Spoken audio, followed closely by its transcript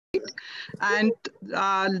Right.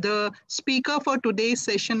 And the speaker for today's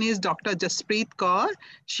session is Dr. Jaspreet Kaur.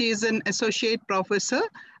 She is an associate professor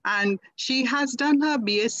and she has done her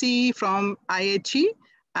BSc from IHE,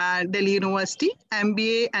 Delhi University,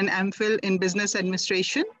 MBA and MPhil in business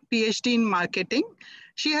administration, PhD in marketing.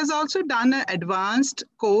 She has also done an advanced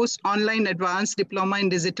course, online advanced diploma in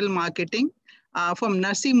digital marketing from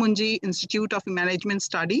Narsi Munji Institute of Management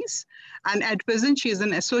Studies. And at present, she is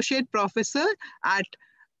an associate professor at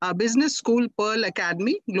Business School Pearl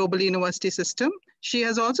Academy, Global University System. She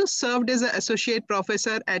has also served as an associate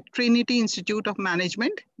professor at Trinity Institute of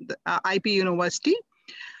Management, IP University.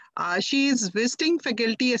 She is visiting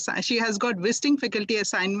faculty. She has got visiting faculty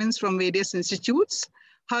assignments from various institutes.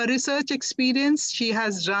 Her research experience, she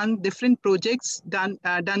has run different projects, done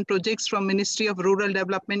projects from Ministry of Rural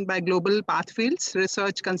Development by Global Pathfields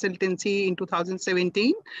Research Consultancy in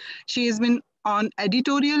 2017. She has been on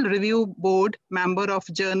editorial review board, member of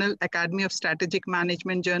Journal Academy of Strategic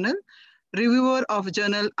Management Journal, reviewer of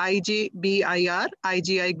journal IJBIR,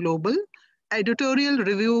 IGI Global, editorial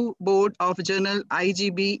review board of journal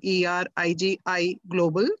IGBER, IGI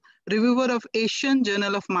Global, reviewer of Asian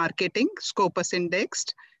Journal of Marketing, Scopus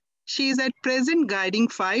Indexed. She is at present guiding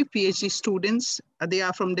 5 PhD students. They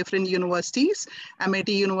are from different universities,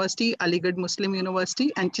 MIT University, Aligarh Muslim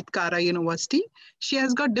University, and Chitkara University. She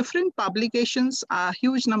has got different publications, a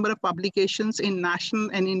huge number of publications in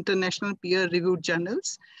national and international peer-reviewed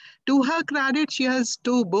journals. To her credit, she has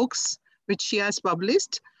 2 books which she has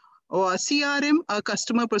published. CRM, a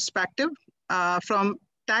customer perspective from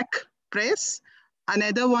Tech Press.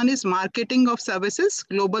 Another one is Marketing of Services,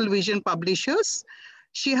 Global Vision Publishers.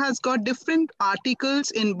 She has got different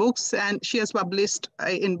articles in books and she has published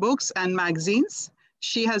in books and magazines.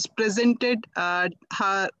 She has presented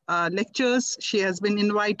her lectures. She has been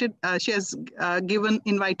invited, she has given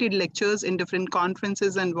invited lectures in different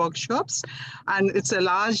conferences and workshops. And it's a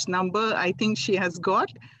large number I think she has got.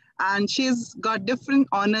 And she's got different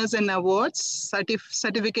honors and awards,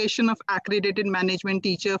 certification of accredited management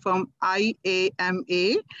teacher from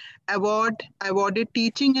IAMA, awarded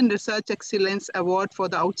Teaching and Research Excellence Award for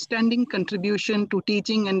the outstanding contribution to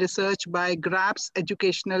teaching and research by GRAPS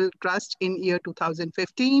Educational Trust in year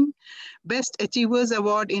 2015, Best Achievers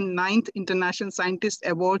Award in 9th International Scientist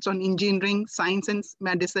Awards on Engineering, Science and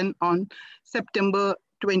Medicine on September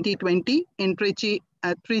 2020 in Trichy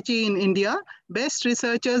in India, Best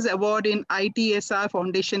Researchers Award in ITSR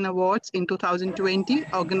Foundation Awards in 2020,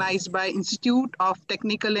 organized by Institute of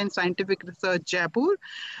Technical and Scientific Research, Jaipur.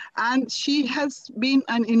 And she has been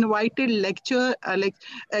an invited lecturer,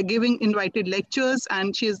 giving invited lectures,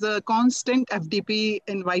 and she is a constant FDP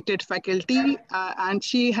invited faculty, and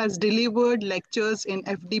she has delivered lectures in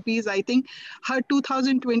FDPs. I think her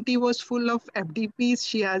 2020 was full of FDPs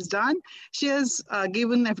she has done. She has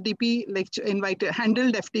given FDP lecture,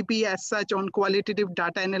 handled FDP as such on qualitative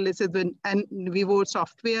data analysis and Vivo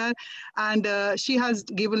software. And she has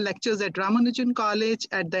given lectures at Ramanujan College,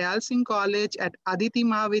 at Dayal Singh College, at Aditi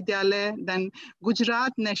Mahavidyalaya, then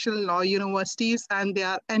Gujarat National Law Universities, and they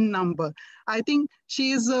are n number. I think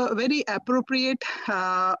she is a very appropriate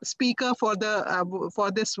speaker for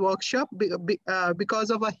this workshop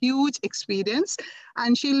because of a huge experience,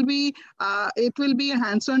 and it will be a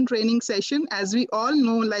hands-on training session. As we all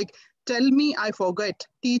know, like, tell me, I forget.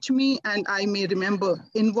 Teach me, and I may remember.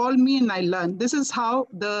 Involve me, and I learn. This is how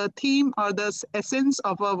the theme or the essence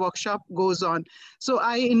of our workshop goes on. So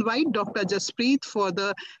I invite Dr. Jaspreet for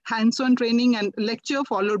the hands-on training and lecture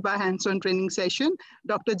followed by hands-on training session.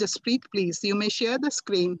 Dr. Jaspreet, please, you may share the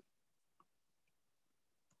screen.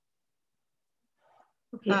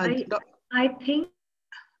 Okay, I think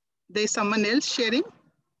there's someone else sharing.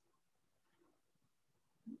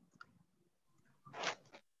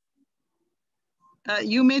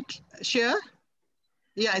 You may share.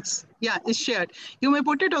 Yeah, it's shared. You may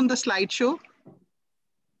put it on the slideshow.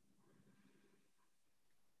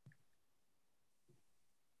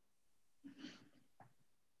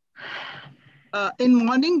 In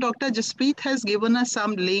morning, Dr. Jaspreet has given us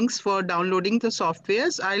some links for downloading the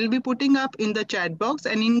softwares. I'll be putting up in the chat box,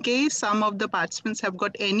 and in case some of the participants have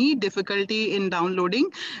got any difficulty in downloading,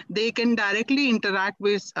 they can directly interact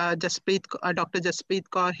with Dr. Jaspreet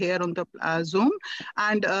Kaur here on the Zoom,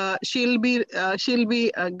 and she'll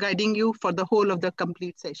be guiding you for the whole of the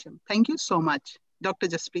complete session. Thank you so much. Dr.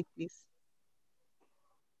 Jaspreet, please.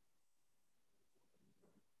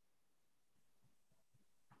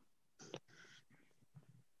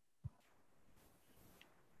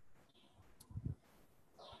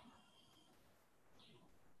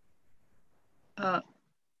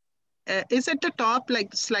 Is at the top,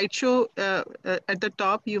 like slideshow at the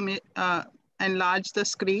top, you may enlarge the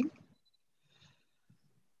screen.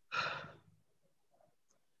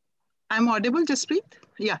 I'm audible, Jaspreet?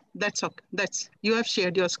 Yeah, that's okay. You have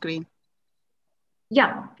shared your screen.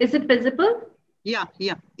 Yeah, is it visible? Yeah,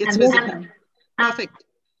 it's And visible. Perfect.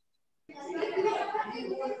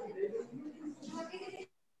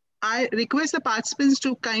 I request the participants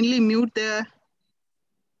to kindly mute them.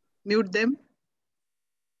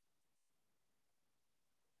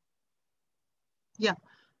 Yeah.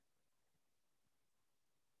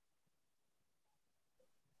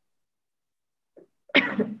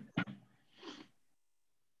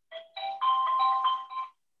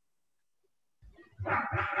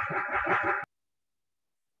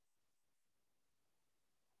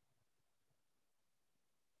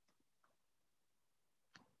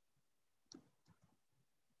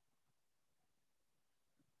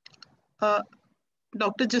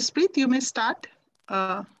 Dr. Jaspreet, you may start.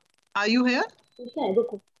 Are you here?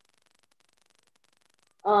 Sunita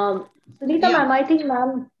Yeah. ma'am, I think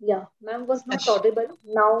ma'am was not Yes. audible.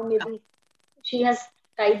 Now maybe she has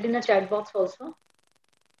typed in a chat box also.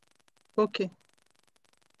 Okay.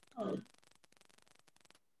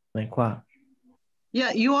 Này Khoa.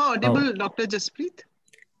 Yeah, you are audible, Dr. Jaspreet.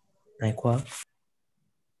 Này Khoa.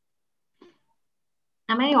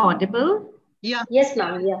 Am I audible? Yeah. Yes,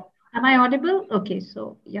 ma'am. Yeah. Am I audible? Okay,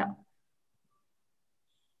 so yeah.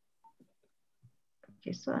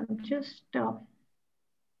 Okay, so I'm just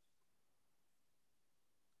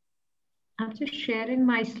sharing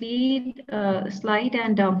my slide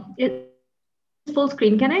and is this full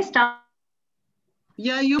screen? Can I start?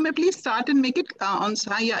 Yeah, you may please start and make it on.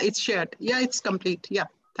 Yeah, it's shared. Yeah, it's complete. Yeah,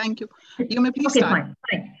 thank you. You may please start. Okay,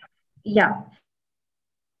 fine. Yeah.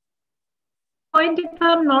 Point, if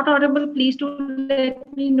I'm not audible, please do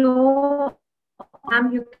let me know.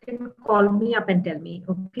 You can call me up and tell me.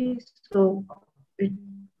 Okay, so it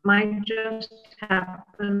might just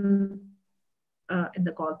happen in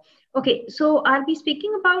the call. Okay, so I'll be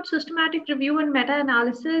speaking about systematic review and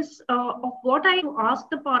meta-analysis of what I ask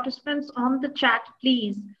the participants on the chat,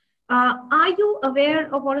 please. Are you aware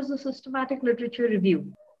of what is the systematic literature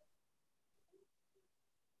review?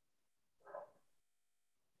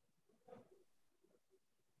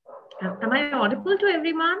 Am I audible to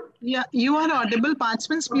everyone? Yeah, you are audible.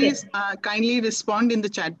 Participants, please kindly respond in the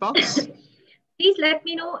chat box. Please let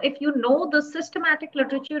me know if you know the systematic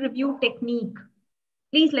literature review technique.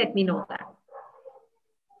 Please let me know that.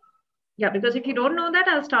 Yeah, because if you don't know that,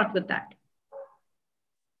 I'll start with that.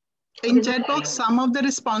 In chat box, some of the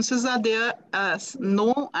responses are there as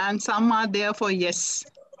no, and some are there for yes.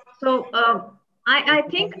 So I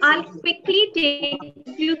think I'll quickly take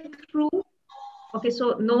you through. Okay,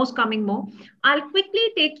 so no's coming more. I'll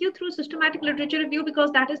quickly take you through systematic literature review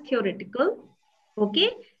because that is theoretical.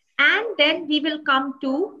 Okay, and then we will come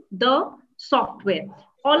to the software.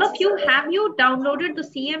 All of you, have you downloaded the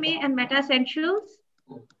CMA and Meta Essentials?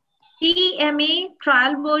 CMA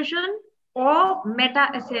trial version or Meta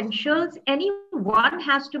Essentials? Any one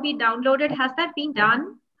has to be downloaded. Has that been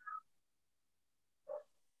done?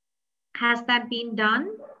 Has that been done?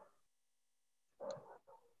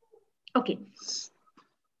 Okay.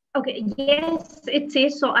 Okay, yes, it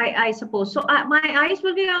says so, I suppose. So my eyes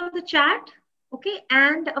will be on the chat, okay,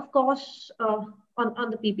 and of course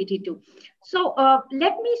on the PPT too. So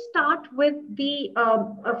let me start with the,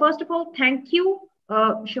 first of all, thank you,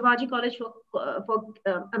 Shivaji College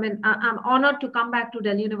I'm honored to come back to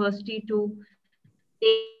Delhi University to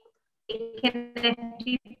take an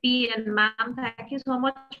FTP, and ma'am, thank you so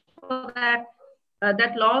much for that,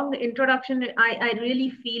 that long introduction. I really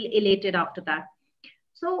feel elated after that.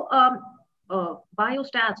 So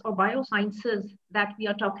biostats or biosciences that we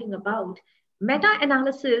are talking about,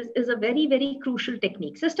 meta-analysis is a very, very crucial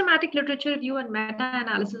technique. Systematic literature review and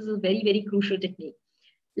meta-analysis is a very, very crucial technique.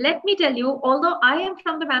 Let me tell you, although I am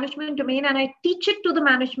from the management domain and I teach it to the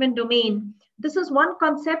management domain, this is one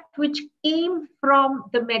concept which came from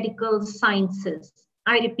the medical sciences.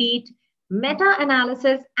 I repeat,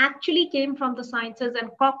 meta-analysis actually came from the sciences,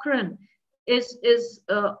 and Cochrane is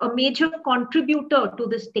a major contributor to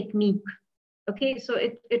this technique. Okay, so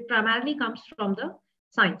it primarily comes from the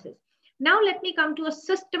sciences. Now let me come to a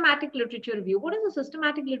systematic literature review. What is a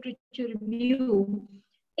systematic literature review?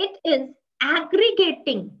 It is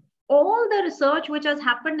aggregating all the research which has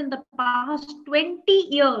happened in the past 20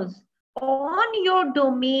 years on your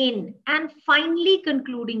domain and finally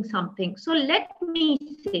concluding something. So let me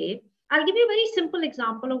say, I'll give you a very simple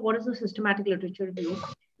example of what is a systematic literature review.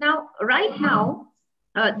 Now, right now,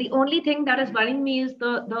 the only thing that is worrying me is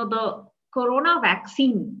the corona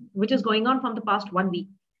vaccine, which is going on from the past 1 week.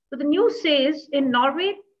 So the news says in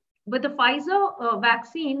Norway, with the Pfizer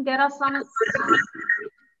vaccine, there are some.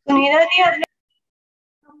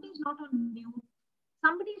 Somebody's not on mute.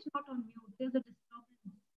 Somebody is not on mute. There's a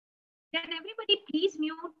disturbance. Can everybody please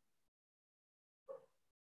mute?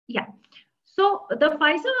 Yeah. So the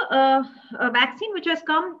Pfizer vaccine, which has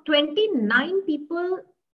come, 29 people,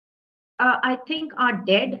 I think, are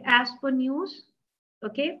dead as per news.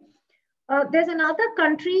 Okay. There's another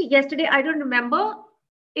country yesterday, I don't remember.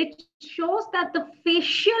 It shows that the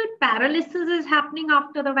facial paralysis is happening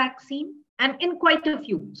after the vaccine, and in quite a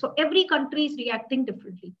few. So every country is reacting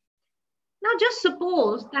differently. Now, just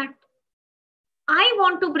suppose that I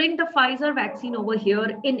want to bring the Pfizer vaccine over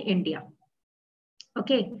here in India.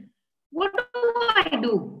 Okay, what do I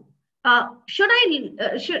do? Should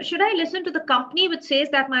I listen to the company which says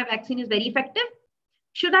that my vaccine is very effective?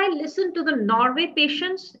 Should I listen to the Norway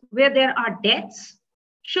patients where there are deaths?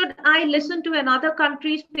 Should I listen to another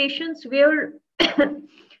country's patients where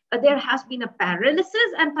there has been a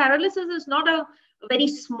paralysis? And paralysis is not a very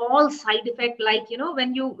small side effect, like, you know,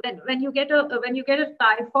 when you get a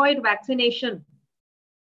typhoid vaccination.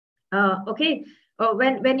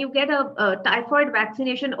 When you get a typhoid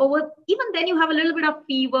vaccination, over even then you have a little bit of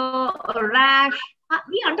fever, a rash.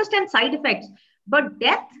 We understand side effects, but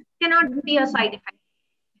death cannot be a side effect.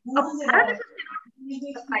 A paralysis cannot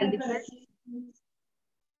be a side effect.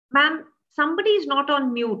 Ma'am, somebody is not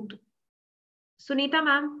on mute. Sunita,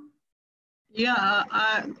 ma'am. Yeah,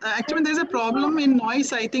 actually there's a problem in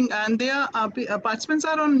noise, I think, and their participants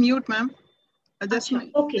are on mute, ma'am. Just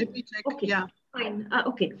okay. Let me check. Okay. Yeah. Fine.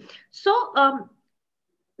 Okay. So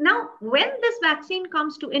now, when this vaccine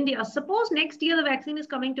comes to India, suppose next year the vaccine is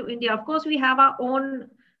coming to India. Of course, we have our own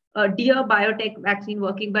dear biotech vaccine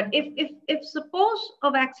working. But if suppose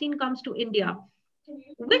a vaccine comes to India,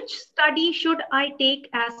 which study should I take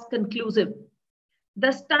as conclusive?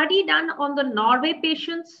 The study done on the Norway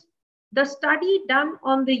patients, the study done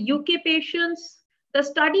on the UK patients, the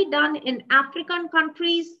study done in African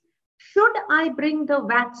countries. Should I bring the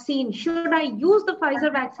vaccine? Should I use the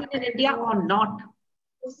Pfizer vaccine in India or not?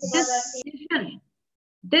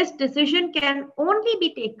 This decision can only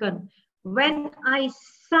be taken when I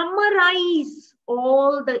summarize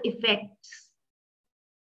all the effects.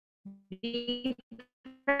 The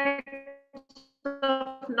effects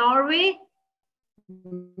of Norway,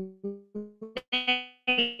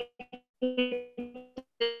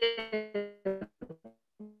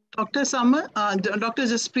 Dr. Summer, Dr.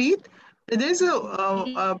 Jaspreet, there's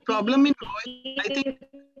a problem in voice, I think.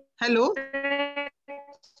 Hello?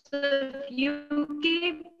 UK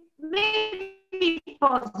may be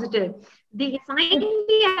positive. The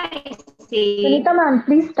finally I say. Sunita ma'am,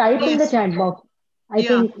 please type in the Yes. chat box. I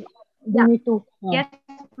think we need to. Yes,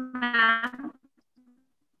 ma'am.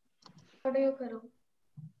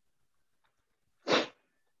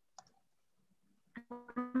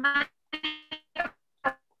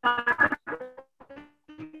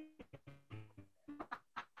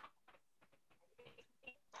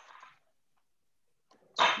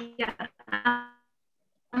 Yeah.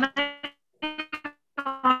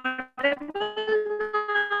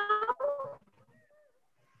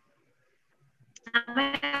 Am I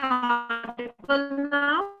audible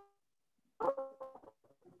now?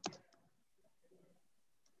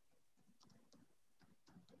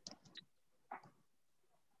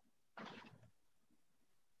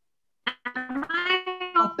 Am I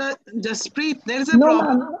audible now? Dr. Jaspreet, there is a No,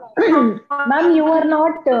 problem. ma'am. Ma'am, you are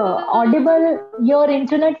not audible. Your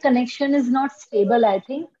internet connection is not stable, I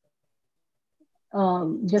think.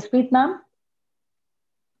 Jasprit, ma'am.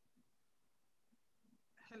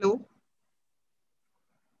 Hello?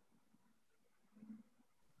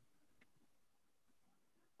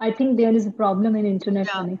 I think there is a problem in internet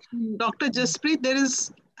connection. Dr. Jaspreet, there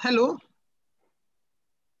is, hello?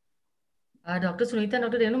 Dr. Sunita,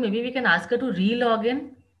 Dr. Renu, maybe we can ask her to re-log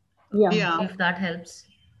in. Yeah. If that helps.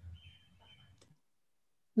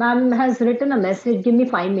 Ma'am has written a message. Give me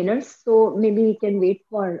 5 minutes. So maybe we can wait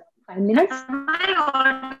for 5 minutes.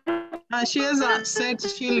 She has said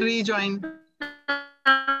she'll rejoin.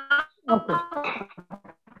 Okay.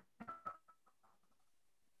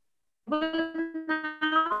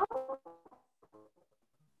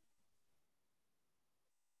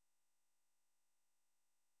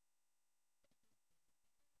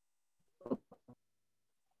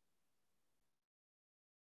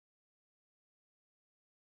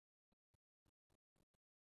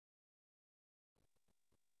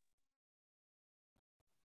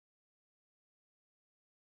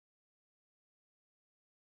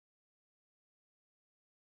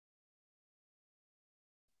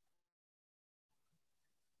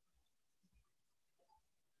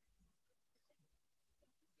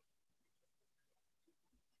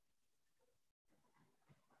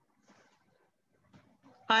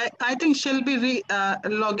 I think she'll be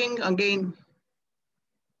logging again.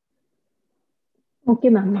 Okay,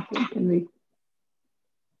 ma'am. Okay, can wait.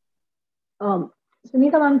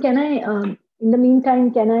 Sunita, ma'am, can I, in the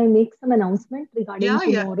meantime, can I make some announcement regarding Yeah,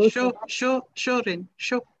 tomorrow's session? sure, Rin.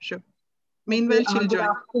 Sure. Okay, Meanwhile, she'll good join.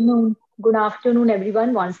 afternoon. Good afternoon,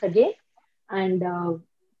 everyone, once again. And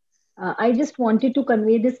I just wanted to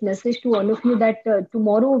convey this message to all of you that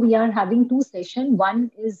tomorrow we are having two sessions.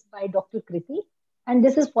 One is by Dr. Kriti, and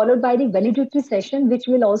this is followed by the valedictory session, which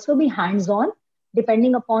will also be hands-on,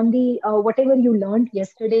 depending upon the whatever you learned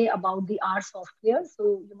yesterday about the R software.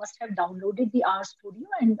 So you must have downloaded the R Studio,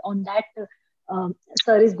 and on that,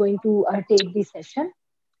 sir is going to take the session.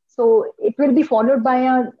 So it will be followed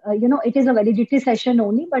by it is a validity session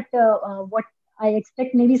only, but what I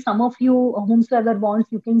expect, maybe some of you, whomsoever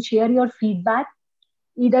wants, you can share your feedback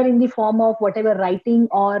either in the form of whatever writing,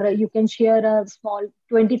 or you can share a small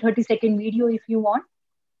 20-30 second video if you want.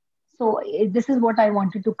 So this is what I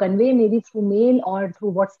wanted to convey, maybe through mail or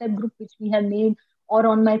through WhatsApp group, which we have made, or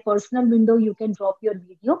on my personal window, you can drop your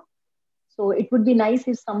video. So it would be nice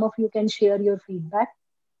if some of you can share your feedback.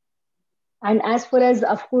 And as far as,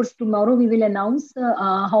 of course, tomorrow we will announce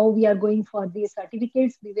how we are going for the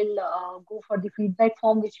certificates. We will go for the feedback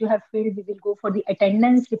form which you have filled. We will go for the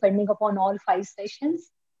attendance depending upon all 5 sessions.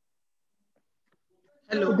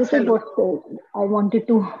 So this is what I wanted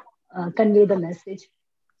to convey the message.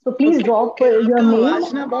 So please drop your name.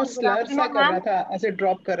 आवाज ना बहुत slur सा कर रहा था, ऐसे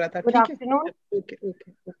drop कर रहा था. Good afternoon. Okay.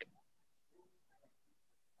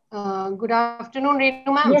 Good afternoon,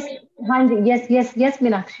 Renu ma'am. Yes, Hanji. Yes,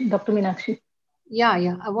 Meenakshi, Dr. Meenakshi.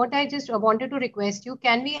 Yeah. What I just wanted to request you,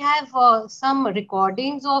 can we have some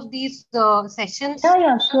recordings of these sessions?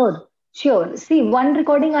 Yeah, sure. See, one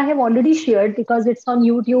recording I have already shared because it's on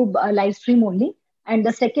YouTube live stream only. And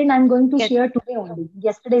the second I'm going to share today only,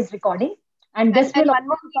 yesterday's recording. And this will one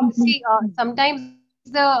more thing, see, sometimes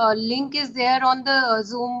the link is there on the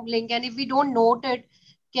Zoom link, and if we don't note it,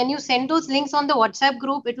 can you send those links on the WhatsApp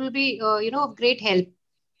group? It will be, of great help.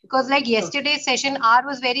 Because like yesterday's session, R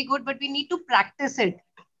was very good, but we need to practice it.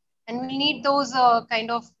 And we need those kind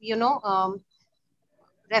of,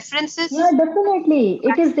 references. Yeah, definitely.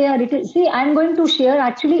 It is there. See, I'm going to share.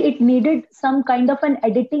 Actually, it needed some kind of an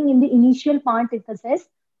editing in the initial part. It says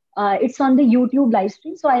it's on the YouTube live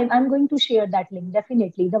stream. So I'm going to share that link.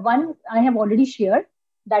 Definitely. The one I have already shared,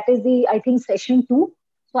 that is I think, session 2.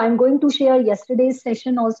 So I'm going to share yesterday's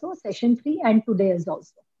session also, session 3, and today's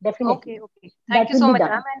also. Definitely. Okay. Thank you so much,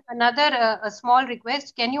 ma'am. And another a small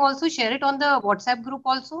request. Can you also share it on the WhatsApp group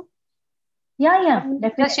also? Yeah,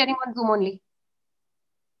 definitely. Just sharing on Zoom only.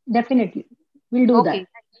 Definitely. We'll do that.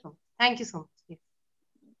 Thank you so much. Yes.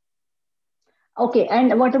 Okay,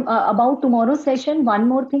 and what about tomorrow's session? One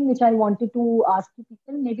more thing which I wanted to ask you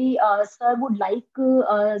people. Maybe sir would like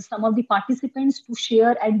some of the participants to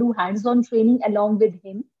share and do hands-on training along with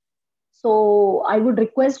him. So I would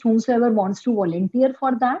request whomsoever wants to volunteer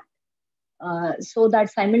for that, so that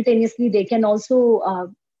simultaneously they can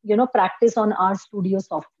also, practice on our studio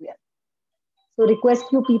software. So request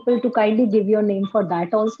you people to kindly give your name for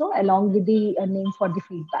that also, along with the name for the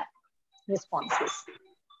feedback responses.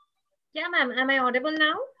 Yeah, ma'am. Am I audible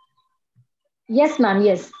now? Yes, ma'am.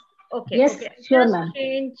 Yes. Okay. Yes, okay. sure, Just ma'am.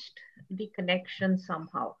 changed the connection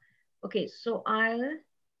somehow. Okay, so I'll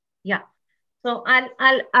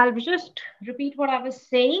just repeat what I was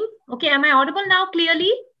saying. Okay, am I audible now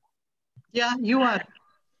clearly? Yeah, you are.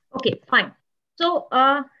 Okay, fine. So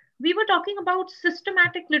we were talking about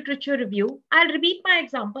systematic literature review. I'll repeat my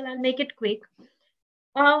example. I'll make it quick.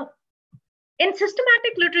 In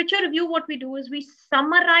systematic literature review, what we do is we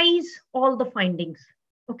summarize all the findings.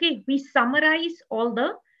 Okay, we summarize all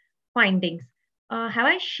the findings. Have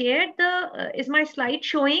I shared is my slide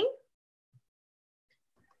showing?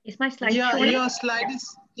 Is my slide showing? Your slide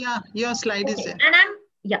is there.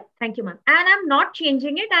 And thank you, ma'am. And I'm not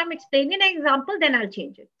changing it. I'm explaining an example, then I'll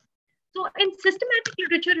change it. So in systematic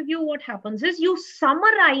literature review, what happens is you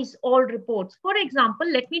summarize all reports. For example,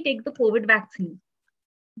 let me take the COVID vaccine.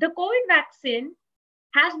 The COVID vaccine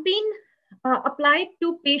has been applied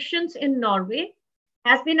to patients in Norway,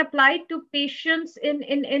 has been applied to patients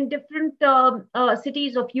in different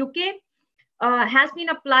cities of UK, has been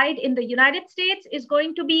applied in the United States, is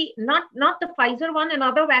going to be not the Pfizer one,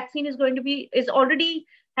 another vaccine has already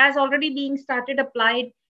being started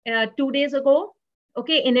applied 2 days ago,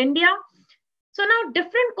 okay, in India. So now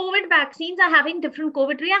different COVID vaccines are having different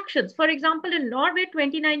COVID reactions. For example, in Norway,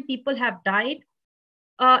 29 people have died.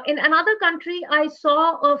 In another country, I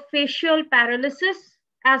saw a facial paralysis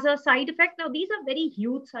as a side effect. Now, these are very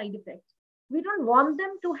huge side effects. We don't want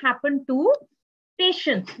them to happen to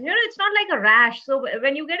patience. It's not like a rash. So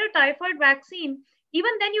when you get a typhoid vaccine,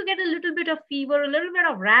 even then you get a little bit of fever, a little bit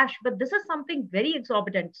of rash, but this is something very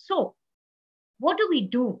exorbitant. So what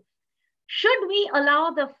do? Should we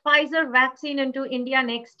allow the Pfizer vaccine into India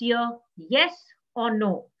next year? Yes or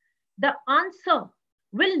no? The answer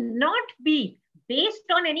will not be based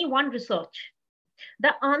on any one research.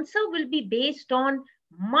 The answer will be based on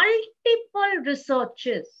multiple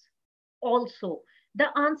researches also. The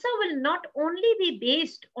answer will not only be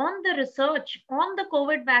based on the research on the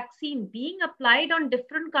COVID vaccine being applied on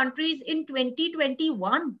different countries in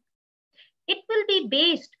 2021. It will be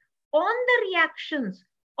based on the reactions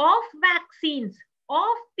of vaccines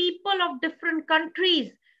of people of different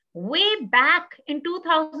countries way back in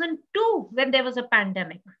 2002 when there was a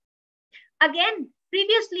pandemic. Again,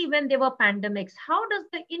 previously when there were pandemics, how does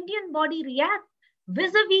the Indian body react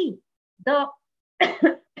vis-a-vis the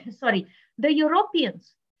the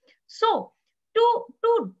Europeans? So to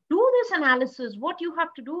do this analysis, what you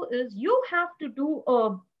have to do is you have to do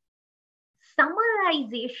a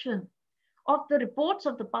summarization of the reports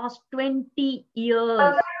of the past 20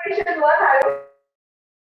 years.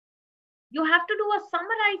 You have to do a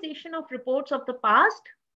summarization of reports of the past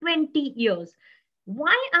 20 years.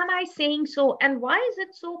 Why am I saying so? And why is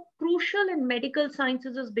it so crucial in medical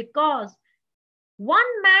sciences? Is because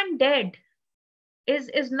one man dead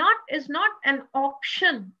is not an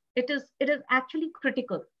option. It is actually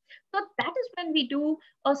critical. So that is when we do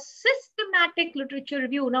a systematic literature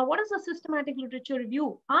review. Now, what is a systematic literature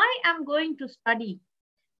review? I am going to study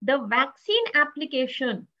the vaccine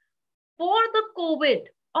application for the COVID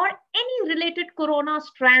or any related corona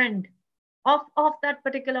strand of that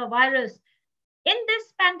particular virus in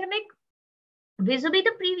this pandemic vis-a-vis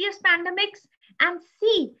the previous pandemics, and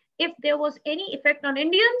see if there was any effect on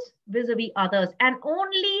Indians vis-a-vis others. And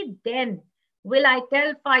only then will I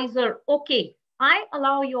tell Pfizer, okay, I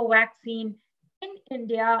allow your vaccine in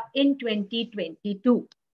India in 2022.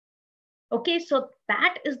 Okay, so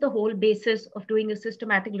that is the whole basis of doing a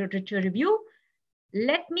systematic literature review.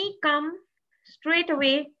 Let me come straight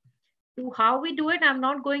away to how we do it. I'm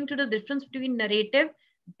not going to the difference between narrative.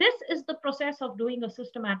 This is the process of doing a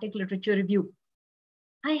systematic literature review.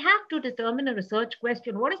 I have to determine a research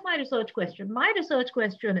question. What is my research question? My research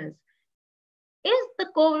question is the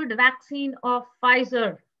COVID vaccine of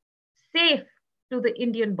Pfizer safe to the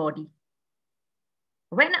Indian body?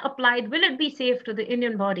 When applied, will it be safe to the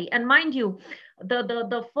Indian body? And mind you,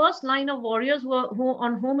 the first line of warriors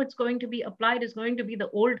on whom it's going to be applied is going to be the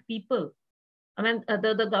old people. I mean,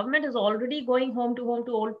 the government is already going home to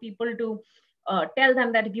old people to tell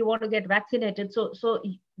them that if you want to get vaccinated. So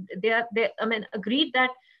they agreed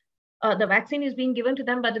that the vaccine is being given to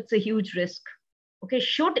them, but it's a huge risk. Okay,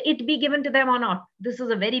 should it be given to them or not? This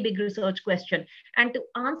is a very big research question. And to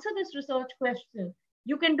answer this research question,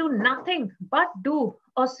 you can do nothing but do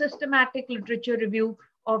a systematic literature review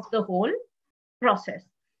of the whole process.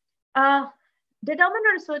 Determine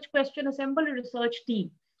a research question, assemble a research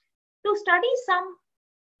team to study some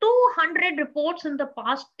 200 reports in the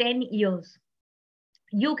past 10 years.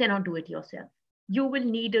 You cannot do it yourself. You will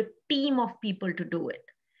need a team of people to do it.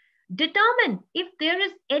 Determine if there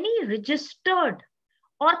is any registered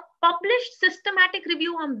or published systematic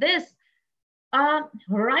review on this. Right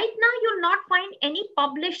now, you'll not find any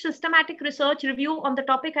published systematic research review on the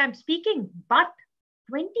topic I'm speaking, but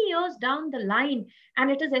 20 years down the line,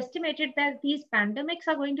 and it is estimated that these pandemics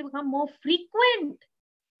are going to become more frequent.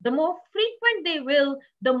 The more frequent they will,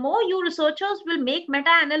 the more you researchers will make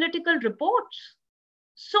meta-analytical reports.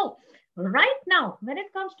 So right now, when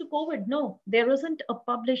it comes to COVID, no, there isn't a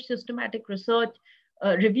published systematic research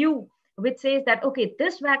review which says that, okay,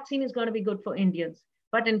 this vaccine is going to be good for Indians,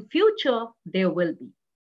 but in future, there will be.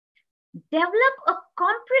 Develop a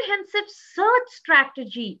comprehensive search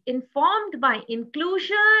strategy informed by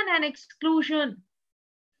inclusion and exclusion.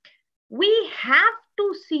 We have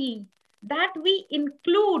to see that we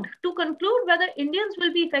include to conclude whether Indians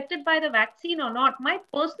will be affected by the vaccine or not. My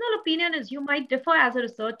personal opinion is, you might differ as a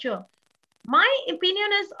researcher. My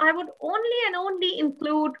opinion is I would only and only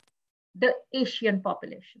include the Asian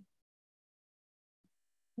population.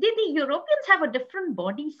 The Europeans have a different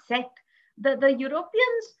body set. The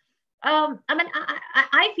Europeans,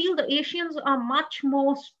 I feel the Asians are much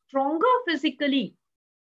more stronger physically,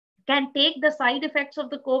 can take the side effects of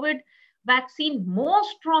the COVID vaccine more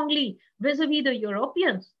strongly vis-a-vis the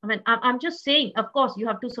Europeans. I mean, I'm just saying, of course, you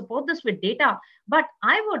have to support this with data, but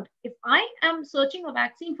I would, if I am searching a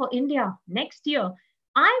vaccine for India next year,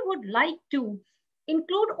 I would like to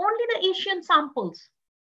include only the Asian samples.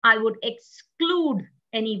 I would exclude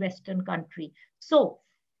any Western country. So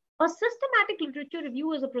A systematic literature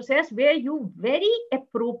review is a process where you very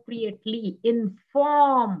appropriately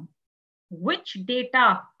inform which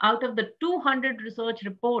data out of the 200 research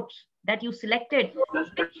reports that you selected,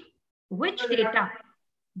 which data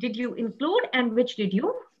did you include and which did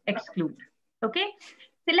you exclude. Okay,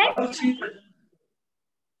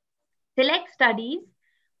 select studies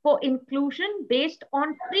for inclusion based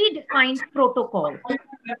on predefined protocols.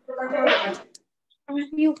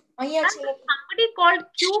 Somebody called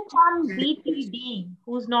QCOM BTD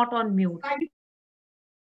who's not on mute.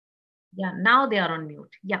 Yeah, now they are on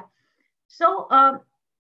mute. Yeah. So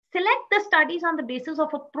select the studies on the basis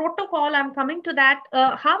of a protocol. I'm coming to that.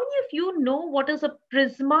 How many of you know what is a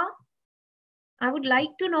PRISMA? I would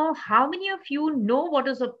like to know how many of you know what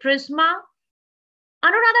is a PRISMA?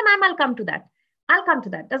 Anuradha ma'am, I'll come to that. I'll come to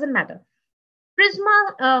that. Doesn't matter.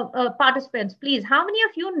 PRISMA participants, please. How many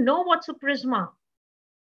of you know what's a PRISMA?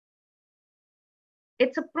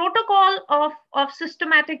 It's a protocol of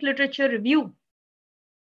systematic literature review.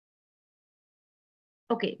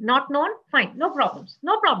 Okay, not known? Fine, no problems.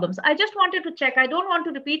 No problems. I just wanted to check. I don't want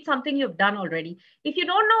to repeat something you've done already. If you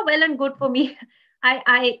don't know, well and good for me.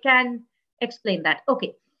 I can explain that.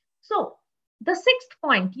 Okay, so the sixth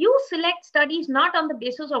point, you select studies not on the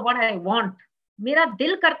basis of what I want. Mera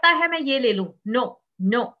dil karta hai main ye le lu. No,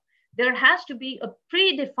 no. There has to be a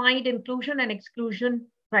predefined inclusion and exclusion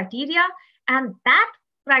criteria, and that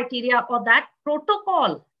criteria or that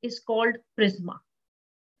protocol is called PRISMA.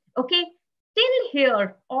 Okay. Till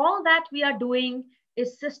here, all that we are doing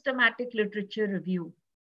is systematic literature review.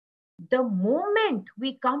 The moment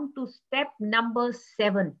we come to step number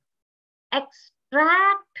 7,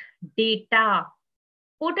 extract data,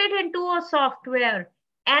 put it into a software,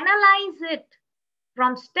 analyze it.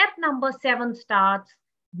 From step number 7 starts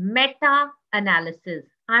meta-analysis.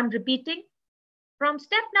 I'm repeating. From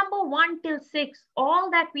step number 1 till 6,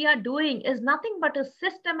 all that we are doing is nothing but a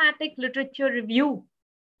systematic literature review.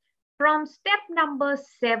 From step number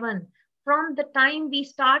 7, from the time we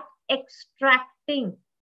start extracting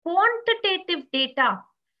quantitative data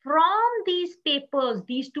from these papers,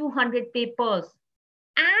 these 200 papers,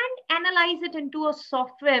 and analyze it into a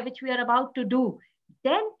software, which we are about to do,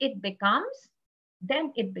 then it becomes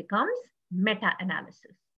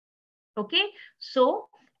meta-analysis. Okay, so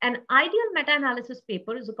an ideal meta-analysis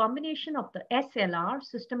paper is a combination of the SLR,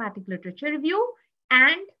 systematic literature review,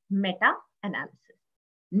 and meta-analysis.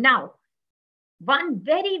 Now, one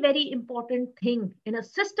very, very important thing in a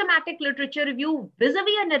systematic literature review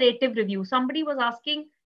vis-a-vis a narrative review. Somebody was asking,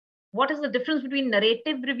 what is the difference between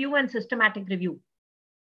narrative review and systematic review?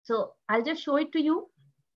 So I'll just show it to you.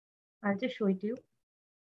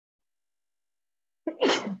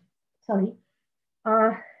 Sorry.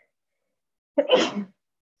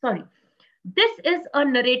 Sorry. This is a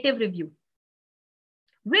narrative review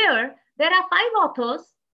where there are 5 authors.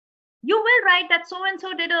 You will write that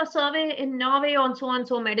so-and-so did a survey in Norway on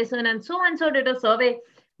so-and-so medicine and so-and-so did a survey,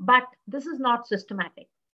 but this is not systematic.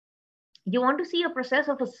 You want to see a process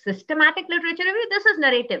of a systematic literature review? This is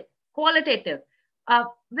narrative, qualitative,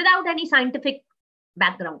 without any scientific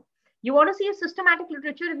background. You want to see a systematic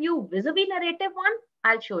literature review vis-a-vis narrative one?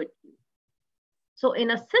 I'll show it to you. So in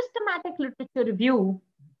a systematic literature review,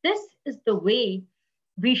 this is the way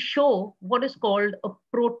we show what is called a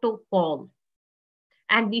protocol.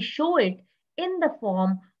 And we show it in the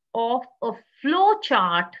form of a flow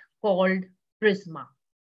chart called PRISMA.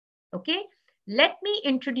 Okay, let me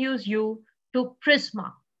introduce you to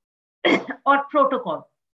PRISMA or protocol.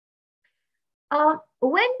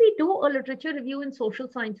 When we do a literature review in social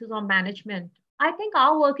sciences or management, I think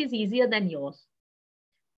our work is easier than yours.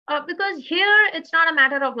 Because here it's not a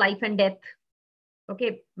matter of life and death.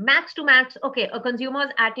 Okay, max to max. Okay, a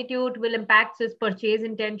consumer's attitude will impact his purchase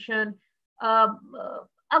intention.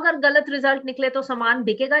 अगर गलत result निकले तो सामान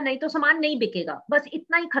बिकेगा, नहीं तो सामान नहीं बिकेगा, बस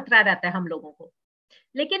इतना ही खतरा रहता है हम लोगों को.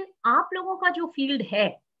 लेकिन आप लोगों का जो फील्ड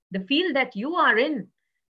है, the field that you are in,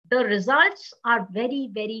 the results are very,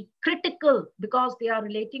 very critical because they are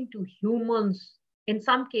relating to humans, in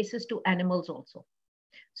some cases to animals also.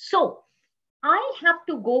 So I have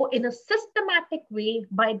to go in a systematic way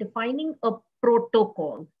by defining a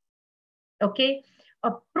protocol. Okay,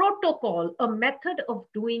 a protocol, a method of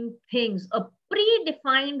doing things, a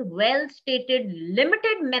predefined, well-stated,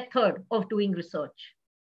 limited method of doing research.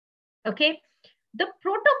 Okay, the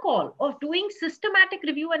protocol of doing systematic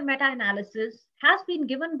review and meta-analysis has been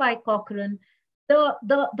given by Cochrane. The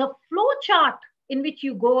flow chart in which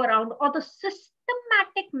you go around, or the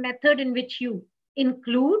systematic method in which you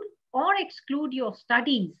include or exclude your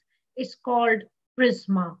studies, is called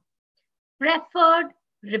PRISMA. Preferred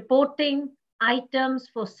Reporting items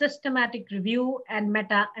for systematic review and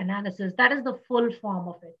meta-analysis. That is the full form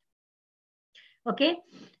of it. Okay.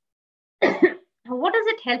 What does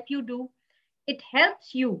it help you do? It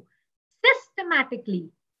helps you systematically,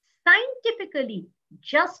 scientifically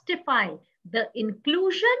justify the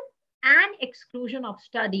inclusion and exclusion of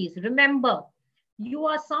studies. Remember, you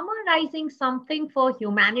are summarizing something for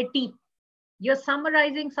humanity. You're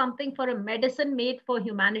summarizing something for a medicine made for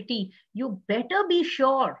humanity. You better be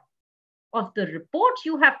sure of the reports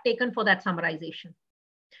you have taken for that summarization.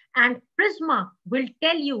 And Prisma will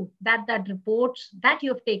tell you that the reports that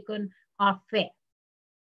you have taken are fair.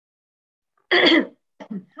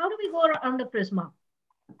 How do we go around the Prisma?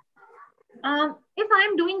 If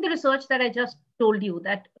I'm doing the research that I just told you,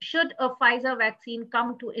 that should a Pfizer vaccine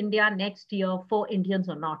come to India next year for Indians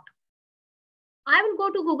or not, I will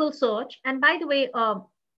go to Google search. And by the way,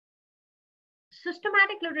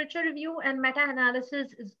 systematic literature review and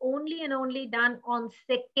meta-analysis is only and only done on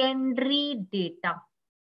secondary data.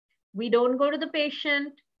 We don't go to the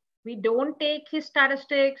patient. We don't take his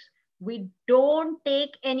statistics. We don't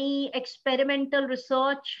take any experimental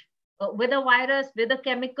research with a virus, with a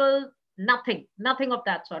chemical, nothing of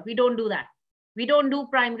that sort. We don't do that. We don't do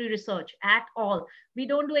primary research at all. We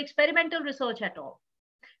don't do experimental research at all.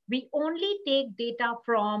 We only take data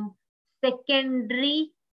from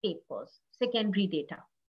secondary papers, secondary data,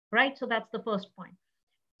 right? So that's the first point.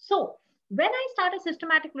 So when I start a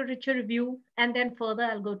systematic literature review, and then further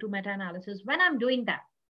I'll go to meta-analysis, when I'm doing that,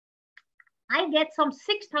 I get some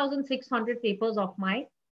 6,600 papers of my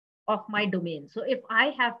domain. So if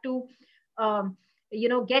I have to,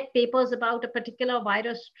 get papers about a particular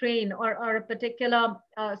virus strain or a particular,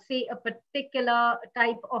 say a particular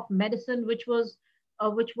type of medicine, which was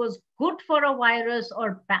good for a virus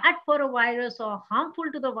or bad for a virus or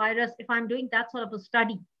harmful to the virus, if I'm doing that sort of a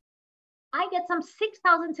study, I get some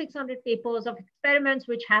 6,600 papers of experiments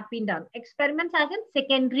which have been done. Experiments as in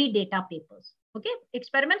secondary data papers. Okay,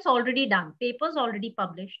 experiments already done, papers already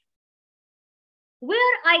published.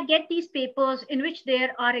 Where I get these papers in which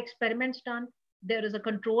there are experiments done, there is a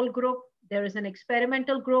control group, there is an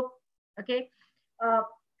experimental group. Okay,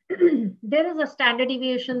 there is a standard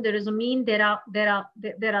deviation, there is a mean, there are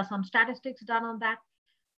some statistics done on that.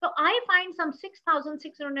 So I find some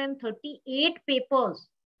 6,638 papers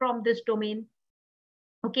from this domain,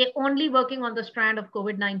 okay, only working on the strand of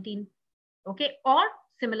COVID-19, okay, or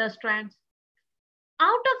similar strands. Out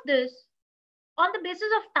of this, on the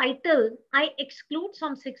basis of title, I exclude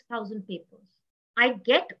some 6,000 papers. I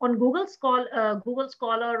get on Google Scholar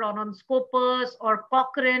or on Scopus or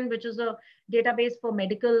Cochrane, which is a database for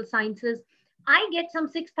medical sciences. I get some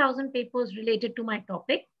 6,000 papers related to my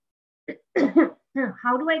topic.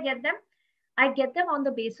 How do I get them? I get them on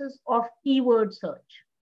the basis of keyword search.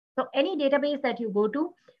 So any database that you go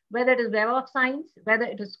to, whether it is Web of Science, whether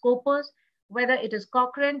it is Scopus, whether it is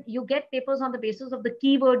Cochrane, you get papers on the basis of the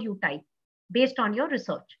keyword you type based on your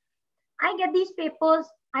research. I get these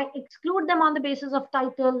papers, I exclude them on the basis of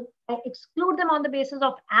title, I exclude them on the basis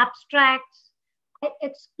of abstracts, I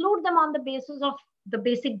exclude them on the basis of the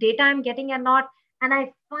basic data I'm getting or not, and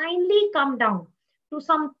I finally come down to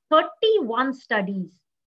some 31 studies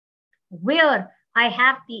where I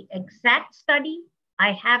have the exact study,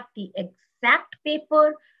 I have the exact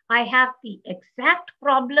paper, I have the exact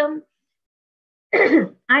problem,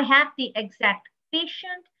 I have the exact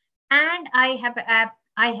patient, and I have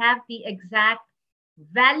the exact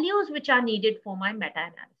values which are needed for my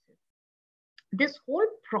meta-analysis. This whole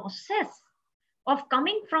process of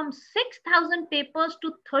coming from 6,000 papers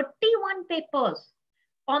to 31 papers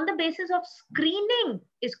on the basis of screening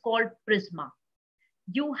is called Prisma.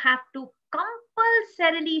 You have to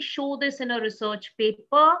compulsorily show this in a research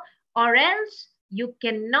paper, or else you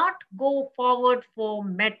cannot go forward for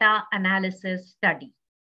meta-analysis study.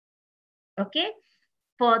 Okay.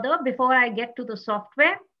 Further, before I get to the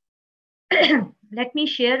software, let me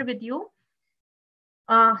share with you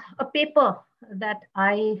a paper that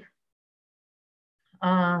I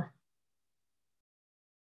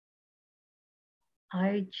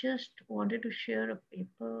just wanted to share a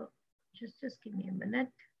paper. Just give me a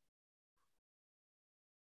minute.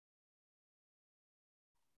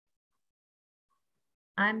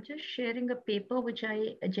 I'm just sharing a paper which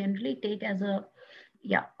I generally take as a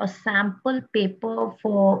sample paper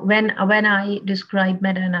for when I describe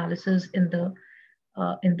meta-analysis in the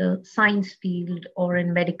science field or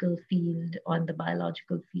in medical field or in the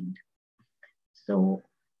biological field. So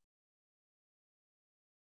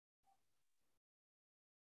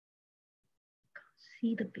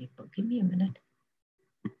see the paper. Give me a minute.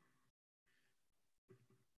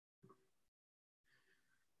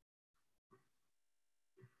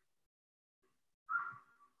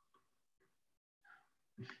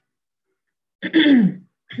 Yes,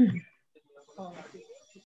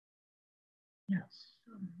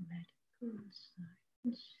 medical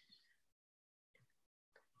science,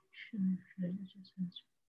 religious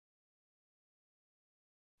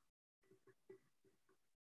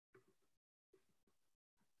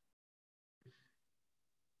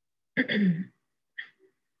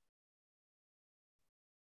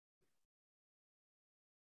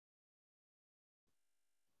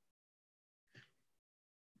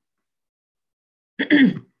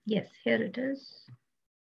yes, here it is.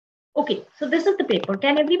 Okay, so this is the paper.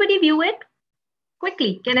 Can everybody view it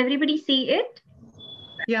quickly? Can everybody see it?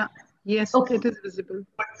 Yeah, yes, okay. it is visible.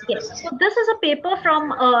 Yes, so this is a paper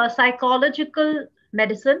from Psychological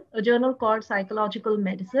Medicine, a journal called Psychological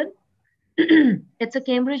Medicine. It's a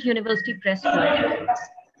Cambridge University Press version.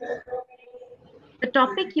 The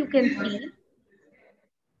topic you can see,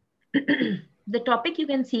 the topic you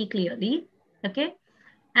can see clearly, okay?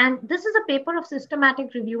 And this is a paper of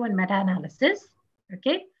systematic review and meta-analysis,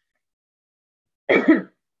 okay?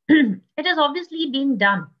 It has obviously been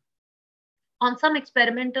done on some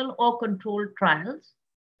experimental or controlled trials,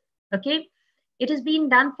 okay? It is being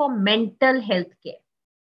done for mental health care,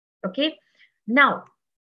 okay? Now,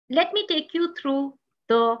 let me take you through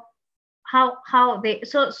the how they,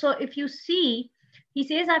 so if you see, he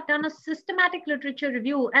says, I've done a systematic literature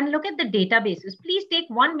review, and look at the databases. Please take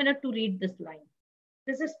 1 minute to read this line.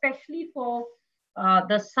 This is especially for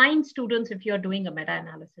the science students if you're doing a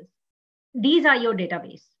meta-analysis. These are your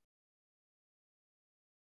database.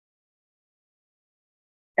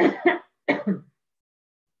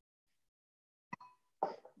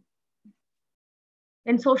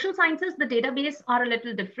 In social sciences, the database are a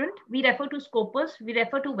little different. We refer to Scopus, we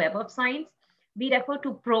refer to Web of Science, we refer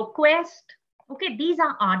to ProQuest. Okay, these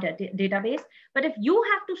are our database. But if you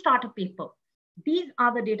have to start a paper, these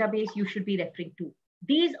are the database you should be referring to.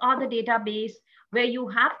 These are the database where you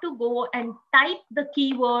have to go and type the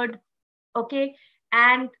keyword, okay,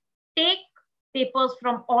 and take papers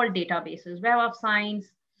from all databases, Web of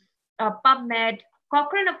Science, PubMed,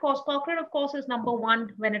 Cochrane, of course, is number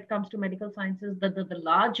one when it comes to medical sciences, the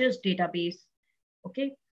largest database.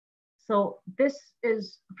 Okay, so this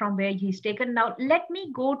is from where he's taken. Now, let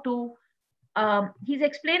me go to, he's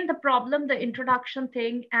explained the problem, the introduction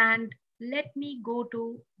thing, and let me go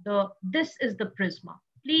to this is the Prisma.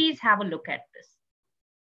 Please have a look at this.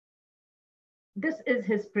 This is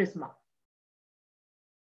his Prisma.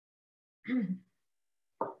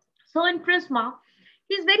 So in Prisma,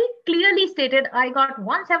 he's very clearly stated, I got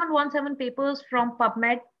 1717 papers from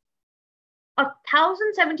PubMed,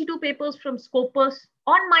 1072 papers from Scopus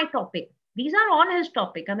on my topic. These are on his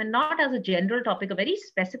topic. I mean, not as a general topic, a very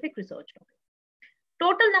specific research topic.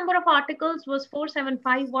 Total number of articles was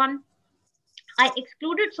 4751. I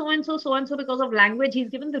excluded so-and-so because of language. He's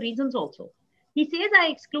given the reasons also. He says I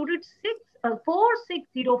excluded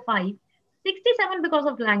 4605, 67 because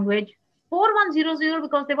of language, 4100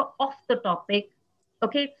 because they were off the topic.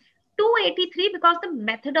 Okay, 283 because the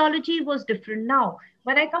methodology was different. Now,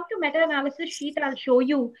 when I come to meta-analysis sheet, I'll show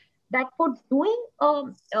you that for doing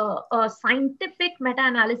a scientific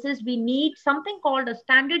meta-analysis, we need something called a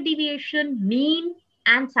standard deviation, mean,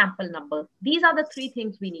 and sample number. These are the three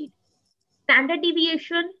things we need. Standard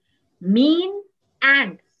deviation, mean,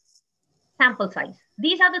 and sample size.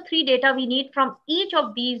 These are the three data we need from each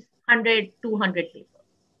of these 100, 200 papers.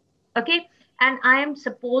 Okay, and I am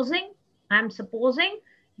supposing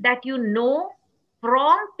that you know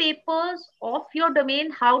from papers of your domain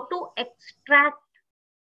how to extract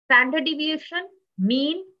standard deviation,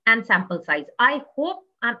 mean, and sample size. I hope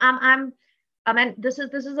I mean this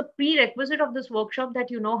is a prerequisite of this workshop that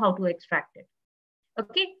you know how to extract it.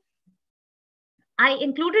 Okay, I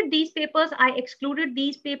included these papers, I excluded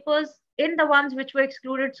these papers. In the ones which were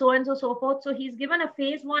excluded, so and so forth. So he's given a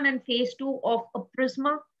phase 1 and phase 2 of a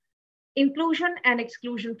Prisma. Inclusion and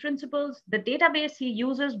exclusion principles, the database he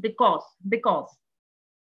uses because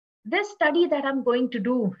this study that I'm going to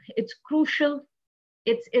do, it's crucial.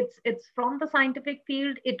 It's from the scientific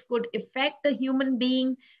field. It could affect the human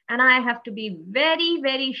being, and I have to be very,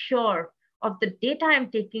 very sure of the data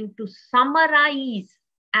I'm taking to summarize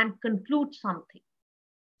and conclude something,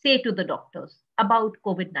 say to the doctors about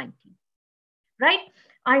COVID-19, right?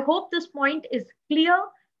 I hope this point is clear.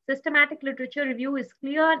 Systematic literature review is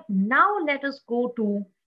clear. Now let us go to,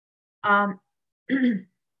 I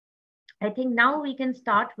think now we can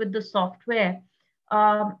start with the software.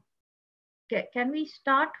 Can we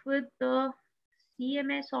start with the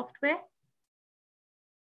CMA software?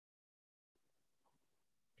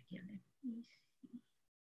 Okay, let me see.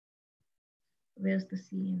 Where's the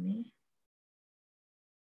CMA?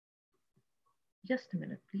 Just a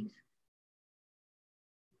minute, please.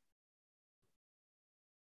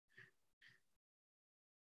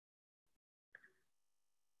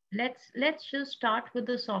 let's just start with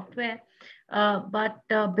the software. But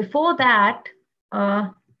before that,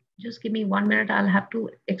 just give me 1 minute. I'll have to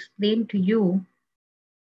explain to you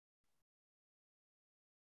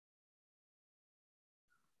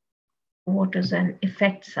what is an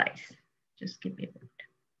effect size. Just give me a minute.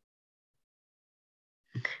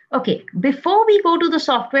 Okay, before we go to the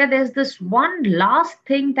software, there's this one last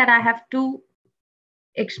thing that I have to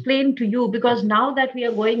explain to you, because now that we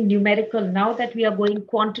are going numerical, now that we are going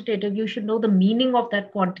quantitative, you should know the meaning of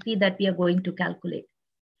that quantity that we are going to calculate.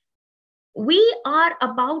 We are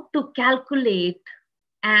about to calculate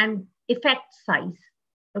an effect size.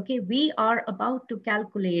 Okay, we are about to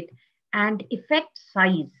calculate an effect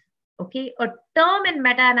size. Okay, a term in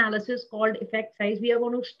meta-analysis called effect size. We are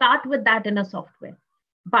going to start with that in a software.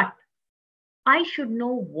 But I should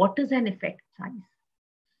know what is an effect size.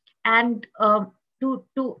 And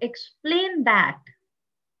to explain that,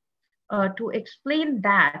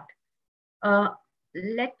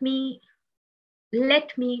 let me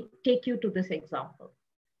take you to this example.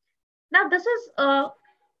 Now, this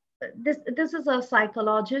is a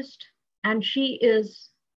psychologist, and she is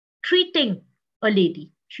treating a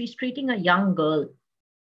lady. She's treating a young girl.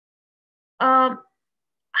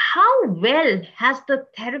 How well has the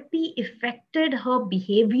therapy affected her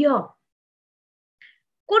behavior?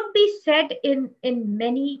 Could be said in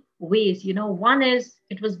many ways. You know, one is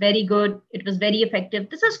it was very good, it was very effective.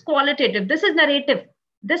 This is qualitative, this is narrative.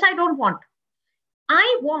 This I don't want.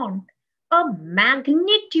 I want a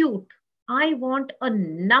magnitude. I want a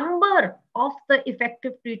number of the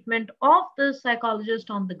effective treatment of the psychologist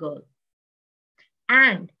on the girl.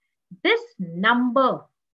 And this number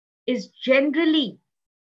is generally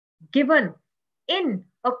given in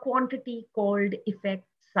a quantity called effect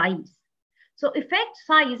size. So effect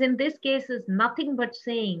size in this case is nothing but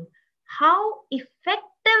saying how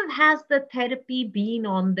effective has the therapy been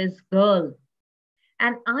on this girl.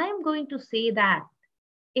 And I am going to say that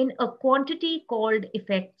in a quantity called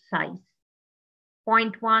effect size.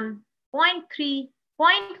 0.1, 0.3,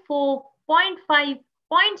 0.4, 0.5,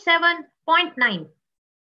 0.7, 0.9.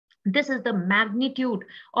 This is the magnitude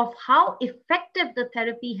of how effective the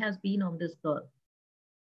therapy has been on this girl.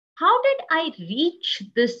 How did I reach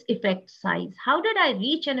this effect size? How did I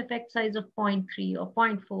reach an effect size of 0.3 or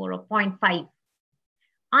 0.4 or 0.5?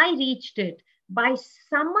 I reached it by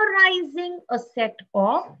summarizing a set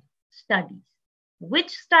of studies.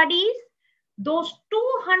 Which studies? Those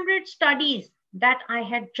 200 studies that I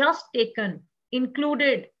had just taken,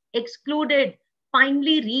 included, excluded,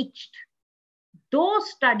 finally reached. Those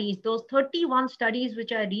studies, those 31 studies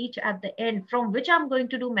which I reach at the end, from which I'm going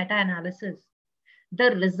to do meta-analysis,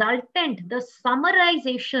 the resultant, the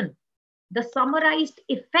summarization, the summarized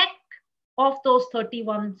effect of those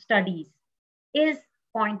 31 studies is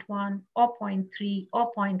 0.1 or 0.3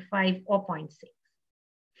 or 0.5 or 0.6.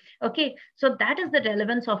 Okay, so that is the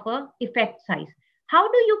relevance of an effect size. How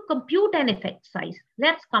do you compute an effect size?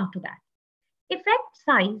 Let's come to that. Effect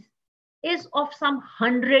size is of some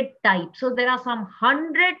 100 types. So there are some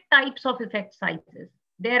 100 types of effect sizes.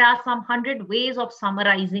 There are some 100 ways of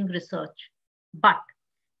summarizing research. But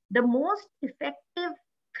the most effective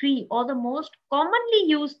 3 or the most commonly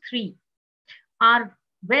used 3 are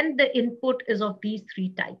when the input is of these 3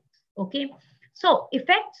 types. Okay, so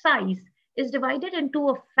effect size is divided into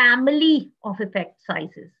a family of effect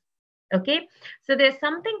sizes. Okay, so there's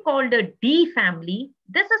something called a D family.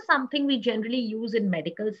 This is something we generally use in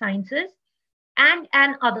medical sciences and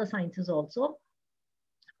other sciences also.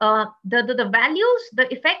 The values, the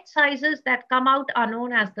effect sizes that come out are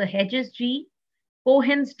known as the Hedges G,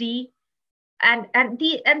 Cohen's D, and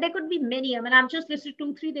there could be many. I mean, I'm just listed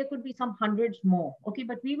 2, 3. There could be some hundreds more. Okay,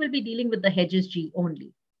 but we will be dealing with the Hedges G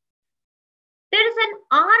only. There is an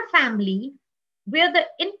R family where the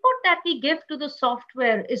input that we give to the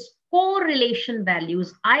software is correlation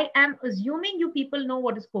values. I am assuming you people know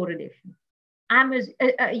what is correlation.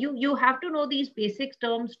 You have to know these basic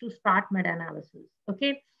terms to start meta-analysis.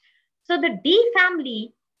 Okay, so the D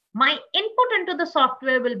family, my input into the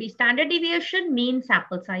software will be standard deviation, mean,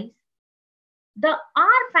 sample size. The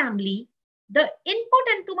R family, the input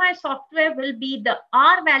into my software will be the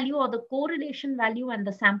R value or the correlation value and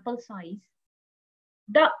the sample size.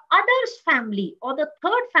 The others family or the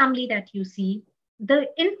third family that you see, the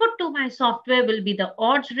input to my software will be the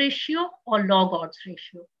odds ratio or log odds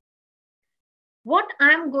ratio. What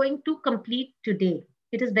I'm going to complete today,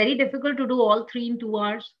 it is very difficult to do all 3 in 2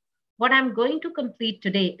 hours. What I'm going to complete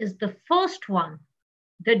today is the first one,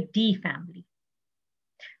 the D family.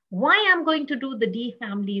 Why I'm going to do the D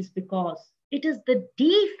family is because it is the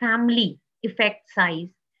D family effect size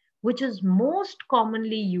which is most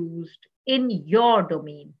commonly used in your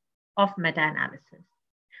domain, of meta-analysis.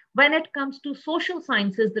 When it comes to social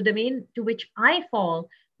sciences, the domain to which I fall,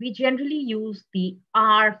 we generally use the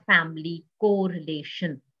R family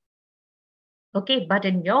correlation. Okay, but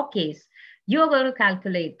in your case, you're going to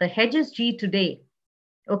calculate the Hedges G today.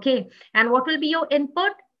 Okay, and what will be your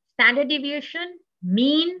input? Standard deviation,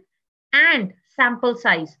 mean, and sample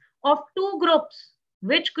size of two groups.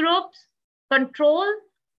 Which groups? Control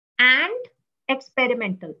and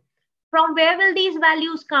experimental. From where will these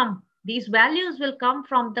values come? These values will come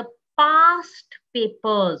from the past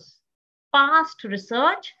papers, past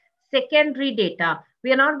research, secondary data.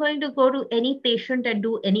 We are not going to go to any patient and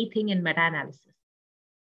do anything in meta-analysis.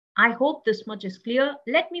 I hope this much is clear.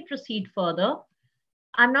 Let me proceed further.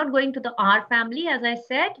 I'm not going to the R family, as I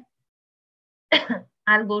said.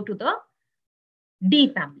 I'll go to the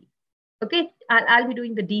D family. Okay, I'll be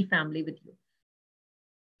doing the D family with you.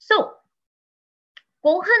 So,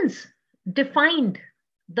 Cohen's defined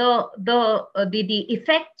the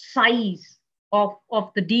effect size of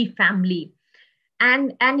the D family.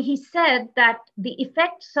 And he said that the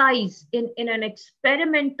effect size in an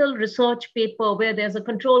experimental research paper where there's a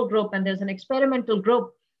control group and there's an experimental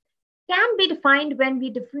group can be defined when we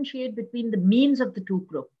differentiate between the means of the two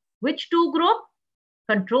groups. Which two groups?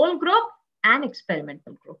 Control group and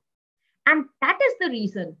experimental group. And that is the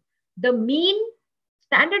reason the mean,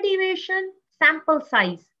 standard deviation, sample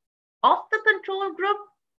size of the control group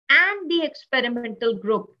and the experimental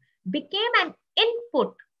group became an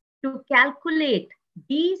input to calculate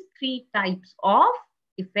these three types of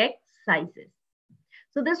effect sizes.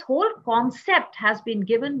 So this whole concept has been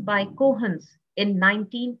given by Cohen's in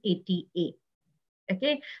 1988.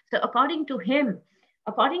 Okay, so according to him,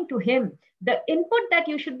 the input that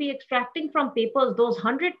you should be extracting from papers, those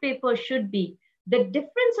 100 papers, should be the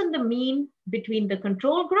difference in the mean between the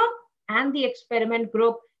control group and the experiment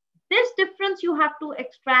group. This difference you have to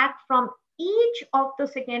extract from each of the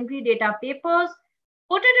secondary data papers,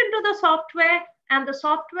 put it into the software, and the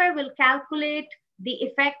software will calculate the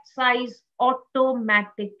effect size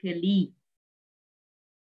automatically.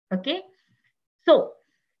 Okay, so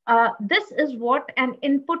this is what an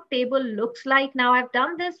input table looks like. Now I've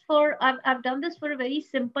done this for a very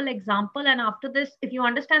simple example, and after this, if you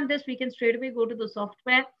understand this, we can straight away go to the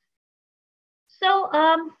software. So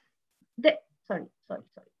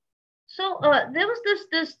So there was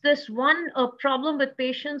this one problem with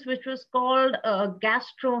patients, which was called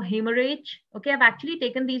gastrohemorrhage. Okay, I've actually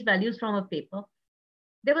taken these values from a paper.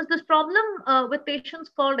 There was this problem with patients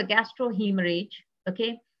called a gastrohemorrhage.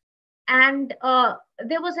 Okay, and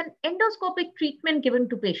there was an endoscopic treatment given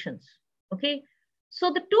to patients. Okay,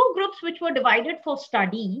 so the two groups which were divided for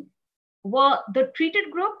study were the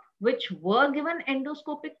treated group, which were given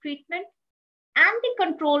endoscopic treatment, and the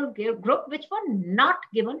control group, which were not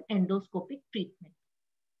given endoscopic treatment.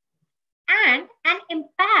 And an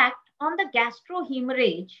impact on the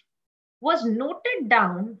gastrohemorrhage was noted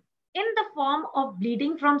down in the form of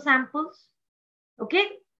bleeding from samples. Okay,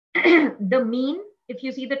 the mean, if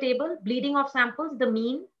you see the table, bleeding of samples, the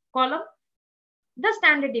mean column, the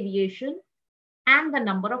standard deviation, and the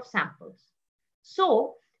number of samples.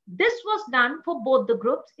 So this was done for both the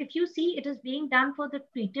groups. If you see, it is being done for the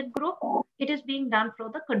treated group. It is being done for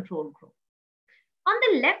the control group. On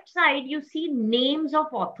the left side, you see names of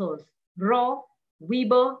authors: Raw,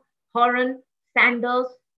 Weber, Horan, Sanders,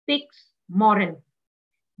 Pix, Morin.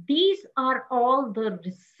 These are all the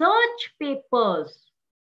research papers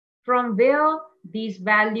from where these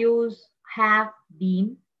values have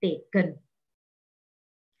been taken.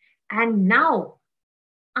 And now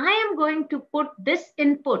I am going to put this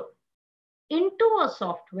input into a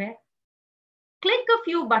software, click a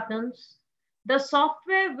few buttons. The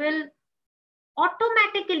software will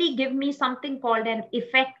automatically give me something called an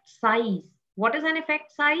effect size. What is an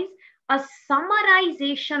effect size? A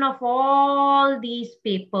summarization of all these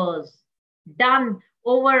papers done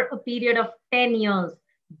over a period of 10 years,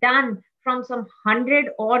 done from some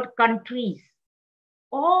 100 odd countries.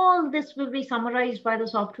 All this will be summarized by the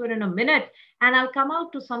software in a minute, and I'll come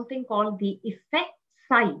out to something called the effect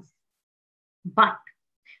size. But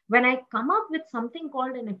when I come up with something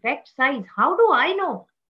called an effect size, how do I know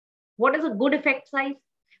what is a good effect size?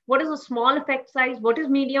 What is a small effect size? What is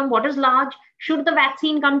medium? What is large? Should the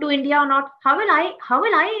vaccine come to India or not? How will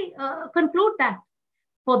I conclude that?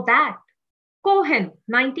 For that, Cohen,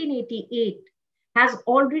 1988, has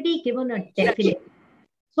already given a definition.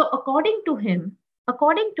 So according to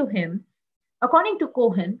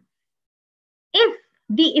Cohen, if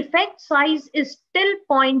the effect size is still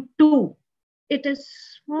 0.2, it is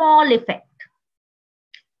small effect.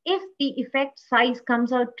 If the effect size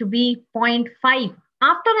comes out to be 0.5,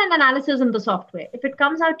 After an analysis in the software, if it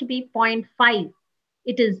comes out to be 0.5,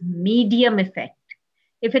 it is medium effect.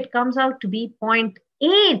 If it comes out to be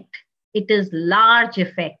 0.8, it is large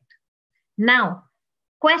effect. Now,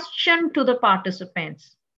 question to the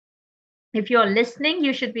participants. If you're listening,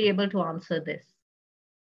 you should be able to answer this.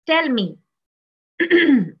 Tell me,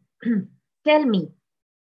 tell me,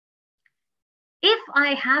 if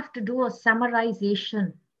I have to do a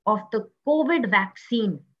summarization of the COVID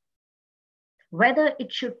vaccine, whether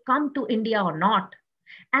it should come to India or not,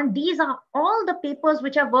 and these are all the papers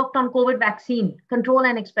which have worked on COVID vaccine, control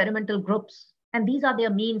and experimental groups, and these are their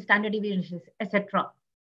mean, standard deviations, etc.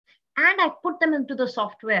 And I put them into the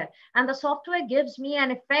software, and the software gives me an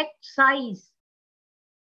effect size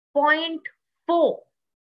 0.4.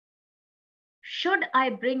 Should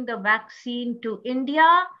I bring the vaccine to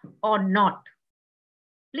India or not?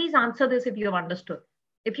 Please answer this if you have understood.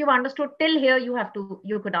 If you've understood till here,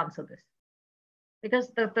 you could answer this. Because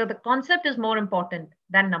the concept is more important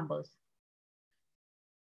than numbers.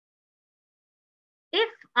 If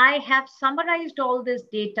I have summarized all this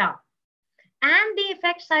data and the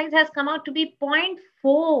effect size has come out to be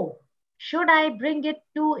 0.4, should I bring it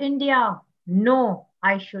to India? No,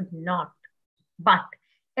 I should not. But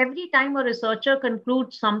every time a researcher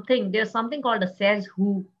concludes something, there's something called a says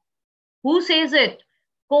who. Who says it?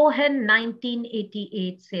 Cohen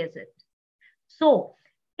 1988 says it. So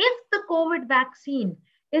if the COVID vaccine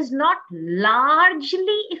is not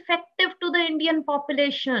largely effective to the Indian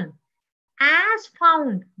population, as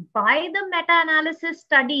found by the meta-analysis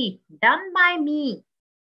study done by me,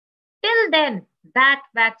 till then, that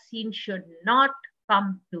vaccine should not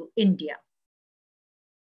come to India.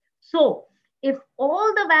 So if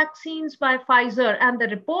all the vaccines by Pfizer and the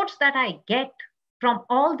reports that I get from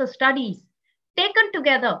all the studies taken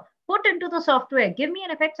together, put into the software, give me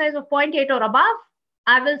an effect size of 0.8 or above,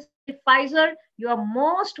 I will say, Pfizer, you are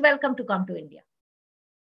most welcome to come to India.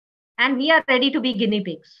 And we are ready to be guinea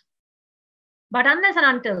pigs. But unless and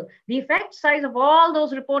until the effect size of all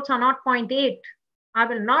those reports are not 0.8, I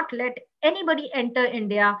will not let anybody enter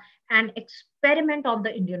India and experiment on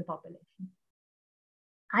the Indian population.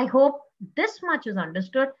 I hope this much is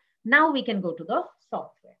understood. Now we can go to the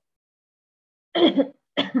software.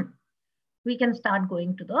 We can start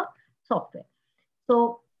going to the software.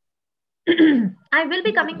 So I will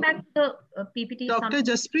be coming back to the PPT. Dr.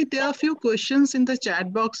 Jaspreet, there are a few questions in the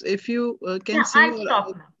chat box. If you can see. I'll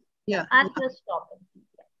stop now. Yeah. I'll just stop.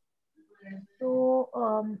 So,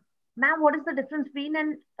 ma'am, what is the difference between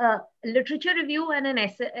an literature review and an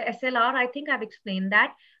SLR? I think I've explained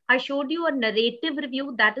that. I showed you a narrative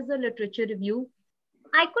review. That is a literature review.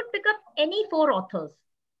 I could pick up any 4 authors.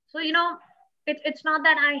 So, you know, it's not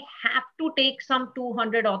that I have to take some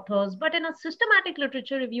 200 authors, but in a systematic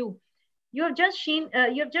literature review, you've just seen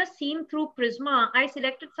through Prisma, I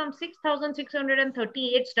selected some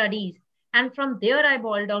 6,638 studies. And from there, I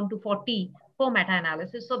boiled down to 40 for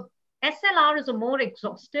meta-analysis. So SLR is a more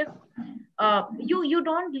exhaustive. You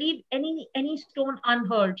don't leave any stone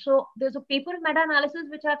unheard. So there's a paper in meta-analysis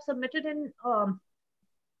which I've submitted in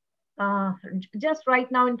just right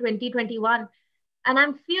now in 2021. And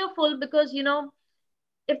I'm fearful because, you know,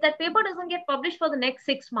 if that paper doesn't get published for the next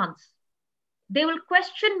 6 months, they will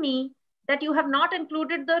question me that you have not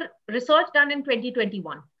included the research done in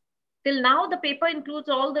 2021. Till now, the paper includes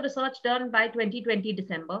all the research done by 2020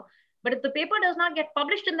 December. But if the paper does not get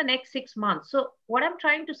published in the next 6 months, so what I'm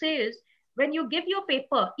trying to say is, when you give your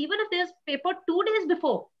paper, even if there's paper 2 days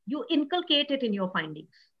before, you inculcate it in your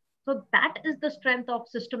findings. So that is the strength of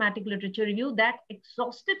systematic literature review, that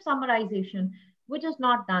exhaustive summarization, which is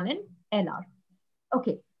not done in LR.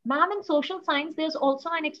 Okay, ma'am, in social science, there's also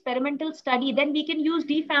an experimental study. Then we can use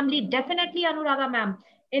D family. Definitely, Anuradha ma'am.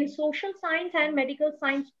 In social science and medical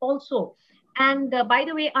science also. And by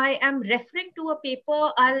the way, I am referring to a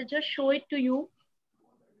paper. I'll just show it to you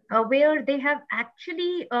where they have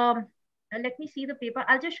actually, let me see the paper.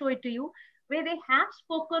 I'll just show it to you, where they have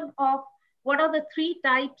spoken of what are the 3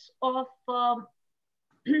 types of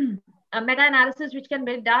meta-analysis which can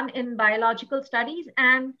be done in biological studies.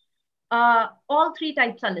 And all 3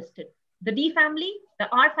 types are listed. The D family, the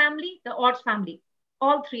R family, the ORS family.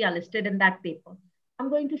 All 3 are listed in that paper. I'm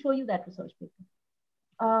going to show you that research paper.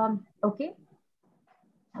 Okay.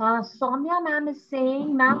 Soumya ma'am is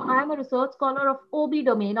saying, ma'am, I'm a research scholar of OB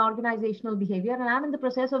domain, organizational behavior, and I'm in the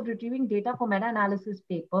process of retrieving data for meta-analysis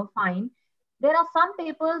paper. Fine. There are some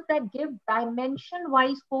papers that give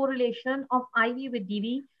dimension-wise correlation of IV with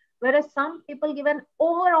DV, whereas some people give an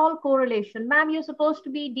overall correlation. Ma'am, you're supposed to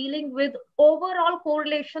be dealing with overall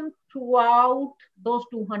correlation throughout those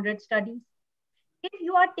 200 studies. If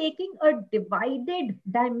you are taking a divided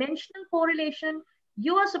dimensional correlation,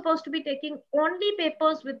 You are supposed to be taking only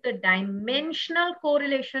papers with the dimensional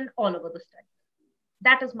correlation all over the study.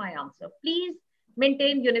 That is my answer. Please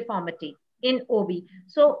maintain uniformity in OB.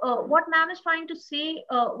 So what ma'am is trying to say,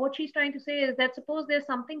 what she's trying to say is that suppose there's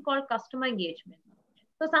something called customer engagement.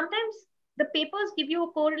 So sometimes the papers give you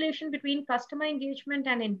a correlation between customer engagement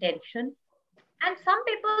and intention. And some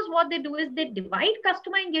papers, what they do is they divide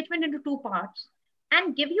customer engagement into two parts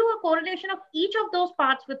and give you a correlation of each of those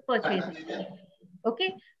parts with purchasing.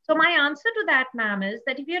 Okay. So my answer to that, ma'am, is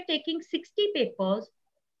that if you're taking 60 papers,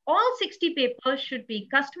 all 60 papers should be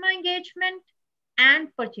customer engagement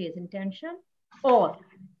and purchase intention, or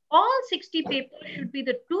all 60 papers should be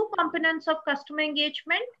the two components of customer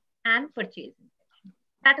engagement and purchase intention.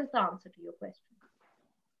 That is the answer to your question.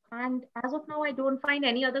 And as of now, I don't find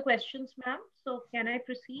any other questions, ma'am. So can I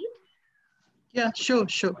proceed? Yeah, sure.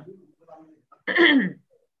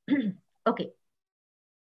 Okay.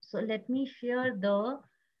 So let me share the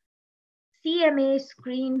CMA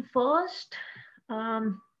screen first.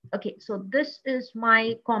 Okay, so this is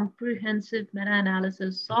my comprehensive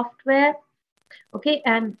meta-analysis software. Okay,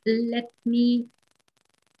 and let me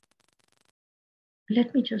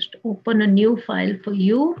just open a new file for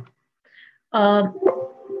you.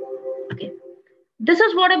 Okay, this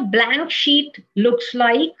is what a blank sheet looks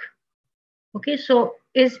like. Okay, so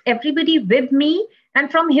is everybody with me? And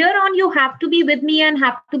from here on, you have to be with me and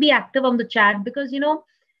have to be active on the chat, because, you know,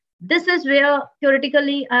 this is where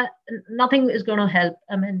theoretically nothing is going to help.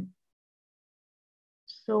 I mean,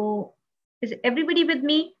 so is everybody with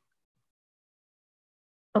me?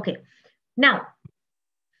 Okay. Now,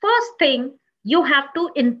 first thing, you have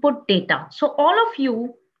to input data. So all of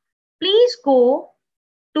you, please go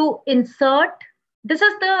to insert. This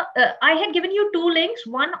is the, I had given you two links,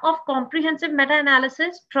 one of comprehensive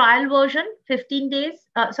meta-analysis trial version, 15 days,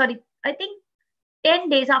 sorry, I think 10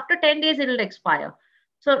 days, after 10 days, it'll expire.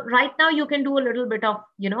 So right now you can do a little bit of,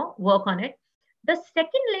 you know, work on it. The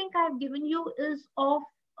second link I've given you is of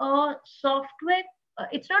a software.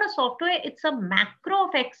 It's not a software, it's a macro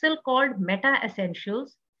of Excel called Meta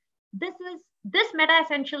Essentials. This Meta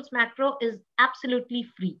Essentials macro is absolutely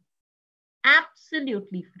free.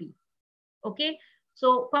 Absolutely free. Okay.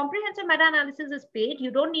 So comprehensive meta-analysis is paid.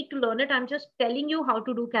 You don't need to learn it. I'm just telling you how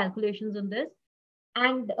to do calculations on this.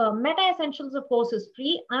 And Meta Essentials, of course, is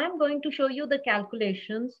free. I'm going to show you the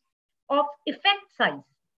calculations of effect size.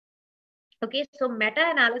 Okay, so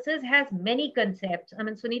meta-analysis has many concepts. I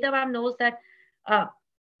mean, Sunita ma'am knows that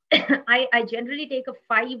I generally take a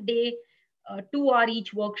 5-day, 2-hour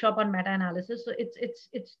each workshop on meta-analysis. So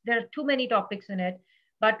there are too many topics in it.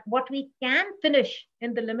 But what we can finish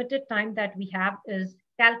in the limited time that we have is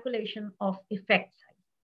calculation of effect size.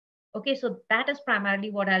 Okay, so that is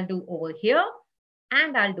primarily what I'll do over here.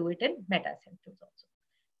 And I'll do it in Meta Essentials also.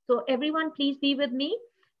 So everyone, please be with me.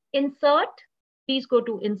 Insert, please go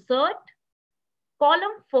to Insert.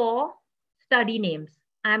 Column 4, study names.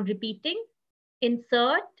 I'm repeating,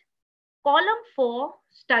 Insert, column 4,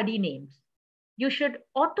 study names. You should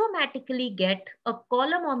automatically get a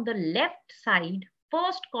column on the left side,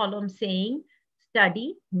 first column saying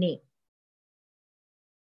study name.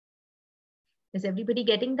 Is everybody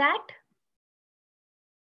getting that?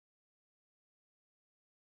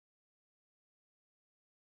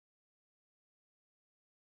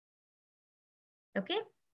 Okay,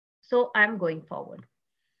 so I'm going forward.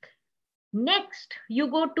 Next, you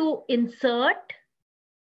go to Insert,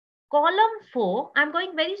 column 4. I'm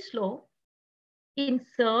going very slow.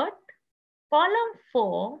 Insert, column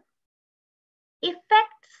 4,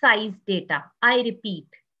 effect size data. I repeat,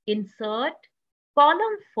 insert,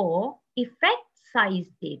 column 4, effect size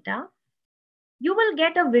data. You will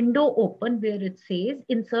get a window open where it says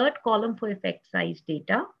insert column for effect size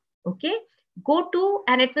data. Okay. Go to,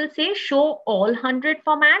 and it will say show all 100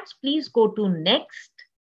 formats. Please go to next.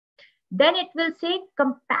 Then it will say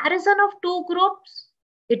comparison of two groups.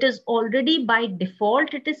 It is already by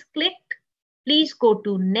default, it is clicked. Please go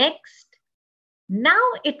to next. Now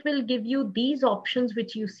it will give you these options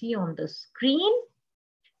which you see on the screen.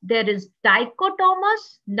 There is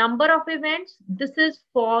dichotomous number of events. This is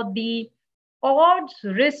for the odds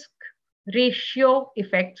risk ratio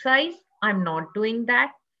effect size. I'm not doing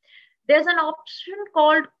that. There's an option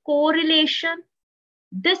called correlation.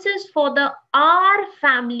 This is for the R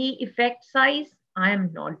family effect size. I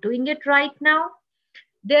am not doing it right now.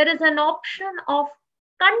 There is an option of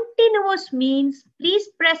continuous means. Please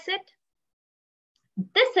press it.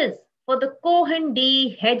 This is for the Cohen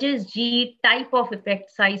D, Hedges G type of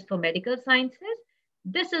effect size for medical sciences.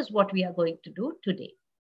 This is what we are going to do today.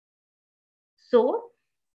 So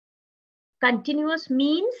continuous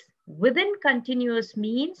means, Within continuous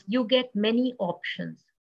means, you get many options.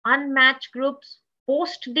 Unmatched groups,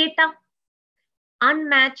 post data.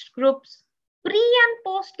 Unmatched groups, pre and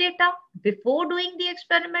post data, before doing the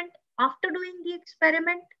experiment, after doing the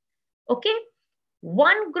experiment. Okay.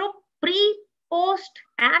 One group, pre, post,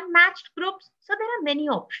 and matched groups. So there are many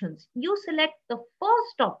options. You select the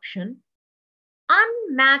first option,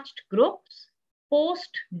 unmatched groups,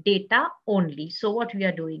 post data only. So what we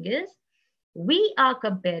are doing is, we are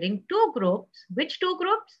comparing two groups. Which two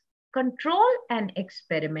groups? Control and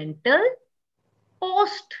experimental,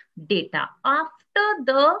 post data. After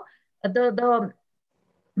the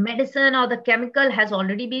medicine or the chemical has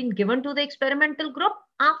already been given to the experimental group,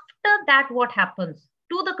 after that, what happens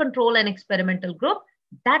to the control and experimental group?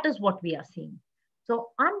 That is what we are seeing. So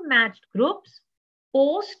unmatched groups,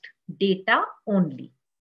 post data only.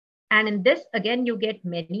 And in this, again, you get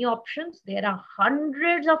many options. There are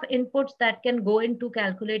hundreds of inputs that can go into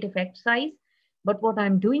calculate effect size. But what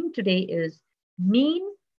I'm doing today is mean,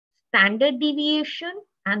 standard deviation,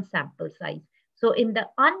 and sample size. So in the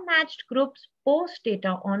unmatched groups, post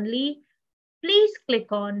data only, please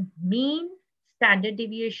click on mean, standard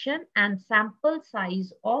deviation, and sample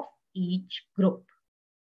size of each group.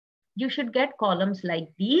 You should get columns like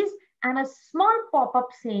these and a small pop-up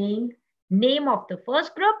saying name of the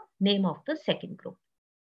first group, name of the second group.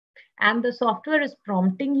 And the software is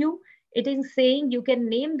prompting you. It is saying you can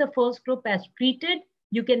name the first group as treated.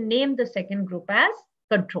 You can name the second group as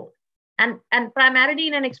control. And primarily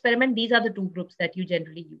in an experiment, these are the two groups that you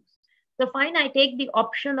generally use. So fine, I take the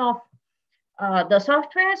option of the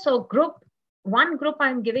software. So one group,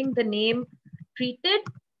 I'm giving the name treated.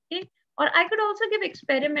 Okay? Or I could also give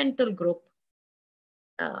experimental group.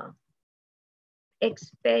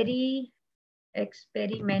 Experimental.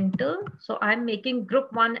 So I'm making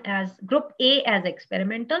group A as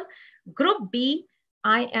experimental. Group B,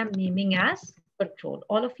 I am naming as control.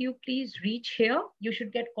 All of you, please reach here. You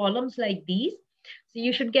should get columns like these. So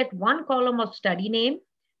you should get one column of study name,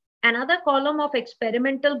 another column of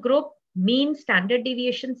experimental group, mean, standard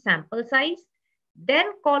deviation, sample size, then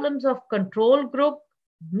columns of control group,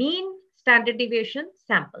 mean, standard deviation,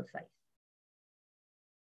 sample size.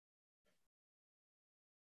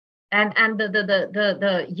 And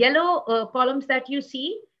the yellow columns that you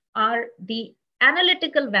see are the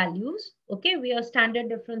analytical values. Okay, we are standard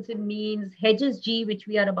difference in means, Hedges G, which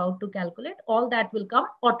we are about to calculate. All that will come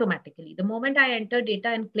automatically. The moment I enter data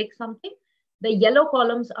and click something, the yellow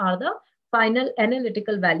columns are the final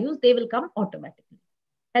analytical values. They will come automatically.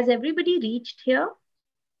 Has everybody reached here?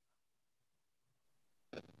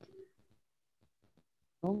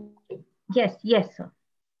 Yes, yes, sir.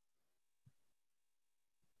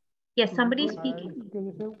 Yes, somebody is speaking.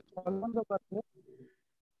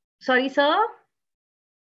 Sorry, sir.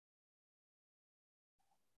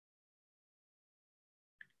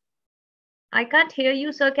 I can't hear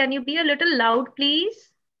you, sir. Can you be a little loud,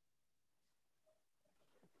 please?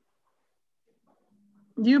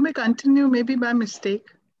 You may continue, maybe by mistake.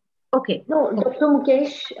 Okay. No, Dr.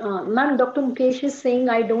 Mukesh, ma'am, Dr. Mukesh is saying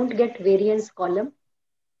I don't get variance column.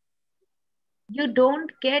 You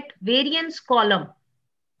don't get variance column.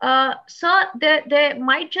 Sir, there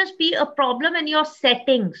might just be a problem in your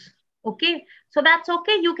settings. Okay, so that's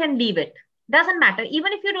okay. You can leave it. Doesn't matter.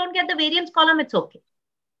 Even if you don't get the variance column, it's okay.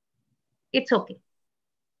 It's okay.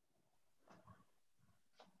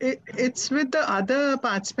 It's with the other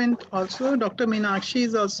participant also. Dr. Meenakshi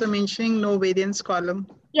is also mentioning no variance column.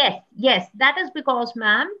 Yes, yes. That is because,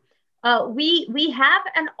 ma'am, we have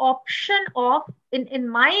an option of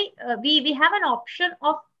we have an option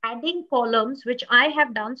of adding columns, which I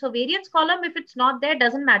have done. So variance column, if it's not there,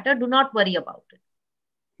 doesn't matter. Do not worry about it.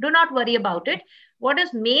 Do not worry about it. What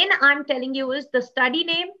is main I'm telling you is the study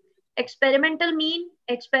name, experimental mean,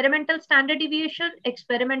 experimental standard deviation,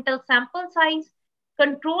 experimental sample size,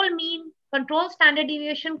 control mean, control standard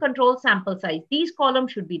deviation, control sample size. These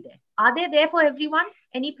columns should be there. Are they there for everyone?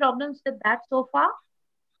 Any problems with that so far?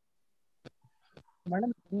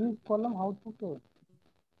 Madam, these column how to close?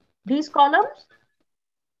 These columns?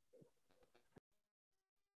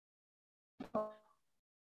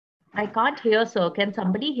 I can't hear, sir. Can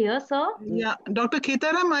somebody hear, sir? Yeah, Dr.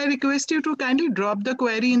 Khetaram, I request you to kindly drop the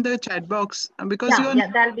query in the chat box because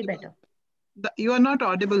that'll be better. You are not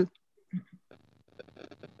audible.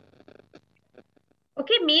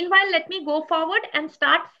 Okay, meanwhile, let me go forward and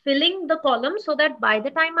start filling the columns so that by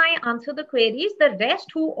the time I answer the queries, the rest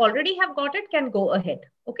who already have got it can go ahead.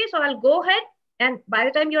 Okay, so I'll go ahead and by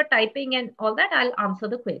the time you're typing and all that, I'll answer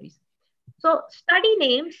the queries. So study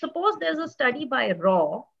name, suppose there's a study by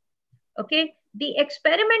Raw. Okay, the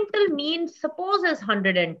experimental mean suppose is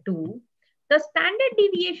 102. The standard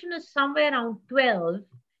deviation is somewhere around 12,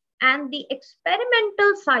 and the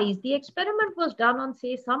experimental size, the experiment was done on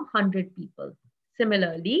say some 100 people.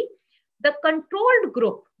 Similarly, the controlled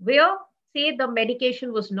group, where say the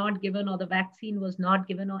medication was not given or the vaccine was not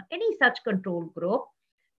given or any such control group,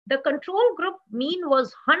 the control group mean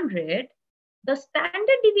was 100, the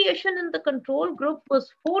standard deviation in the control group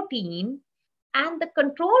was 14, and the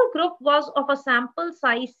control group was of a sample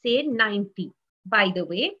size say 90. By the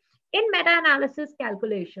way, in meta-analysis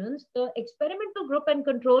calculations, the experimental group and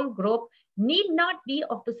control group need not be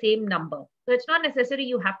of the same number. So it's not necessary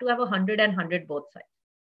you have to have 100 and 100 both sides.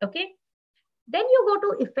 Okay. Then you go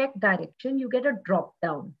to effect direction, you get a drop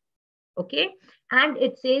down. Okay. And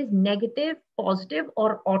it says negative, positive,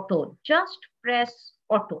 or auto. Just press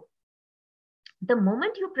auto. The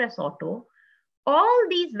moment you press auto, all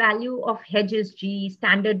these value of hedges G,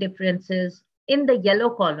 standard differences in the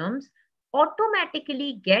yellow columns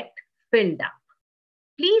automatically get filled up.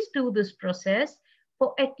 Please do this process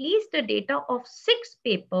for at least a data of 6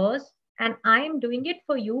 papers, and I am doing it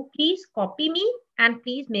for you. Please copy me and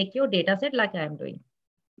please make your data set like I am doing.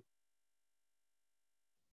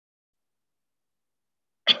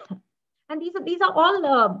 And these are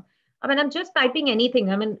all, I mean, I'm just typing anything.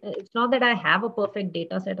 I mean, it's not that I have a perfect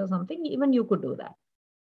data set or something. Even you could do that.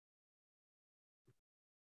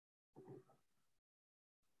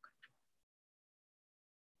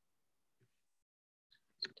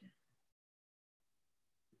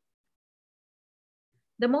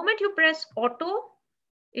 The moment you press auto,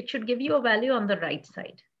 it should give you a value on the right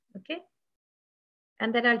side. Okay.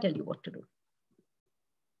 And then I'll tell you what to do.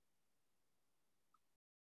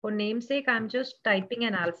 For namesake, I'm just typing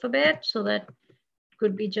an alphabet so that it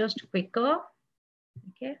could be just quicker.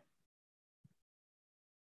 Okay.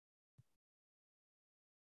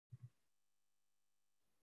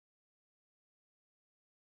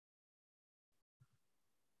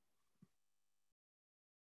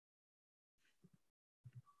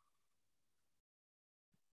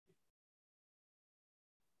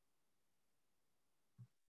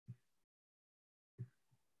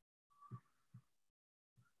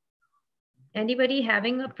 Anybody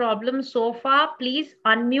having a problem so far, please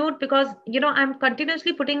unmute, because I'm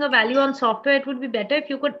continuously putting a value on software. It would be better if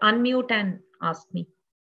you could unmute and ask me.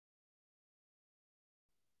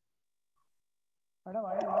 Madam,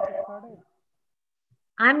 I am not started.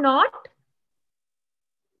 I'm not?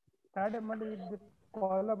 Started with this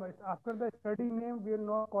column. After the study name, we will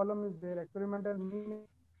know column is there. Experimental mean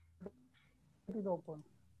is open.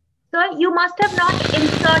 Sir, you must have not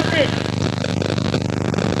inserted.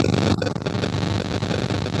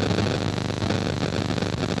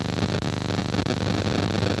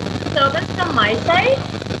 Disturbance from my side?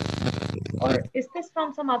 Or is this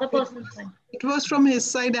from some other person's side? It was from his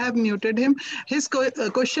side. I have muted him. His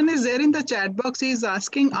question is there in the chat box. He is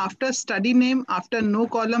asking, after study name, after no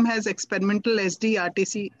column has experimental SD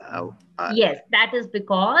RTC. Yes, that is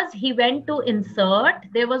because he went to insert.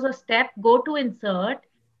 There was a step, go to insert,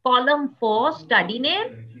 column 4, study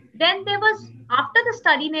name. Then there was, after the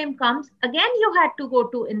study name comes, again you had to go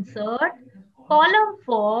to insert, column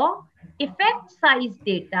 4, effect size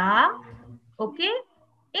data. Okay.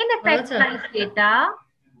 In effect size data,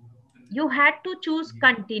 you had to choose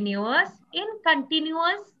continuous. In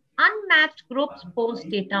continuous, unmatched groups post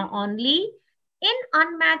data only. In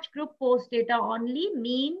unmatched group post data only,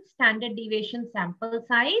 mean, standard deviation, sample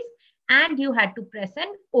size, and you had to press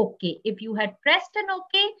an OK. If you had pressed an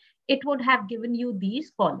OK, it would have given you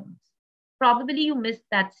these columns. Probably you missed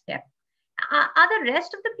that step. Are the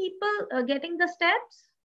rest of the people getting the steps?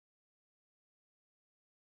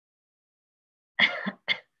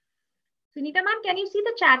 Sunita ma'am, can you see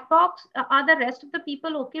the chat box? Are the rest of the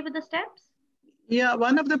people okay with the steps? Yeah,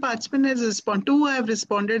 one of the participants has responded. 2 have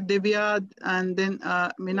responded, Divya, and then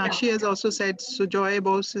Meenakshi has also said, Sujoy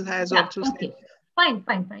Bose has also said.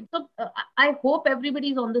 Fine. So I hope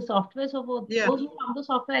everybody's on the software. So for those who are on the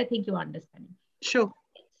software, I think you understand. Sure.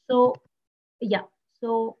 So, yeah.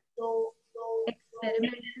 So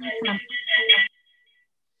experimental sample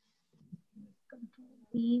control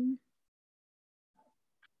mean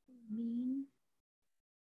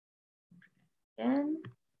 10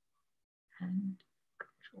 and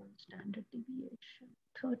control standard deviation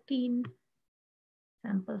 13,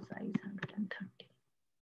 sample size 130.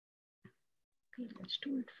 Okay, let's do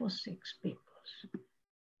it for 6 papers.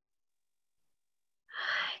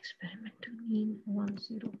 Experimental mean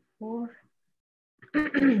 104,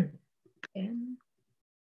 10,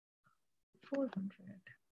 400,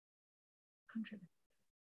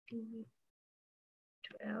 102,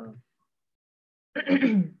 12.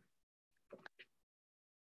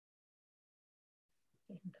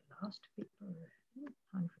 In the last paper,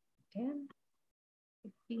 10,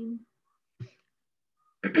 15,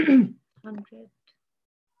 100,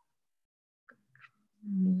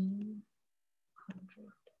 mean,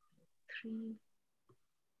 100, 3,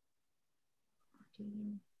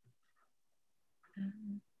 14,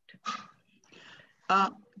 and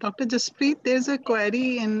Dr. Jasprit, there's a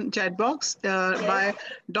query in chat box by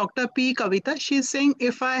Dr. P. Kavita. She's saying,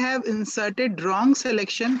 if I have inserted wrong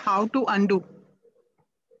selection, how to undo?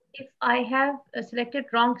 If I have selected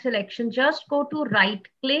wrong selection, just go to right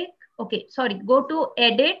click. Okay, sorry, go to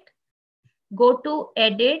edit.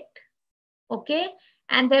 Okay,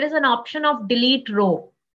 and there is an option of delete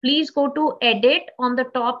row. Please go to edit on the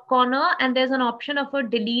top corner, and there's an option of a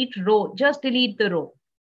delete row. Just delete the row.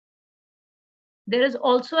 There is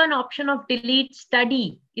also an option of delete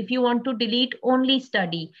study if you want to delete only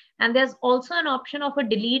study. And there's also an option of a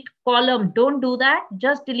delete column. Don't do that.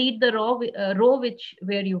 Just delete the row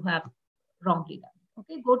where you have wrongly done.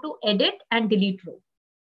 Okay, go to edit and delete row.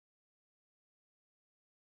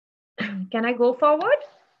 Can I go forward?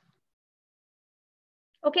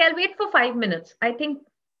 Okay, I'll wait for 5 minutes. I think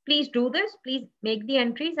please do this. Please make the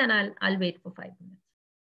entries and I'll wait for 5 minutes.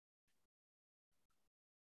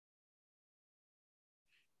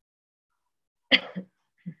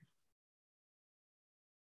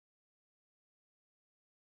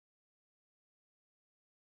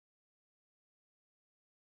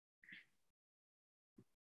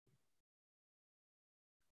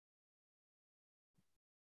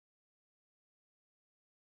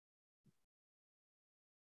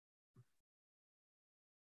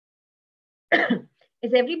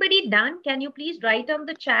 Is everybody done? Can you please write on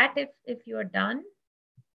the chat if you're done?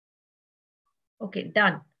 Okay,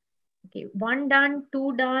 done. Okay, 1 done,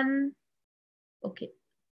 2 done. Okay,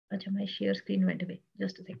 Achha, my share screen went away.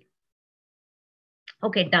 Just a second.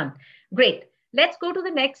 Okay, done. Great. Let's go to the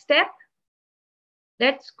next step.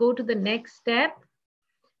 Let's go to the next step.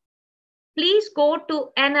 Please go to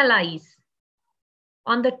Analyze.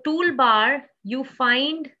 On the toolbar, you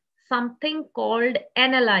find something called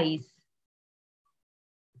Analyze.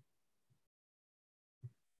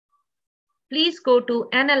 Please go to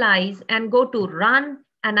Analyze and go to Run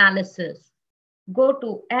Analysis. Go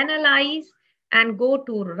to Analyze and go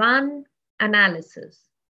to Run Analysis.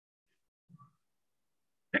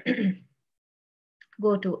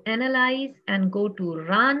 Go to Analyze and go to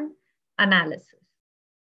Run Analysis.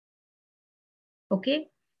 Okay.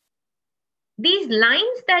 These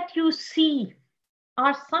lines that you see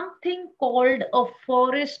are something called a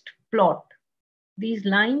forest plot. These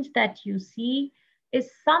lines that you see is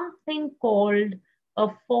something called a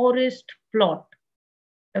forest plot.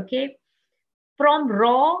 Okay. From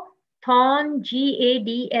raw, thorn,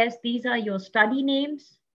 GADS, these are your study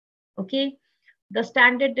names. Okay. The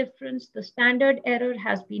standard difference, the standard error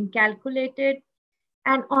has been calculated.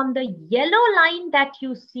 And on the yellow line that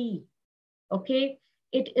you see, okay,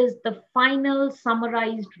 it is the final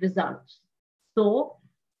summarized results. So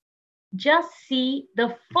just see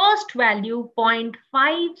the first value,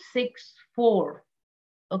 0.564,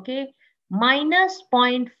 okay, minus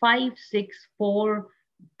 0.564.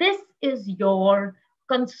 This is your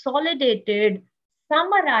consolidated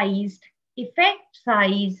summarized effect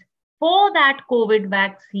size for that COVID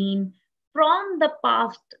vaccine from the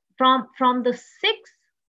past, from the 6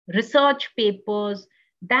 research papers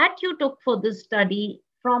that you took for this study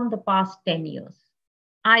from the past 10 years.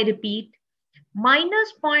 I repeat,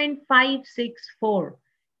 minus 0.564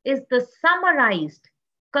 is the summarized,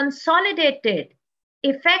 consolidated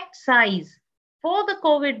effect size for the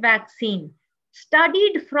COVID vaccine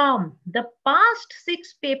studied from the past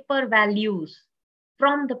 6 paper values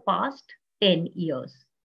from the past 10 years.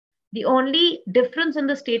 The only difference in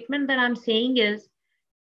the statement that I'm saying is,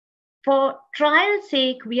 for trial's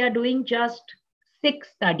sake, we are doing just 6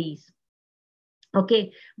 studies.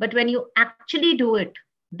 Okay, but when you actually do it,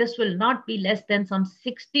 this will not be less than some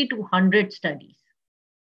 60 to 100 studies.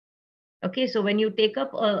 Okay, so when you take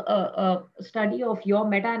up a study of your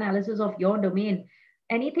meta-analysis of your domain,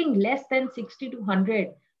 anything less than 60 to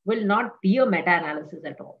 100 will not be a meta-analysis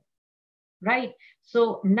at all, right?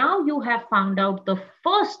 So now you have found out the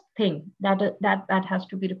first thing that has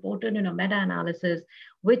to be reported in a meta-analysis,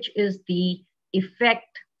 which is the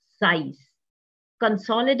effect size.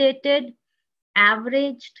 Consolidated,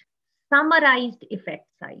 averaged, summarized effect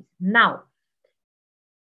size. Now,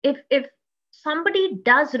 if somebody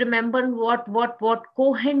does remember what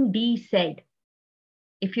Cohen D said,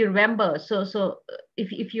 if you remember, so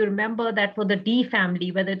if you remember that for the D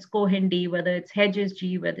family, whether it's Cohen D, whether it's Hedges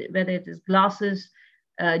G, whether it is Glasses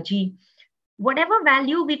G, whatever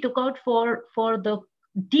value we took out for the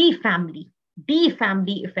D family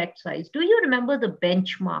effect size, do you remember the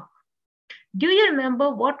benchmark Do you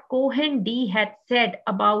remember what Cohen-D had said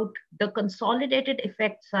about the consolidated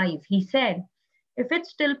effect size? He said, if it's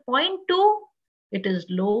still 0.2, it is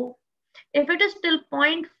low. If it is still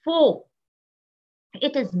 0.4,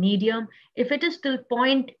 it is medium. If it is still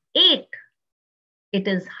 0.8, it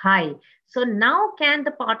is high. So now can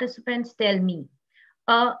the participants tell me,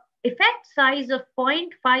 effect size of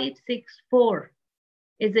 0.564,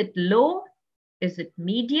 is it low, is it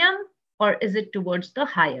medium, or is it towards the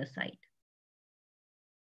higher side?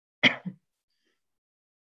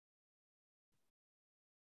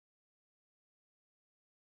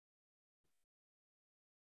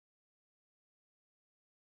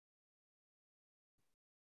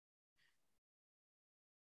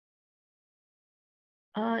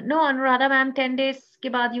 No, Anuradha ma'am, 10 days ke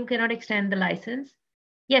baad you cannot extend the license.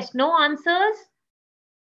 Yes, no answers.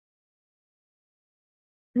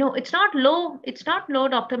 No, it's not low. It's not low,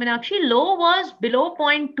 Dr. Meenakshi. Low was below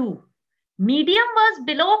 0.2. Medium was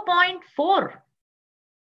below 0.4.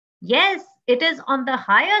 Yes, it is on the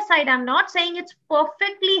higher side. I'm not saying it's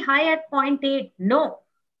perfectly high at 0.8. No.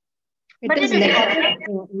 It is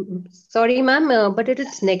negative. Sorry, ma'am, but it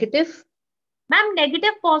is negative. Ma'am,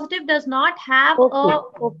 negative positive does not have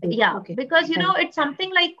because you know it's something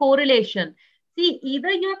like correlation. See, either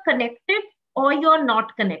you're connected or you're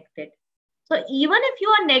not connected. So even if you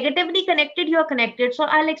are negatively connected, you're connected. So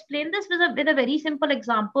I'll explain this with a very simple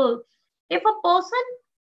example. If a person,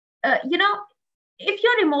 if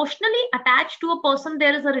you're emotionally attached to a person,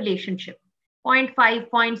 there is a relationship, 0.5,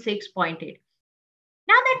 0.6, 0.8.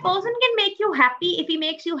 Now that person can make you happy. If he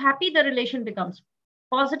makes you happy, the relation becomes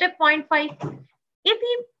positive 0.5. If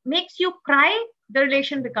he makes you cry, the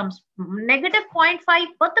relation becomes negative 0.5.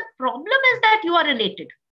 But the problem is that you are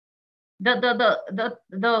related.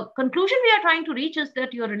 The conclusion we are trying to reach is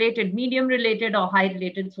that you're related, medium related or high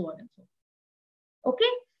related, so on and so on.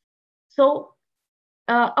 Okay. So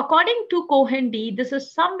according to Cohen-D, this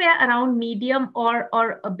is somewhere around medium or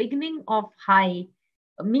a beginning of high.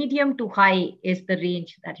 Medium to high is the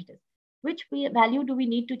range that it is. Which value do we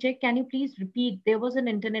need to check? Can you please repeat? There was an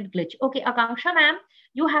internet glitch. Okay, Akanksha ma'am,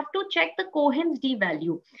 you have to check the Cohen's D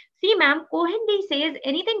value. See ma'am, Cohen-D says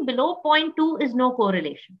anything below 0.2 is no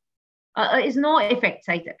correlation, is no effect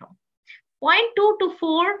size at all. 0.2 to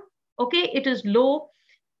 4, okay, it is low.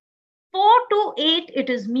 4 to 8,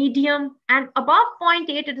 it is medium, and above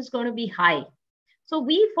 0.8, it is going to be high. So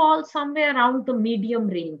we fall somewhere around the medium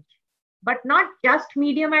range, but not just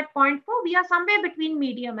medium at 0.4. We are somewhere between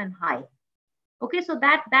medium and high. Okay, so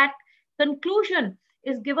that conclusion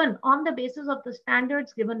is given on the basis of the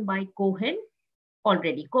standards given by Cohen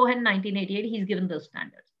already. Cohen 1988, he's given those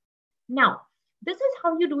standards. Now, this is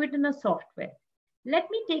how you do it in a software. Let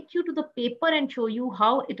me take you to the paper and show you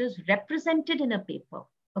how it is represented in a paper.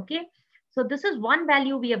 Okay, so this is one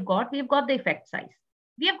value we have got. We've got the effect size.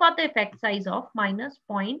 We have got the effect size of minus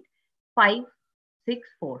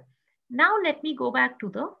 0.564. Now let me go back to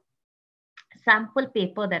the sample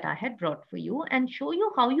paper that I had brought for you and show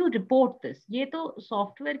you how you report this. Ye to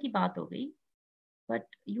software ki baat ho gayi, but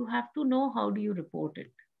you have to know how do you report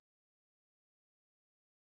it.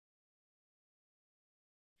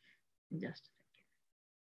 Just a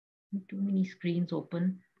second. Too many screens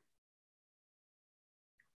open.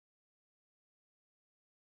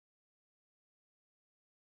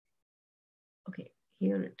 Okay,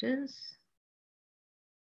 here it is.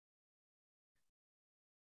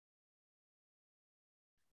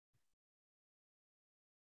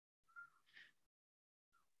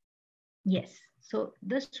 Yes, so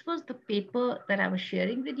this was the paper that I was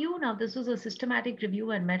sharing with you. Now this is a systematic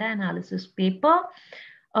review and meta-analysis paper.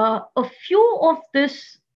 A few of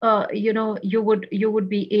this, you would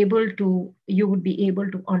be able to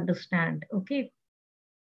understand. Okay.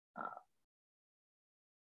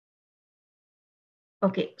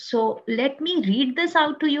 Okay, so let me read this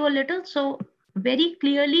out to you a little. So very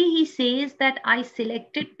clearly he says that I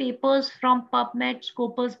selected papers from PubMed,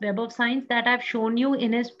 Scopus, Web of Science that I've shown you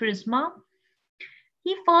in his Prisma.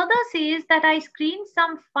 He further says that I screened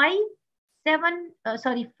some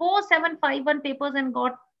 4751 papers and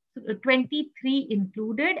got 23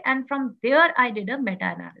 included. And from there, I did a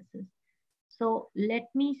meta-analysis. So let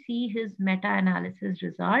me see his meta-analysis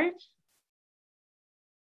results.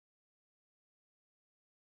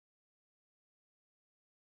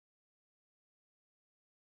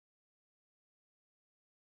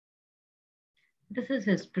 This is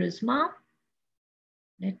his Prisma.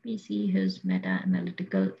 Let me see his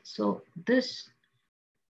meta-analytical. So these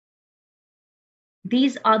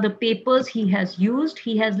are the papers he has used.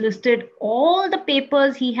 He has listed all the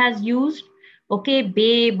papers he has used. Okay,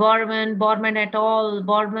 Bay, Borman et al.,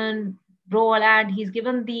 Borman, Roland. He's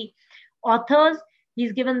given the authors,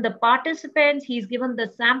 he's given the participants, he's given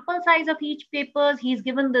the sample size of each papers, he's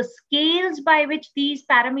given the scales by which these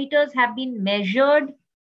parameters have been measured.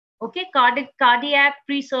 Okay, cardiac,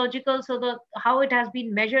 pre-surgical, so how it has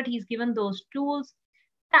been measured, he's given those tools.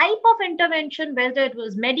 Type of intervention, whether it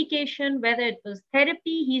was medication, whether it was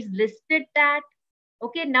therapy, he's listed that.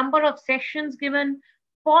 Okay, number of sessions given,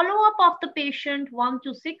 follow-up of the patient, 1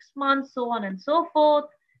 to 6 months, so on and so forth.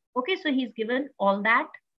 Okay, so he's given all that.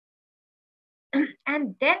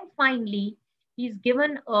 And then finally, he's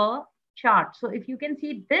given a chart. So if you can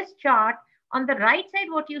see this chart, on the right side,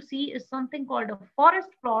 what you see is something called a forest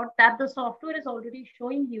plot that the software is already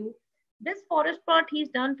showing you. This forest plot he's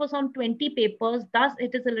done for some 20 papers, thus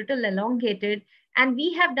it is a little elongated. And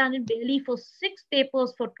we have done it barely for 6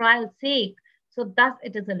 papers for trial's sake. So thus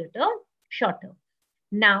it is a little shorter.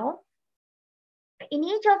 Now, in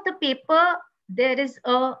each of the paper, there is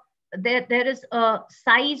a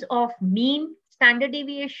size of mean standard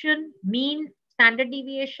deviation, mean standard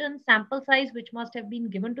deviation, sample size, which must have been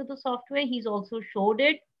given to the software. He's also showed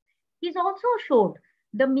it. He's also showed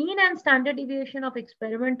the mean and standard deviation of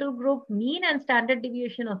experimental group, mean and standard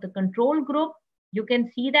deviation of the control group. You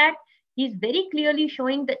can see that he's very clearly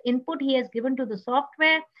showing the input he has given to the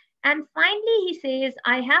software. And finally, he says,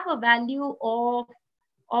 I have a value of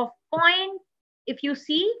point. If you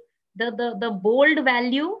see the bold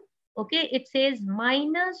value, okay, it says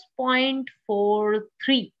minus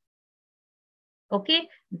 0.43. Okay,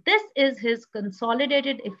 this is his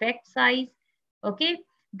consolidated effect size. Okay,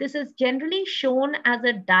 this is generally shown as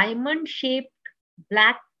a diamond-shaped,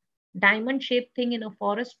 black diamond-shaped thing in a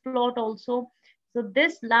forest plot also. So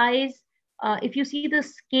this lies, if you see the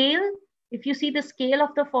scale, if you see the scale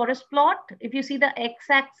of the forest plot, if you see the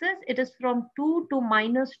x-axis, it is from 2 to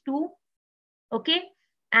 -2. Okay,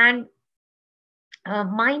 and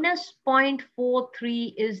minus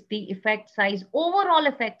 0.43 is the effect size, overall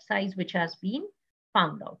effect size, which has been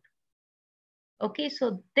found out. Okay,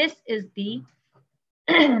 so this is the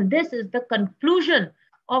this is the conclusion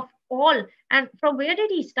of all. And from where did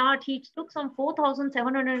he start? He took some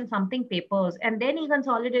 4,700 and something papers, and then he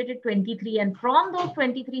consolidated 23. And from those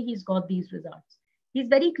 23, he's got these results. He's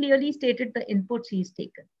very clearly stated the inputs he's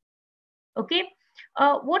taken. Okay.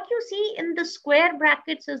 What you see in the square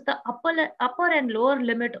brackets is the upper and lower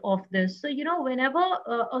limit of this. So, you know, whenever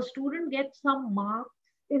a student gets some marks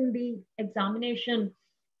in the examination,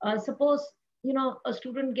 suppose, you know, a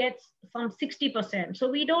student gets some 60%. So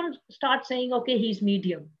we don't start saying, okay, he's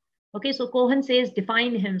medium. Okay, so Cohen says,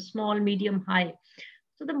 define him, small, medium, high.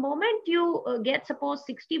 So the moment you get, suppose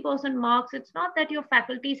 60% marks, it's not that your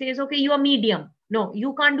faculty says, okay, you are medium. No,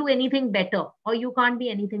 you can't do anything better or you can't be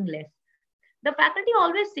anything less. The faculty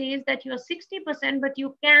always says that you are 60%, but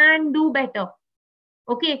you can do better.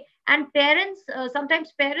 Okay, and parents,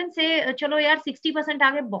 sometimes parents say, chalo yaar 60%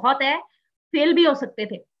 aage bahut hai, fail bhi ho sakte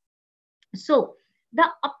the. So the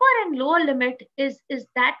upper and lower limit is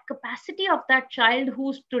that capacity of that child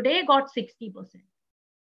who's today got 60%.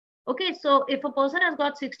 Okay, so if a person has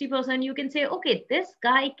got 60%, you can say, okay, this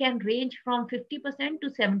guy can range from 50% to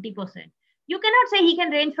 70%. You cannot say he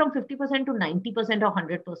can range from 50% to 90% or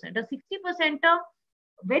 100%. A 60%er,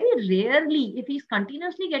 very rarely, if he's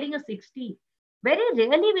continuously getting a 60, very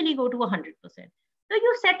rarely will he go to 100%. So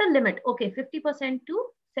you set a limit. Okay, 50% to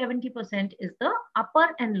 70% is the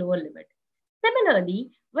upper and lower limit.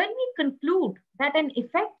 Similarly, when we conclude that an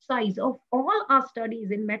effect size of all our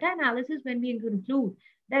studies in meta-analysis, when we conclude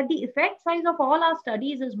that the effect size of all our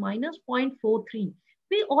studies is minus 0.43,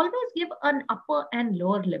 we always give an upper and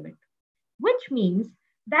lower limit, which means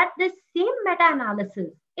that this same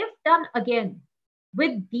meta-analysis, if done again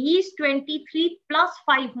with these 23 plus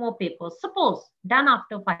 5 more papers, suppose done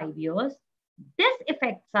after 5 years, this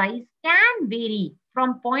effect size can vary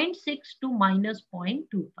from 0.6 to minus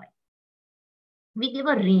 0.25. We give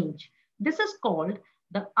a range. This is called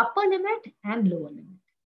the upper limit and lower limit.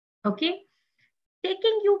 Okay,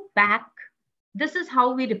 taking you back, this is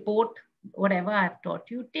how we report whatever I've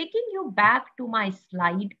taught you. Taking you back to my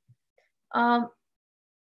slide,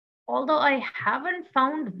 although I haven't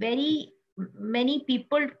found very many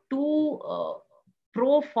people to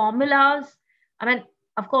pro formulas. I mean,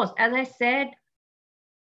 of course, as I said,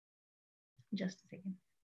 just a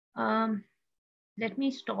second. Let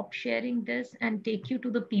me stop sharing this and take you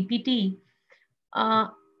to the PPT.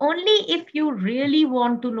 Only if you really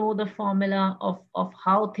want to know the formula of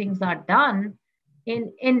how things are done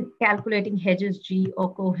in calculating Hedges G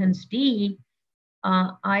or Cohen's D,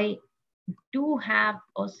 I do have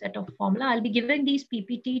a set of formula. I'll be giving these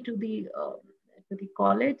PPT to the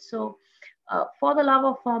college. So for the love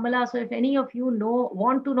of formula, so if any of you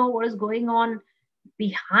want to know what is going on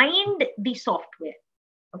behind the software.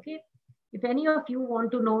 Okay, if any of you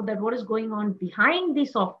want to know that what is going on behind the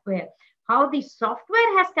software, how the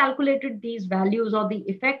software has calculated these values or the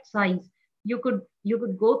effect size, you could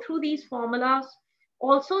go through these formulas.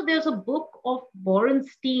 Also, there's a book of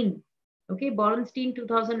Borenstein. Okay, Borenstein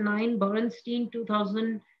 2009, Borenstein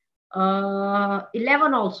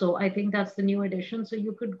 2011 also. I think that's the new edition. So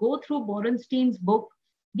you could go through Borenstein's book.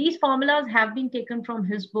 These formulas have been taken from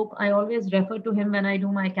his book. I always refer to him when I do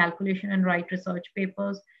my calculation and write research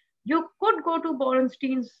papers. You could go to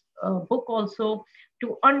Borenstein's book also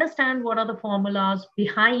to understand what are the formulas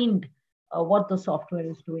behind what the software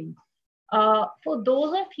is doing. For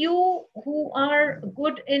those of you who are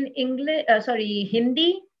good in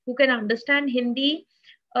Hindi, who can understand Hindi,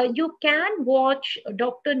 you can watch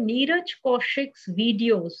Dr. Neeraj Kaushik's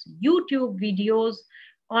videos, YouTube videos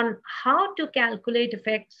on how to calculate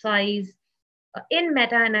effect size in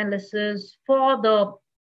meta-analysis for the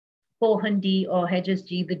Cohen D or Hedges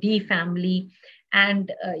G, the D family.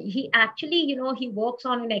 And he actually, he works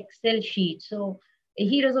on an Excel sheet. So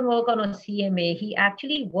he doesn't work on a CMA. He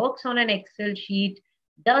actually works on an Excel sheet,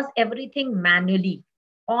 does everything manually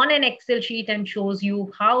on an Excel sheet and shows you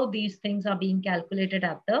how these things are being calculated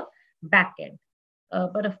at the back end.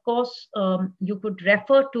 But of course, you could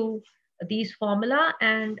refer to these formula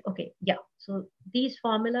and so these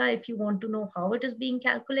formula, if you want to know how it is being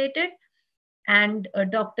calculated, and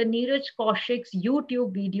Dr. Neeraj Kaushik's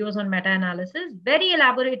YouTube videos on meta-analysis, very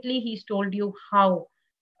elaborately, he's told you how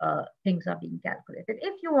things are being calculated.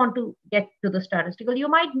 If you want to get to the statistical, you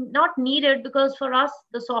might not need it because for us,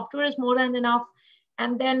 the software is more than enough.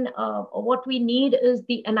 And then what we need is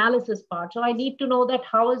the analysis part. So I need to know that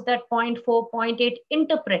how is that 0.4, 0.8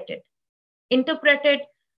 interpreted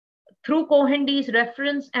through Cohen-D's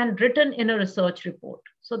reference and written in a research report.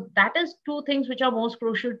 So that is two things which are most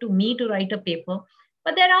crucial to me to write a paper.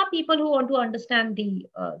 But there are people who want to understand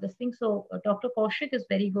this thing. So Dr. Kaushik is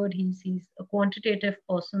very good. He's a quantitative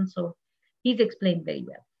person, so he's explained very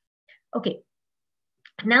well. Okay,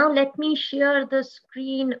 now let me share the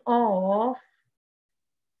screen of,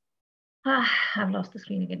 I've lost the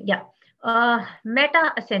screen again. Yeah,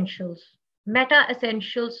 Meta Essentials. Meta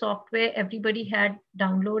Essentials software everybody had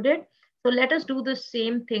downloaded. So let us do the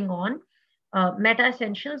same thing on Meta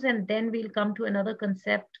Essentials, and then we'll come to another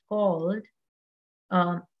concept called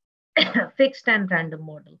fixed and random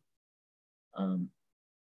model.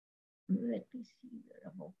 Let me see where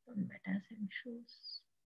I've opened Meta Essentials.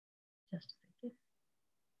 Just a second.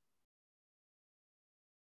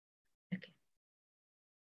 Okay.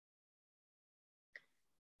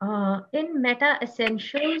 In Meta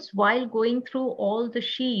Essentials, while going through all the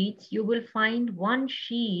sheets, you will find one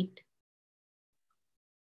sheet.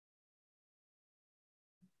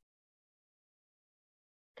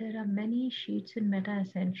 There are many sheets in Meta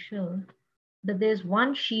Essential, but there's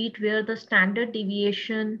one sheet where the standard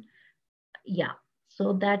deviation,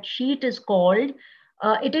 so that sheet is called,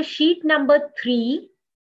 it is sheet number 3.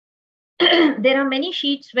 There are many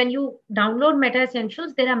sheets. When you download Meta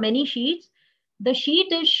Essentials, there are many sheets. The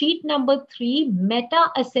sheet is sheet number 3,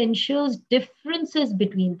 Meta Essentials differences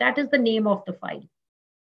between. That is the name of the file.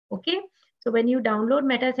 Okay. So when you download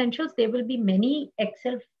Meta Essentials, there will be many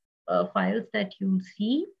Excel files that you'll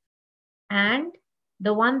see. And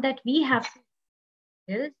the one that we have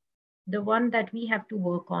to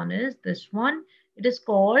work on is this one. It is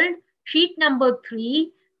called sheet number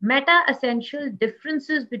 3, Meta Essential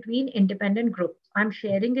differences between independent groups. I'm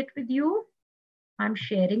sharing it with you.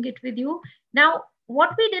 Now,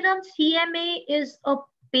 what we did on CMA is a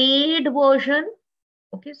paid version.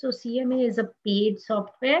 Okay, so CMA is a paid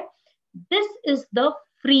software. This is the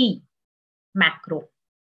free macro.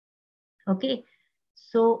 Okay,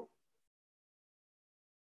 so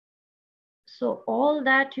all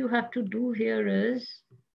that you have to do here is,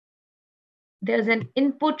 there's an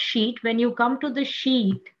input sheet. When you come to the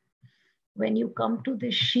sheet,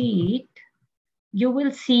 you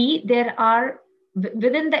will see there are,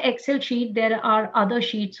 within the Excel sheet, there are other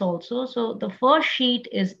sheets also. So the first sheet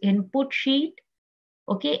is input sheet.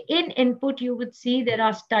 Okay, in input, you would see there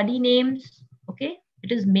are study names. Okay,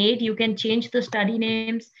 it is made. You can change the study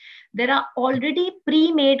names. There are already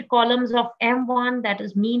pre-made columns of M1, that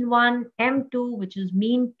is mean 1, M2, which is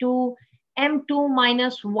mean 2, M2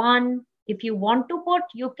 minus 1. If you want to put,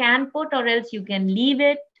 you can put, or else you can leave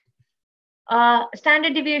it.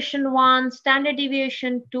 Standard deviation 1, standard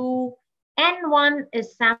deviation 2, N1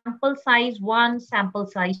 is sample size 1, sample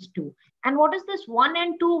size 2. And what is this 1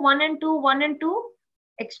 and 2, 1 and 2, 1 and 2?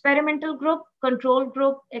 Experimental group, control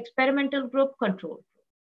group, experimental group, control group.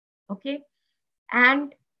 Okay.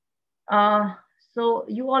 And So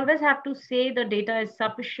you always have to say the data is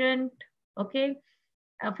sufficient, okay?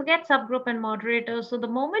 Forget subgroup and moderator. So the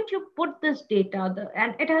moment you put this data,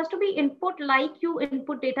 and it has to be input like you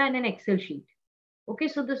input data in an Excel sheet. Okay,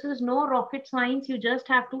 so this is no rocket science. You just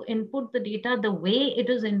have to input the data the way it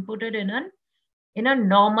is inputted in a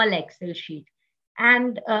normal Excel sheet.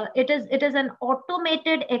 And it is an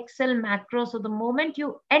automated Excel macro. So the moment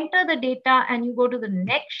you enter the data and you go to the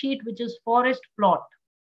next sheet, which is forest plot,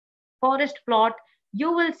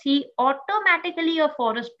 you will see automatically a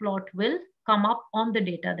forest plot will come up on the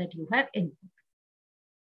data that you have input.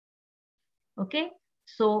 Okay,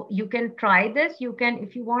 so you can try this. You can,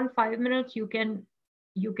 if you want 5 minutes, you can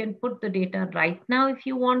put the data right now if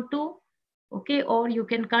you want to. Okay, or you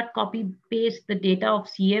can copy, paste the data of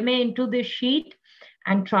CMA into this sheet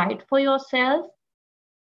and try it for yourself.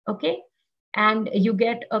 Okay, and you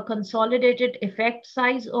get a consolidated effect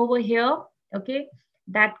size over here. Okay,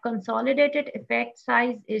 that consolidated effect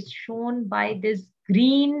size is shown by this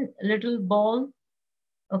green little ball.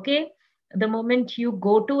 Okay, the moment you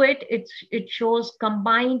go to it, it shows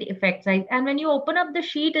combined effect size. And when you open up the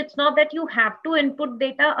sheet, it's not that you have to input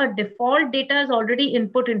data. A default data is already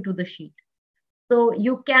input into the sheet. So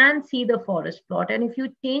you can see the forest plot. And if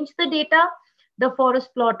you change the data, the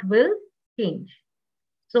forest plot will change.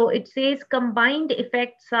 So it says combined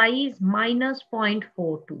effect size minus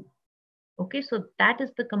 0.42. Okay, so that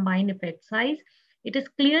is the combined effect size. It is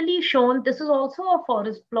clearly shown. This is also a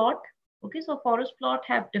forest plot. Okay, so forest plot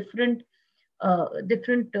have different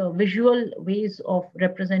visual ways of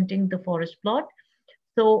representing the forest plot.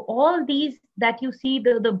 So all these that you see,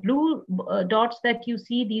 the blue dots that you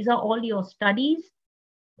see, these are all your studies.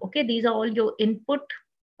 Okay, these are all your input,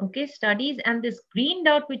 okay, studies. And this green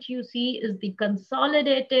dot which you see is the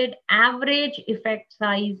consolidated average effect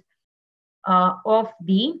size of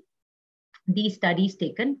these studies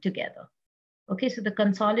taken together. Okay, so the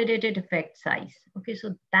consolidated effect size. Okay,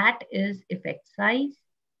 so that is effect size.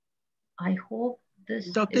 I hope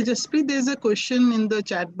this. Dr. Jasprit, there's a question in the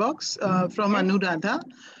chat box from Anuradha.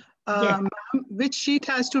 Yes. Which sheet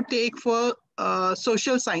has to take for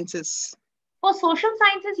social sciences? For social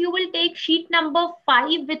sciences, you will take sheet number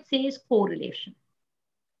 5, which says correlation.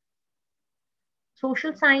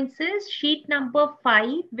 Social sciences, sheet number 5,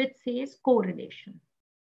 which says correlation.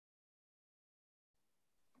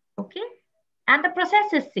 Okay, and the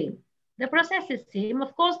process is same. The process is same.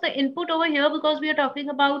 Of course, the input over here, because we are talking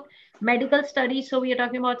about medical studies, so we are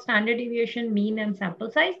talking about standard deviation, mean, and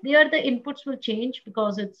sample size. There, the inputs will change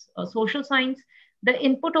because it's a social science. The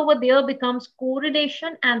input over there becomes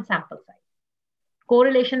correlation and sample size.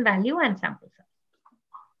 Correlation value and sample size.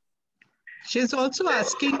 She's also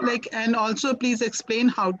asking, like, and also please explain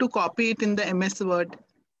how to copy it in the MS Word.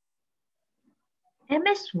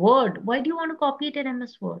 MS Word. Why do you want to copy it in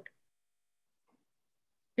MS Word?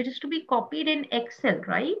 It is to be copied in Excel,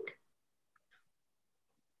 right?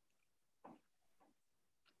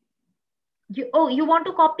 You want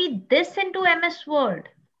to copy this into MS Word?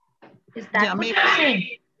 Is that what you're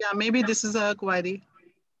saying? Yeah, maybe this is a query.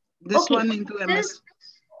 This okay, one into MS.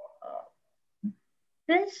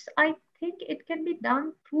 This, I think it can be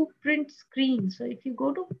done through print screen. So if you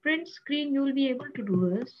go to print screen, you will be able to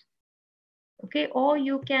do this. Okay, or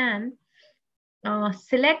you can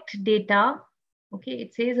select data. Okay,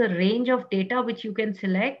 it says a range of data which you can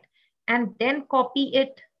select and then copy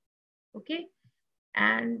it. Okay,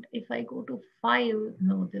 and if I go to file,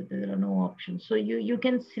 no, there are no options. So you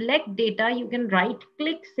can select data, you can right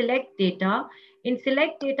click, select data. In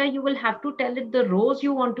select data, you will have to tell it the rows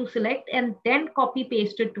you want to select and then copy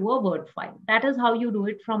paste it to a Word file. That is how you do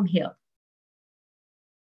it from here.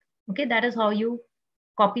 Okay, that is how you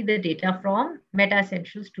copy the data from Meta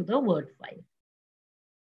Essentials to the Word file.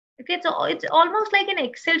 Okay, so it's almost like an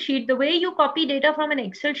Excel sheet. The way you copy data from an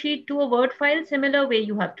Excel sheet to a Word file, similar way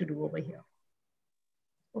you have to do over here.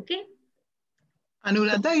 Okay.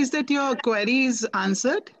 Anuradha, is that your query is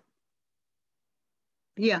answered?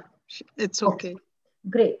 Yeah, it's okay.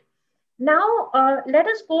 Great. Now, let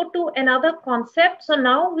us go to another concept. So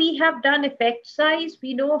now we have done effect size.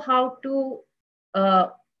 We know how to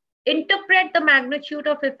interpret the magnitude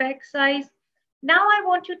of effect size. Now I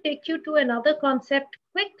want to take you to another concept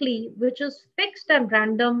quickly, which is fixed and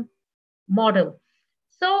random model.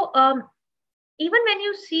 So even when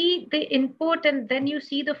you see the input and then you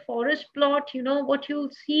see the forest plot, you know, what you'll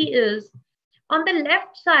see is on the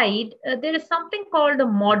left side, there is something called a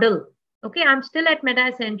model. Okay, I'm still at Meta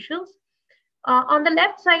Essentials. On the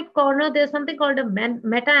left side corner, there's something called a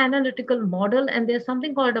meta-analytical model, and there's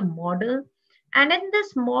something called a model. And in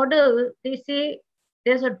this model, they say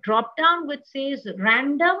there's a drop down which says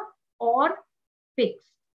random or fixed.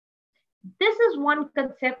 This is one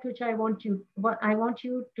concept which I want you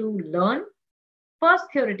to learn first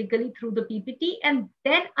theoretically through the PPT, and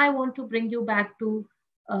then I want to bring you back to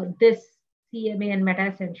this CMA and Meta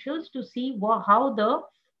Essentials to see how the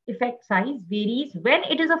effect size varies when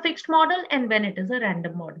it is a fixed model and when it is a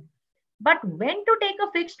random model. But when to take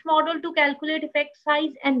a fixed model to calculate effect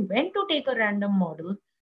size and when to take a random model,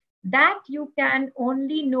 that you can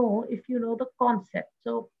only know if you know the concept.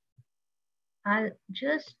 So I'll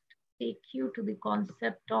just take you to the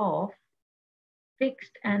concept of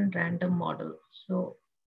fixed and random model. So,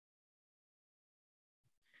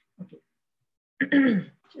 okay,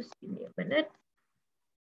 just give me a minute.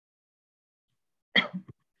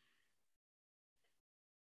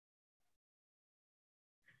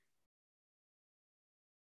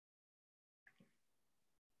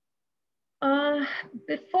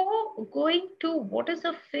 Before going to what is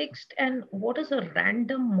a fixed and what is a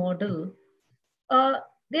random model,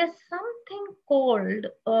 there's something called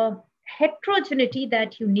heterogeneity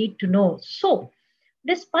that you need to know. So,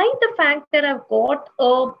 despite the fact that I've got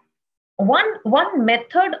one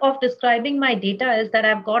method of describing my data is that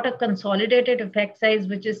I've got a consolidated effect size,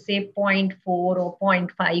 which is say 0.4 or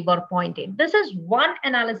 0.5 or 0.8. This is one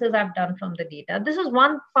analysis I've done from the data. This is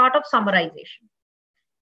one part of summarization.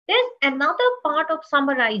 There's another part of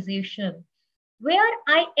summarization where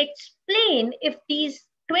I explain if these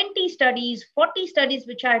 20 studies, 40 studies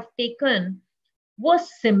which I've taken were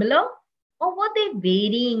similar or were they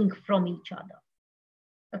varying from each other?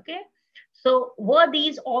 Okay. So were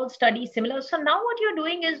these all studies similar? So now what you're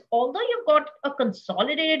doing is, although you've got a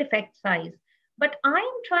consolidated effect size, but I'm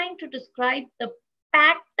trying to describe the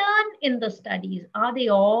pattern in the studies. Are they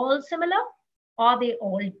all similar? Are they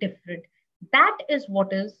all different? That is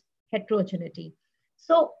what is heterogeneity.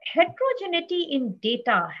 So heterogeneity in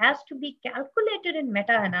data has to be calculated in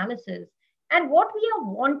meta-analysis. And what we are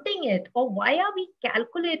wanting it, or why are we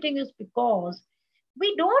calculating, is because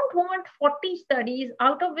we don't want 40 studies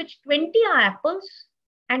out of which 20 are apples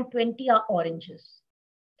and 20 are oranges.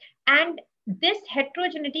 And this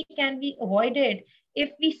heterogeneity can be avoided if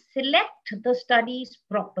we select the studies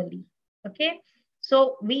properly. Okay.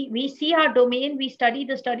 So we see our domain, we study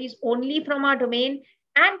the studies only from our domain.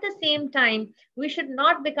 At the same time, we should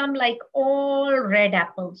not become like all red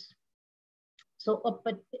apples. So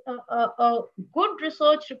a good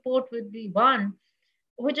research report would be one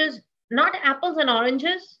which is not apples and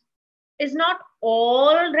oranges, is not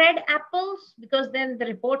all red apples, because then the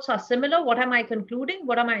reports are similar. What am I concluding?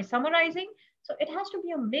 What am I summarizing? So it has to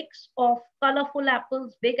be a mix of colorful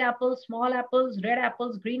apples, big apples, small apples, red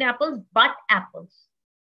apples, green apples, but apples.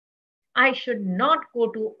 I should not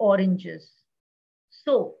go to oranges.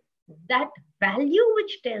 So that value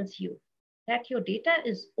which tells you that your data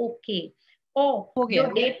is okay, or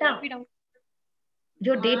your data,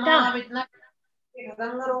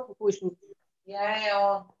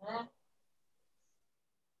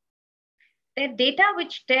 the data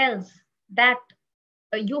which tells that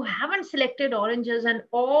you haven't selected oranges and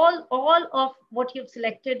all of what you've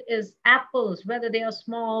selected is apples, whether they are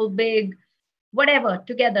small, big, whatever,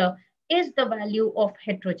 together, is the value of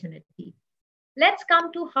heterogeneity. Let's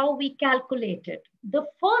come to how we calculate it. The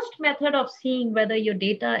first method of seeing whether your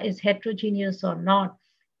data is heterogeneous or not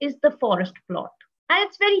is the forest plot. And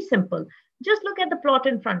it's very simple. Just look at the plot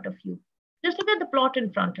in front of you. Just look at the plot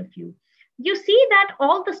in front of you. You see that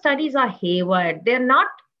all the studies are haywired. They're not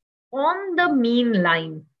on the mean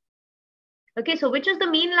line. Okay, so which is the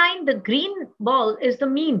mean line? The green ball is the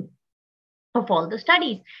mean of all the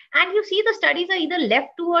studies. And you see the studies are either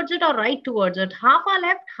left towards it or right towards it. Half are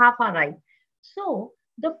left, half are right. So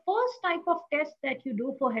the first type of test that you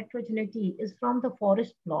do for heterogeneity is from the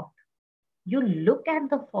forest plot. You look at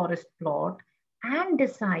the forest plot and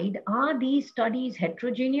decide, are these studies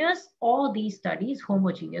heterogeneous or these studies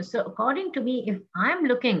homogeneous? So according to me, if I'm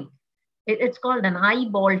looking, it's called an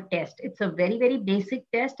eyeball test. It's a very, very basic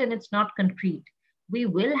test and it's not concrete. We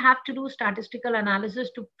will have to do statistical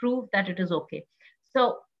analysis to prove that it is okay.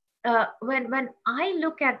 So when I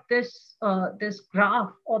look at this, this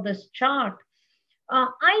graph or this chart,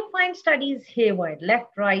 I find studies haywire,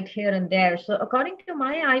 left, right, here and there. So according to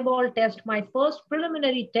my eyeball test, my first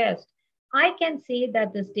preliminary test, I can say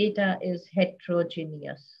that this data is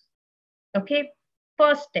heterogeneous. Okay,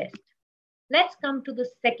 first test. Let's come to the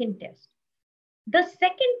second test. The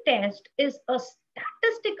second test is a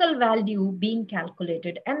statistical value being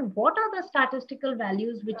calculated. And what are the statistical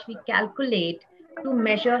values which we calculate to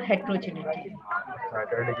measure heterogeneity?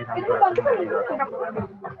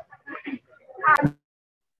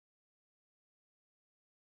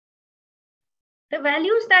 The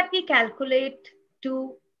values that we calculate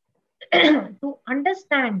to, to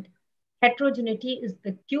understand heterogeneity is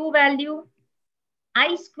the Q value,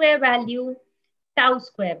 I square value, tau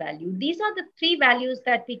square value. These are the three values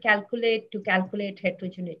that we calculate to calculate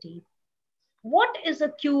heterogeneity. What is a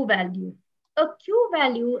Q value? A Q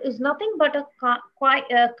value is nothing but a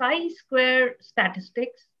chi-square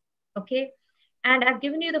statistics, okay? And I've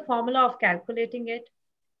given you the formula of calculating it.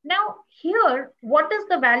 Now here, what does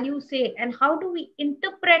the value say and how do we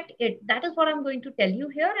interpret it? That is what I'm going to tell you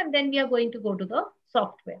here, and then we are going to go to the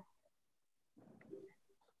software.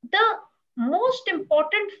 The most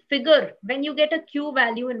important figure when you get a Q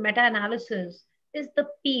value in meta-analysis is the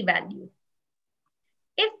P value.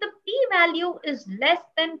 If the P value is less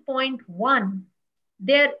than 0.1,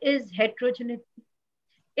 there is heterogeneity.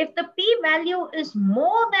 If the P value is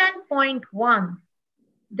more than 0.1,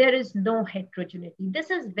 there is no heterogeneity. This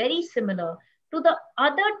is very similar to the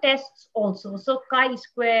other tests also. So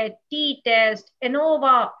chi-square, t-test,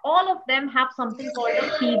 ANOVA, all of them have something called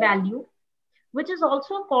a P value, which is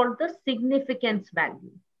also called the significance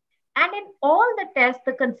value. And in all the tests,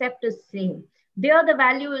 the concept is same. There the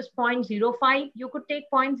value is 0.05. You could take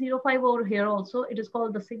 0.05 over here also. It is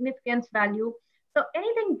called the significance value. So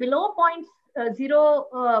anything below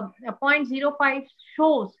 0.05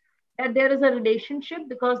 shows that there is a relationship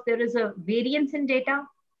because there is a variance in data.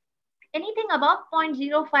 Anything above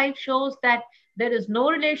 0.05 shows that there is no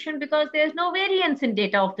relation because there is no variance in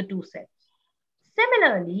data of the two sets.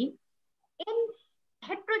 Similarly, in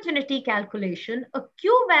heterogeneity calculation, a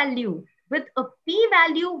Q value with a P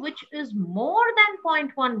value which is more than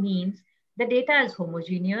 0.1 means the data is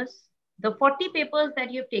homogeneous. The 40 papers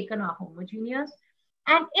that you've taken are homogeneous.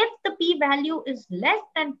 And if the P value is less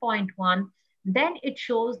than 0.1, then it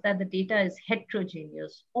shows that the data is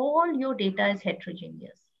heterogeneous. All your data is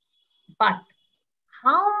heterogeneous. But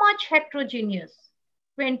how much heterogeneous?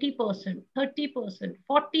 20%, 30%,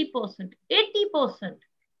 40%, 80%.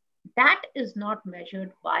 That is not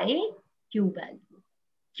measured by Q value.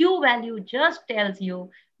 Q value just tells you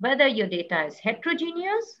whether your data is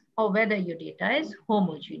heterogeneous or whether your data is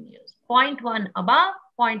homogeneous. 0.1 above,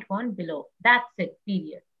 0.1 below. That's it,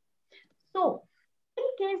 period. So, in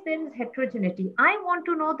case there is heterogeneity, I want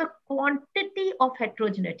to know the quantity of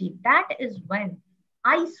heterogeneity. That is when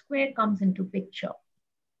I square comes into picture.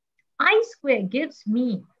 I square gives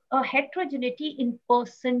me a heterogeneity in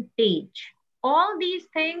percentage. All these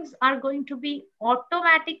things are going to be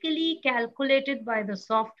automatically calculated by the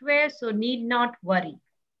software, so need not worry.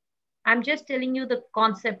 I'm just telling you the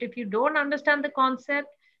concept. If you don't understand the concept,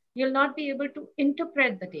 you'll not be able to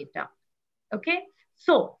interpret the data. Okay?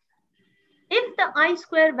 So, if the I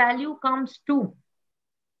square value comes to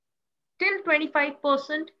till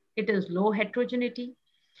 25%, it is low heterogeneity.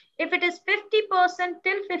 If it is 50%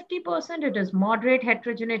 till 50%, it is moderate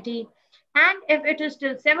heterogeneity. And if it is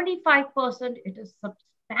till 75%, it is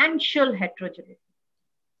substantial heterogeneity.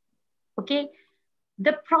 Okay?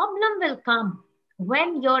 The problem will come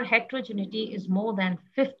when your heterogeneity is more than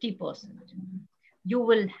 50%. You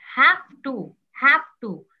will have to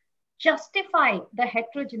justify the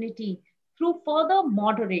heterogeneity through further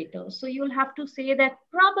moderators. So you'll have to say that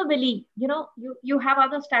probably, you have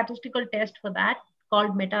other statistical tests for that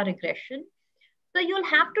called meta-regression. So you'll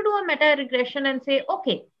have to do a meta-regression and say,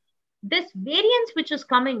 okay, this variance which is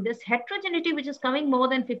coming, this heterogeneity which is coming more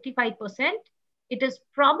than 55%, it is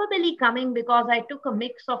probably coming because I took a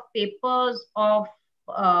mix of papers of,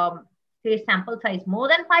 say, sample size more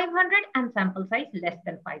than 500 and sample size less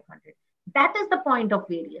than 500. That is the point of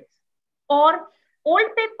variance. Or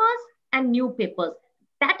old papers and new papers.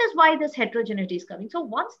 That is why this heterogeneity is coming. So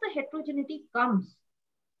once the heterogeneity comes,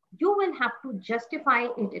 you will have to justify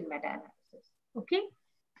it in meta-analysis. Okay?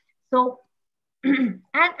 So, and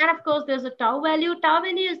of course, there's a tau value. Tau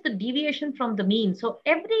value is the deviation from the mean. So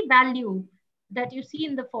every value that you see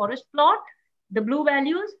in the forest plot, the blue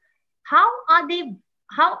values, how are they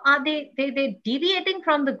deviating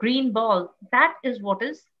from the green ball? That is what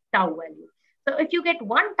is tau value. So if you get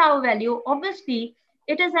one tau value, obviously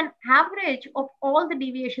it is an average of all the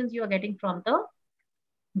deviations you are getting from the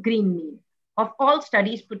green mean. Of all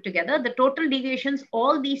studies put together, the total deviations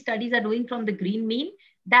all these studies are doing from the green mean,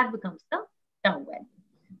 that becomes the tau value.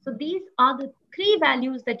 So these are the three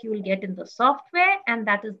values that you will get in the software, and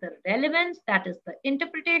that is the relevance, that is the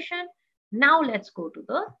interpretation. Now let's go to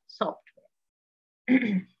the software.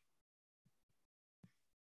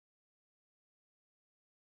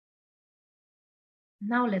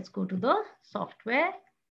 Now let's go to the software.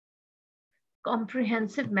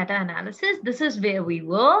 Comprehensive meta-analysis. This is where we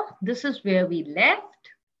were. This is where we left.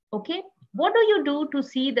 Okay. What do you do to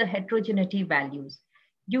see the heterogeneity values?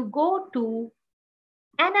 You go to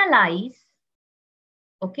analyze.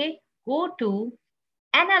 Okay. Go to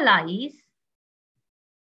analyze,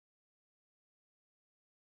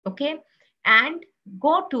 okay, and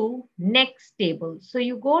go to next table. So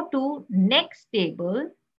you go to next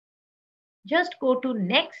table, just go to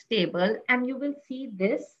next table and you will see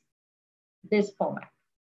this format.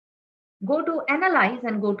 Go to analyze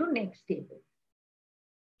and go to next table.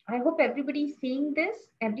 I hope everybody's seeing this.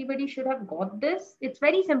 Everybody should have got this. It's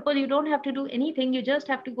very simple. You don't have to do anything. You just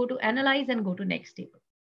have to go to analyze and go to next table.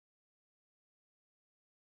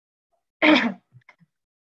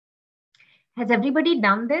 Has everybody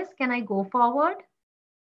done this? Can I go forward?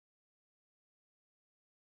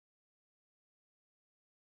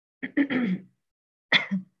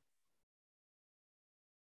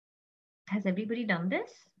 Has everybody done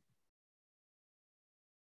this?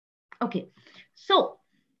 Okay, so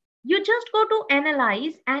you just go to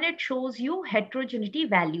analyze and it shows you heterogeneity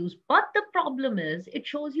values. But the problem is it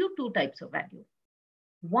shows you two types of value.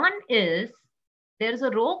 One is there's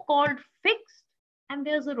a row called fixed and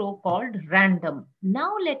there's a row called random.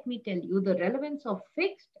 Now let me tell you the relevance of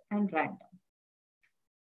fixed and random.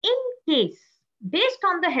 In case, based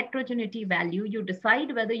on the heterogeneity value, you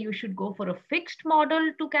decide whether you should go for a fixed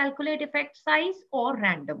model to calculate effect size or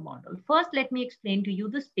random model. First, let me explain to you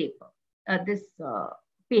this paper,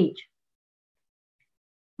 page.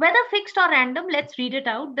 Whether fixed or random, let's read it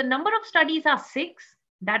out. The number of studies are 6.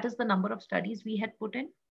 That is the number of studies we had put in.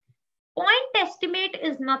 Point estimate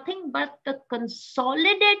is nothing but the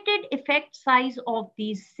consolidated effect size of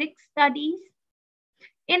these 6 studies.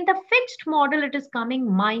 In the fixed model, it is coming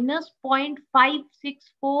minus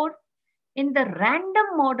 0.564. In the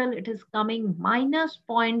random model, it is coming minus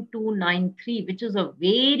 0.293, which is a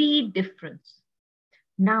very difference.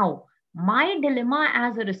 Now, my dilemma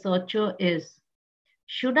as a researcher is,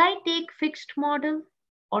 should I take fixed model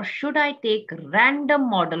or should I take random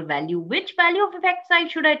model value? Which value of effect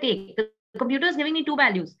size should I take? The computer is giving me 2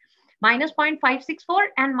 values, minus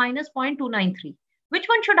 0.564 and minus 0.293. Which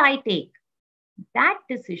one should I take? That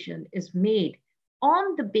decision is made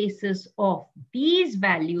on the basis of these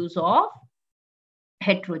values of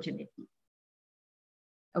heterogeneity.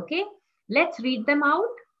 Okay, let's read them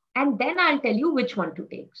out and then I'll tell you which one to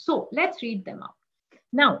take. So let's read them out.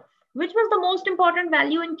 Now, which was the most important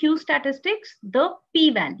value in Q statistics? The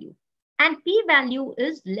p-value. And p-value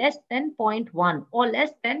is less than 0.1 or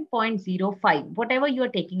less than 0.05, whatever you are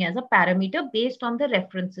taking as a parameter based on the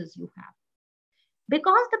references you have.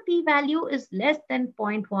 Because the p-value is less than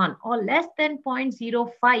 0.1 or less than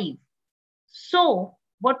 0.05, so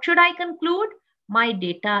what should I conclude? My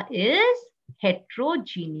data is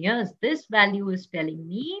heterogeneous. This value is telling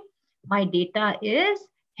me my data is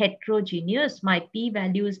heterogeneous. My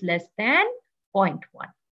p-value is less than 0.1.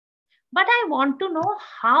 But I want to know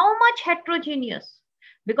how much heterogeneous,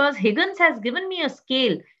 because Higgins has given me a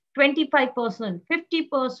scale, 25%,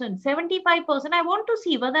 50%, 75%. I want to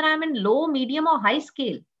see whether I'm in low, medium or high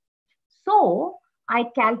scale. So I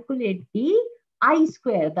calculate the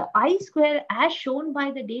I-square. The I-square as shown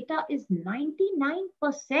by the data is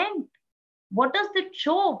 99%. What does that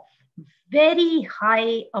show? Very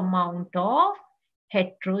high amount of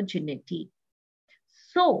heterogeneity.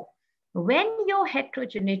 So when your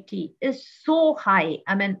heterogeneity is so high,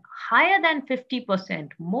 I mean higher than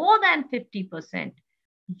 50%, more than 50%,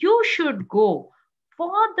 you should go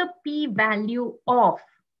for the p-value of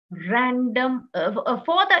random,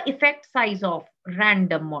 for the effect size of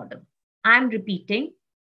random model. I'm repeating.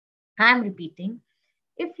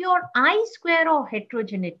 If your I-square or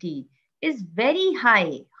heterogeneity is very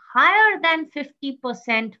high, higher than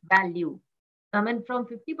 50% value, I mean, from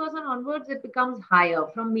 50% onwards, it becomes higher.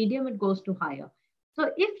 From medium, it goes to higher.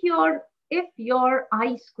 So if your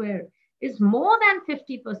I-square is more than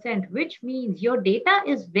 50%, which means your data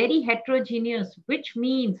is very heterogeneous, which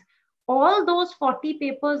means all those 40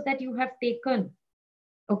 papers that you have taken,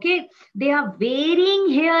 okay, they are varying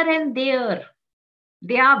here and there.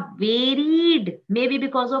 They are varied, maybe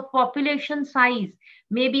because of population size,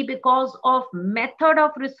 maybe because of method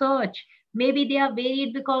of research, maybe they are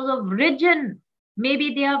varied because of region,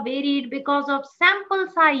 maybe they are varied because of sample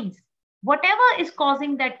size. Whatever is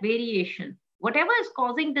causing that variation, whatever is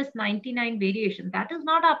causing this 99 variation, that is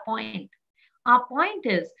not our point. Our point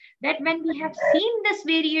is that when we have seen this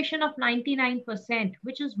variation of 99%,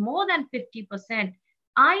 which is more than 50%,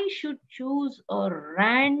 I should choose a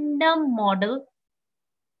random model,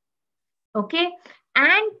 okay,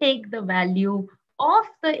 and take the value of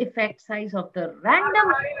the effect size of the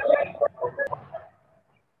random.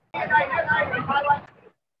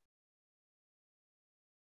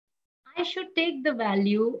 I should take the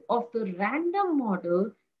value of the random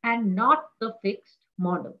model and not the fixed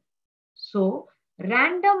model. So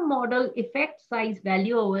Random model effect size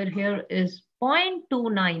value over here is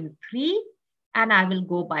 0.293, and I will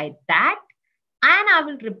go by that, and I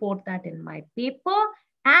will report that in my paper,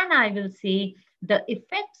 and I will say the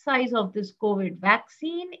effect size of this COVID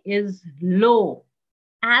vaccine is low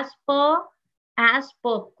as per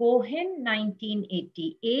Cohen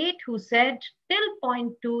 1988, who said till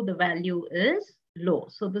 0.2 the value is low.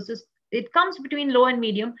 So it comes between low and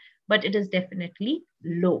medium, but it is definitely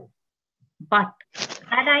low. But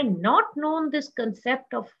had I not known this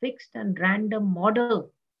concept of fixed and random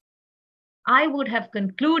model, I would have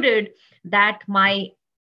concluded that my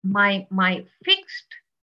fixed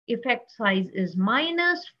effect size is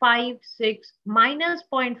minus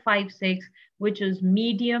 0.56, which is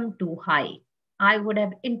medium to high. I would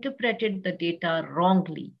have interpreted the data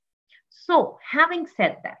wrongly. So having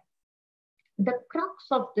said that, the crux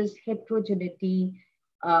of this heterogeneity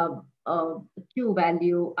Q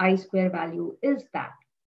value, I square value is that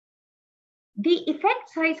the effect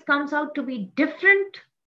size comes out to be different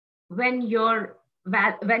when your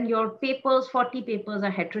papers, 40 papers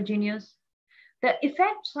are heterogeneous. The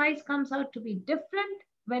effect size comes out to be different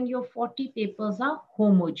when your 40 papers are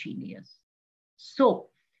homogeneous. So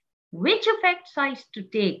which effect size to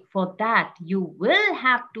take? For that, you will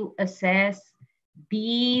have to assess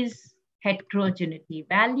these heterogeneity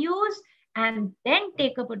values and then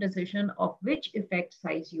take up a decision of which effect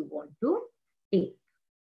size you want to take.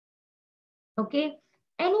 Okay,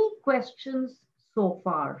 any questions so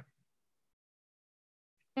far?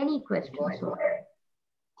 Any questions so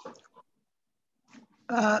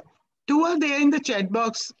far? Two are there in the chat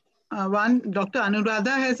box. One, Dr.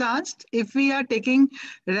 Anuradha has asked, if we are taking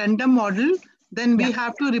random model, then we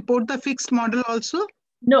have to report the fixed model also?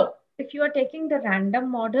 No. If you are taking the random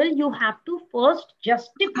model, you have to first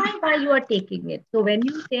justify why you are taking it. So when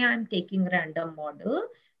you say I'm taking random model,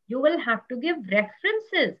 you will have to give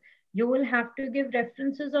references. You will have to give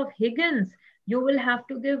references of Higgins. You will have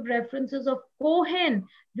to give references of Cohen.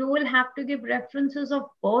 You will have to give references of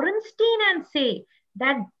Borenstein and say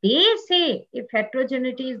that they say if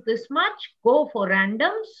heterogeneity is this much, go for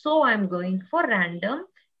random. So I'm going for random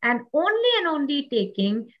and only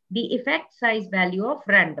taking the effect size value of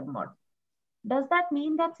random model. Does that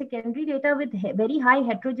mean that secondary data with very high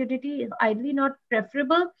heterogeneity is ideally not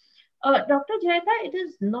preferable? Dr. Jayata, it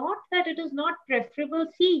is not that it is not preferable.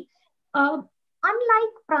 See, unlike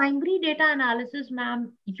primary data analysis,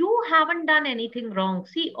 ma'am, you haven't done anything wrong.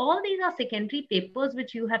 See, all these are secondary papers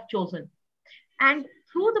which you have chosen. And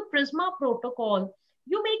through the PRISMA protocol,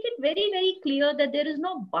 you make it very, very clear that there is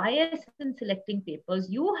no bias in selecting papers.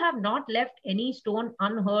 You have not left any stone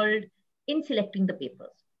unturned in selecting the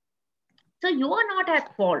papers. So you are not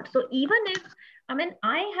at fault. So even if,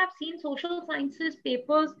 I have seen social sciences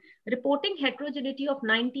papers reporting heterogeneity of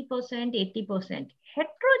 90%, 80%.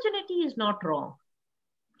 Heterogeneity is not wrong.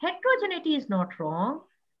 Heterogeneity is not wrong.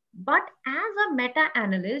 But as a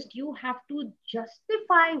meta-analyst, you have to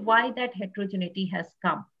justify why that heterogeneity has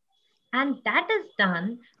come. And that is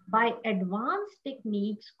done by advanced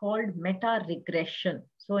techniques called meta-regression.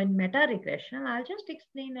 So in meta-regression, I'll just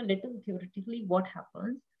explain a little theoretically what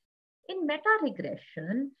happens. In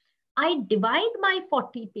meta-regression, I divide my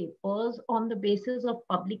 40 papers on the basis of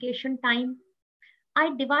publication time. I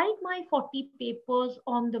divide my 40 papers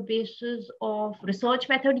on the basis of research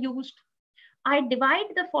method used. I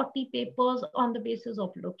divide the 40 papers on the basis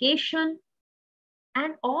of location,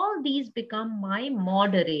 and all these become my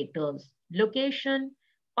moderators. Location,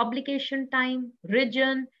 publication time,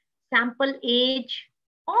 region, sample age,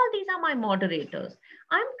 all these are my moderators.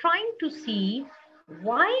 I'm trying to see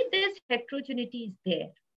why this heterogeneity is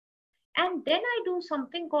there. And then I do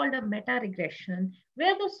something called a meta-regression,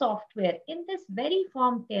 where the software in this very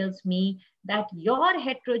form tells me that your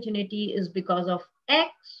heterogeneity is because of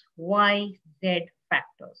X, Y, Z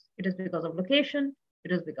factors. It is because of location,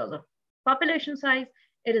 it is because of population size,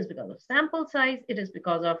 it is because of sample size, it is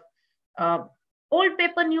because of old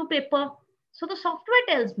paper, new paper. So the software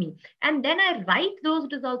tells me, and then I write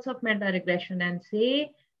those results of meta-regression and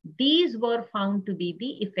say, these were found to be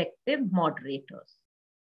the effective moderators.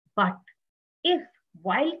 But if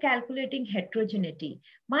while calculating heterogeneity,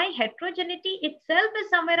 my heterogeneity itself is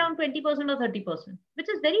somewhere around 20% or 30%, which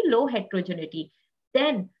is very low heterogeneity,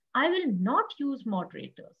 then I will not use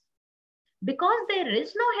moderators because there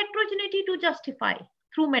is no heterogeneity to justify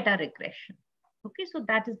through meta-regression. Okay, so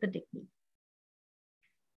that is the technique.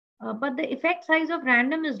 But the effect size of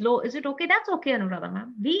random is low. Is it okay? That's okay, Anuradha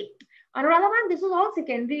ma'am. Anuradha ma'am, this is all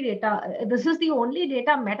secondary data. This is the only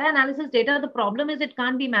data, meta-analysis data. The problem is it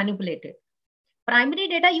can't be manipulated. Primary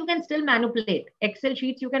data you can still manipulate. Excel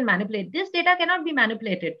sheets you can manipulate. This data cannot be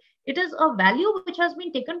manipulated. It is a value which has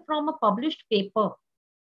been taken from a published paper.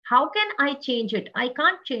 How can I change it? I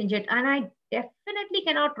can't change it, and I definitely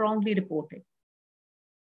cannot wrongly report it.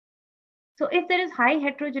 So if there is high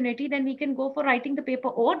heterogeneity, then we can go for writing the paper.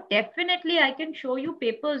 Or definitely I can show you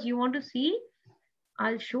papers you want to see.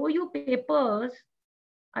 I'll show you papers.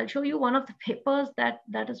 I'll show you one of the papers that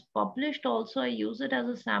is published also. I use it as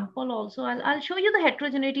a sample also. I'll show you the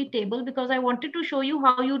heterogeneity table because I wanted to show you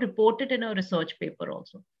how you report it in a research paper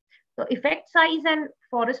also. So effect size and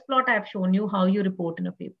forest plot, I've shown you how you report in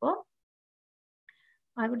a paper.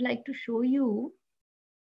 I would like to show you,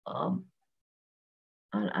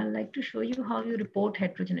 I'd like to show you how you report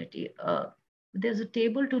heterogeneity. There's a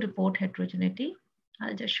table to report heterogeneity.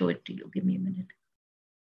 I'll just show it to you. Give me a minute.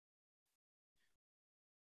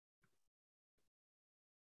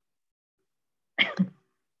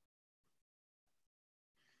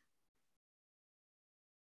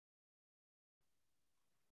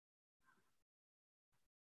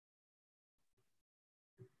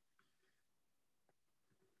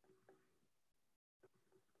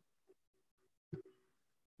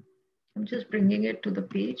 I'm just bringing it to the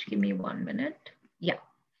page. Give me 1 minute. Yeah.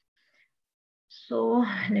 So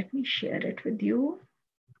let me share it with you.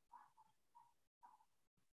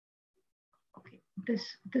 Okay,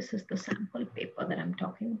 this is the sample paper that I'm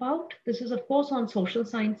talking about. This is of course on social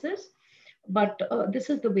sciences, but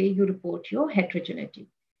this is the way you report your heterogeneity.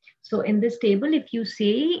 So in this table, if you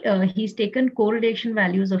say he's taken correlation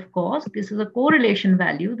values of cost, this is a correlation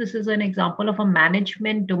value. This is an example of a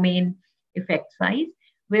management domain effect size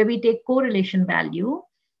where we take correlation value,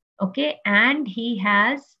 okay, and he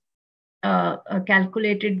has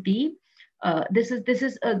calculated the this is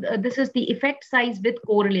the effect size with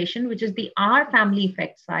correlation, which is the R family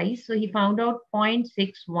effect size. So he found out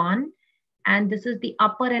 0.61, and this is the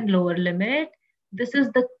upper and lower limit. This is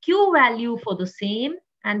the Q value for the same,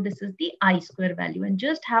 and this is the I square value. And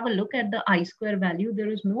just have a look at the I square value. There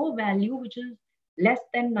is no value which is less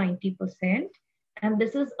than 90%. And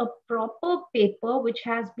this is a proper paper which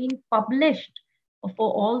has been published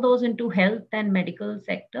for all those into health and medical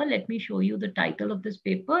sector. Let me show you the title of this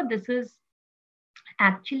paper. This is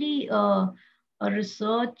actually a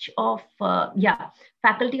research of,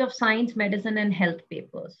 Faculty of Science, Medicine and Health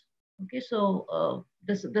papers. Okay, so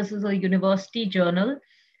this is a university journal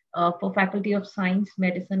for Faculty of Science,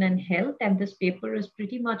 Medicine and Health. And this paper is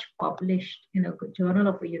pretty much published in a journal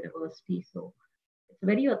of a university. So it's a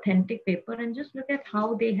very authentic paper. And just look at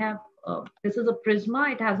how they have, this is a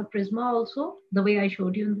prisma. It has a prisma also, the way I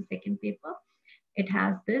showed you in the second paper. It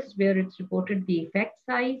has this where it's reported the effect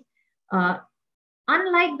size.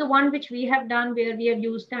 Unlike the one which we have done where we have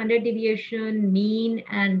used standard deviation, mean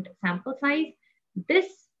and sample size, this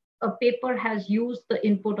paper has used the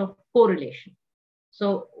input of correlation.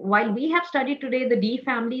 So while we have studied today the D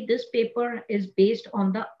family, this paper is based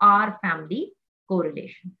on the R family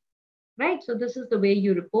correlation, right? So this is the way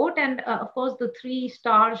you report. And of course, the 3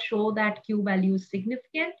 stars show that Q value is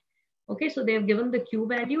significant. Okay, so they've given the Q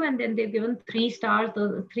value and then they've given 3 stars,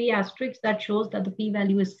 the 3 asterisks that shows that the P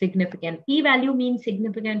value is significant. P value means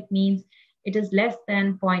significant, means it is less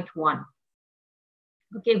than 0.1.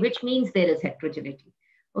 Okay, which means there is heterogeneity.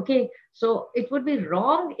 Okay, so it would be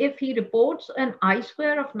wrong if he reports an I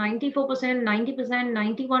square of 94%, 90%,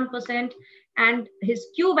 91%, and his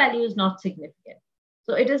Q value is not significant.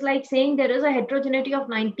 So it is like saying there is a heterogeneity of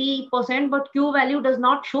 90%, but Q value does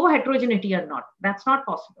not show heterogeneity or not. That's not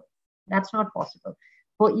possible. That's not possible.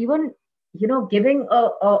 For even, giving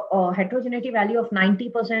a heterogeneity value of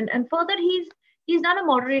 90%, and further he's done a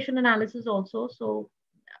moderation analysis also. So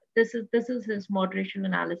this is his moderation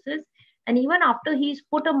analysis. And even after he's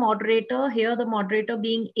put a moderator here, the moderator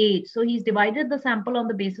being age. So he's divided the sample on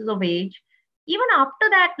the basis of age. Even after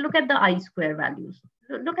that, look at the I square values.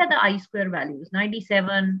 Look at the I square values,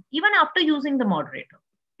 97, even after using the moderator.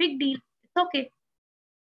 Big deal. It's okay.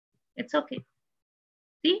 It's okay.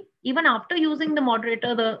 See, even after using the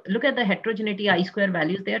moderator, look at the heterogeneity I square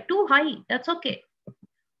values. They are too high. That's okay.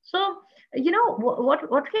 So,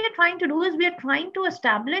 what we are trying to do is we are trying to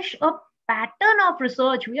establish a pattern of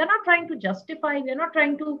research. We are not trying to justify. We are not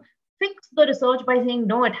trying to fix the research by saying,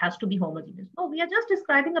 no, it has to be homogeneous. No, we are just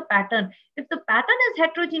describing a pattern. If the pattern is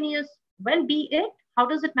heterogeneous, well, be it. How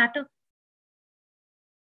does it matter?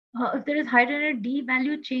 If there is hydrogen, D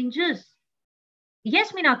value changes.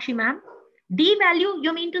 Yes, Meenakshi ma'am. D value,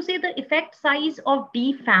 you mean to say the effect size of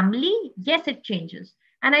D family? Yes, it changes.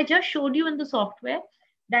 And I just showed you in the software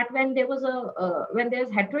that when there was when there's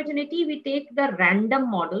heterogeneity, we take the random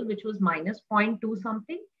model, which was minus 0.2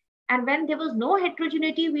 something. And when there was no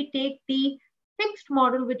heterogeneity, we take the fixed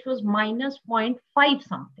model, which was minus 0.5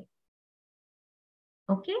 something.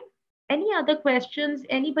 Okay, Any other questions?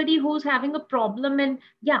 Anybody who's having a problem? And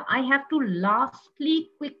yeah, I have to lastly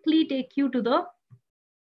quickly take you to the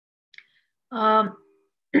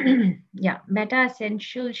yeah, meta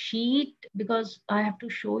essential sheet, because I have to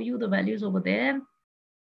show you the values over there.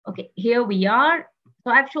 Okay, here we are.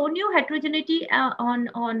 So I've shown you heterogeneity on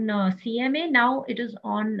CMA. Now it is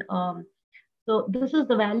on. So this is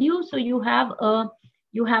the value. So you have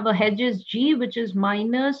a Hedges G, which is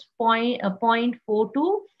minus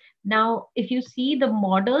 0.42. Now, if you see the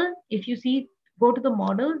model, go to the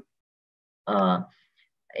model.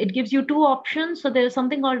 It gives you two options. So there's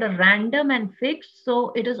something called a random and fixed.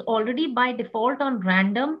 So it is already by default on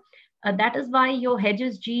random. That is why your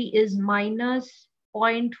Hedges G is minus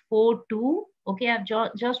 0.42. Okay, I've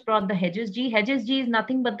just brought the Hedges G. Hedges G is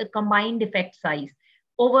nothing but the combined effect size,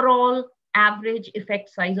 overall average effect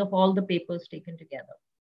size of all the papers taken together.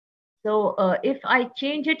 So if I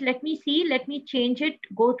change it, let me change it,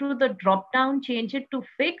 go to the drop down, change it to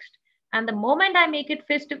fixed. And the moment I make it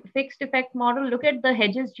fixed effect model, look at the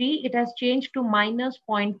Hedges G, it has changed to minus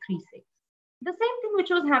 0.36. The same thing which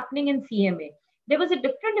was happening in CMA. There was a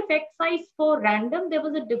different effect size for random. There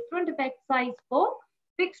was a different effect size for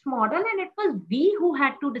fixed model. And it was we who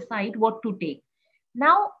had to decide what to take.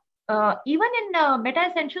 Now, even in Meta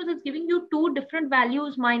Essentials, it's giving you two different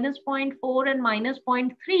values, minus 0.4 and minus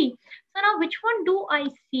 0.3. So now which one do I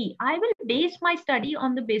see? I will base my study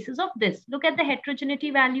on the basis of this. Look at the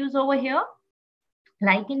heterogeneity values over here.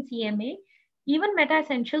 Like in CMA, even Meta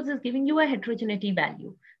Essentials is giving you a heterogeneity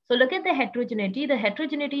value. So look at the heterogeneity. The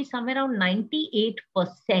heterogeneity is somewhere around 98%,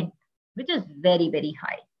 which is very, very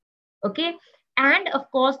high. Okay. And of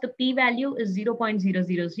course, the p-value is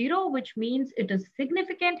 0.000, which means it is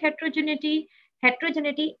significant heterogeneity.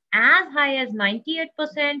 Heterogeneity as high as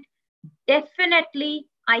 98%. Definitely,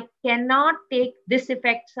 I cannot take this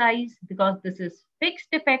effect size because this is fixed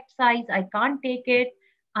effect size. I can't take it.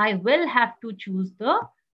 I will have to choose the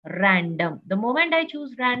random. The moment I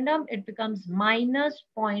choose random, it becomes minus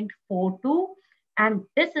 0.42. And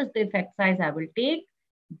this is the effect size I will take.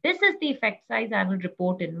 This is the effect size I will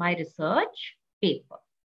report in my research paper.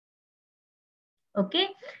 Okay.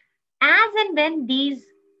 As and when these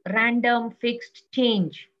random fixed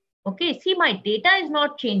change, okay, see my data is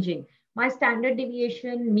not changing. My standard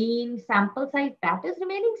deviation, mean, sample size, that is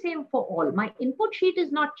remaining same for all. My input sheet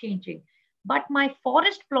is not changing, but my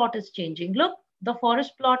forest plot is changing. Look, the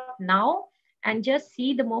forest plot now, and just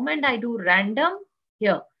see the moment I do random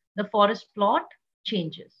here, the forest plot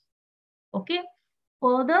changes. Okay.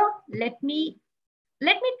 Further, let me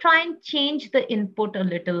try and change the input a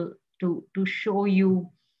little to show you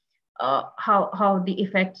how the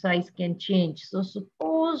effect size can change. So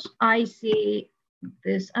suppose I say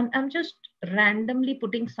this, I'm just randomly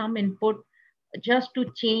putting some input just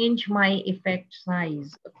to change my effect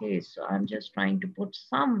size. Okay, so I'm just trying to put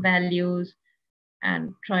some values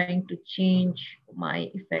and trying to change my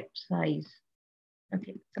effect size.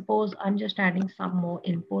 Okay, suppose I'm just adding some more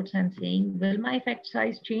inputs and saying, will my effect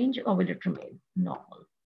size change or will it remain normal?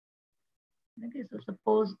 Okay, so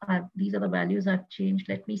suppose these are the values I've changed.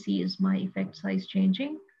 Let me see, is my effect size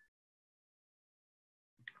changing?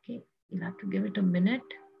 Okay, you'll have to give it a minute.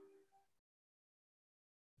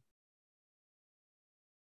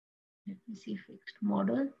 Let me see, fixed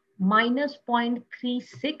model, minus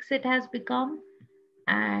 0.36 it has become,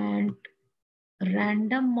 and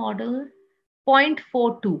random model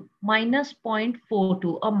 0.42, minus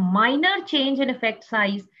 0.42, a minor change in effect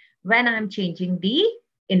size when I'm changing the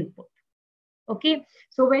input. Okay,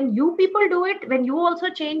 so when you people do it, when you also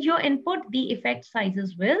change your input, the effect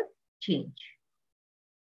sizes will change.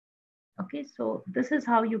 Okay, so this is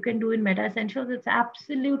how you can do in Meta Essentials. It's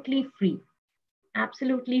absolutely free.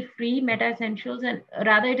 Absolutely free Meta Essentials, and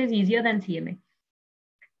rather it is easier than CMA.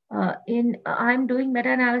 I'm doing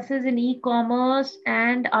meta-analysis in e-commerce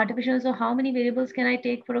and artificial. So how many variables can I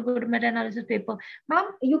take for a good meta-analysis paper? Ma'am,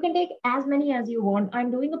 you can take as many as you want.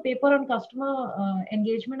 I'm doing a paper on customer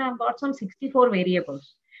engagement. I've got some 64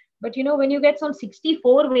 variables. But you know, when you get some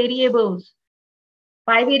 64 variables,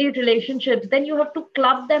 bivariate relationships, then you have to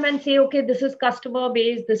club them and say, okay, this is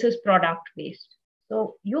customer-based, this is product-based.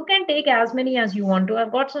 So you can take as many as you want to.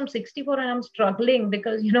 I've got some 64 and I'm struggling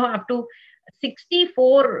because, you know, I have to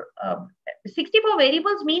 64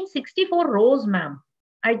 variables means 64 rows, ma'am.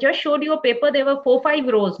 I just showed you a paper. There were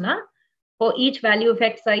 4-5 rows, na, for each value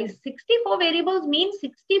effect size. 64 variables means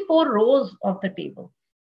 64 rows of the table.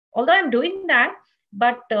 Although I'm doing that,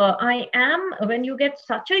 but I am, when you get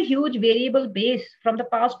such a huge variable base from the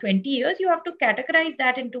past 20 years, you have to categorize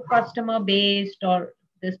that into customer based or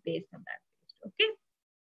this based and that based. Okay,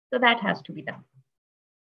 so that has to be done.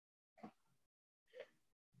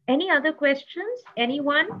 Any other questions?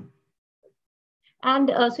 Anyone? And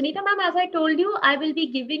Sunita ma'am, as I told you, I will be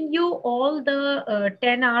giving you all the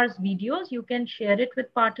 10 hours videos. You can share it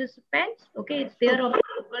with participants. Okay, it's there on the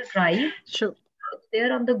Google Drive. Sure. It's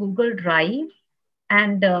there on the Google Drive,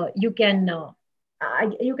 and you can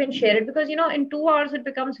share it, because in 2 hours it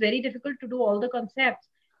becomes very difficult to do all the concepts.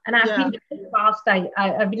 And I've been doing fast.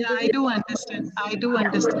 I've been I do understand. I do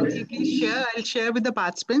understand. You please share. I'll share with the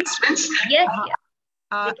participants. Yes.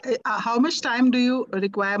 How much time do you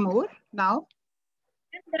require more now?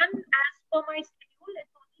 I'm done as per my schedule.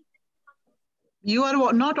 It's only 6 months. You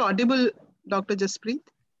are not audible, Dr. Jaspreet.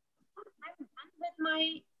 I'm done with my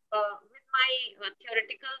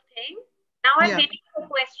theoretical thing. Now I'm waiting for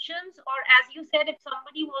questions, or as you said, if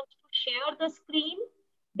somebody wants to share the screen,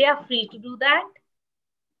 they are free to do that.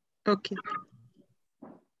 Okay.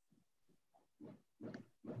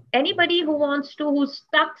 Anybody who's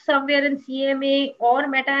stuck somewhere in CMA or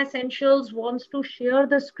Meta Essentials wants to share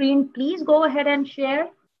the screen, please go ahead and share.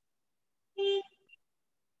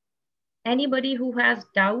 Anybody who has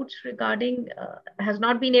doubts regarding, has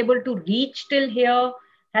not been able to reach till here,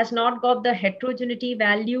 has not got the heterogeneity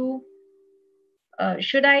value,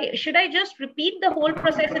 should I just repeat the whole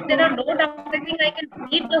process? If there are no doubts, I think I can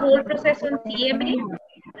repeat the whole process on CMA.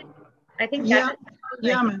 I think that is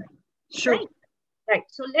ma'am. Sure. Right.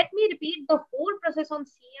 So let me repeat the whole process on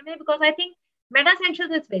CMA, because I think Meta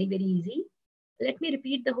Essentials is very, very easy. Let me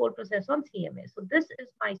repeat the whole process on CMA. So this is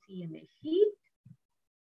my CMA sheet.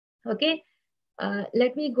 Okay.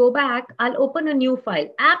 Let me go back. I'll open a new file,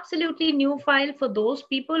 absolutely new file for those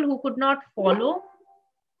people who could not follow.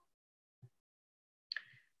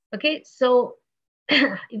 Okay, so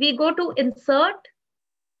we go to insert,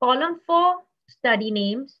 column for study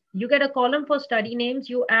names. You get a column for study names.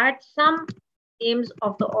 You add some names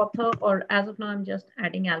of the author, or as of now, I'm just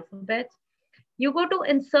adding alphabets. You go to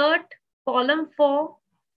insert, column for,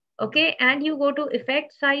 okay, and you go to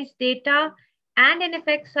effect size data. And in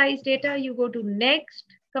effect size data, you go to next,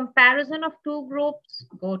 comparison of two groups,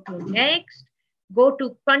 go to next, go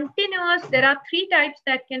to continuous. There are 3 types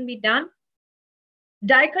that can be done.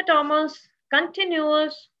 Dichotomous,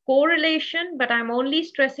 continuous, correlation, but I'm only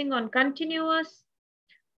stressing on continuous.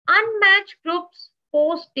 Unmatched groups,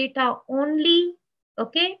 post data only,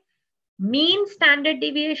 okay? Mean, standard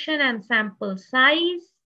deviation, and sample size.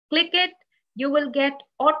 Click it, you will get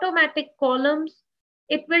automatic columns.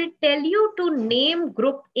 It will tell you to name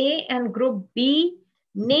group A and group B.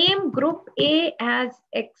 Name group A as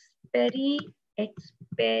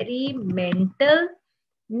experimental.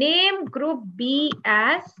 Name group B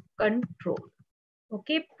as control.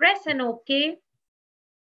 Okay, press an OK.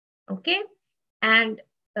 Okay, and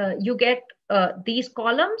you get these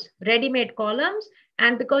columns, ready-made columns.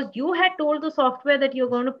 And because you had told the software that you're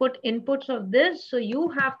going to put inputs of this, so you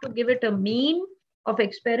have to give it a mean of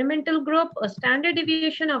experimental group, a standard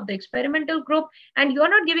deviation of the experimental group, and you're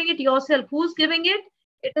not giving it yourself. Who's giving it?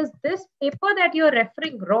 It is this paper that you're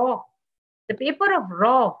referring, raw. The paper of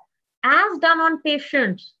raw, as done on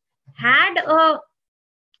patients, had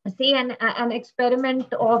say an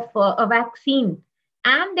experiment of a vaccine,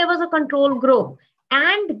 and there was a control group,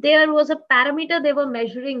 and there was a parameter they were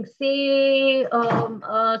measuring, say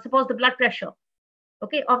suppose the blood pressure,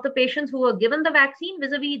 okay, of the patients who were given the vaccine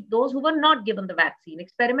vis-a-vis those who were not given the vaccine,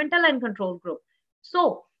 experimental and control group.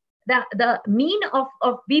 So the mean of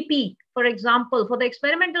BP, for example, for the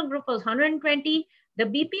experimental group was 120. The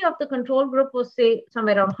BP of the control group was, say,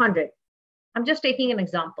 somewhere around 100. I'm just taking an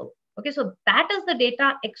example. Okay, so that is the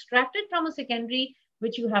data extracted from a secondary,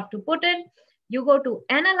 which you have to put in. You go to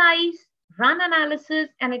analyze, run analysis,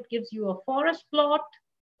 and it gives you a forest plot.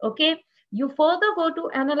 Okay, you further go to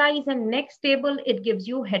analyze, and next table, it gives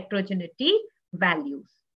you heterogeneity values.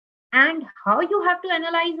 And how you have to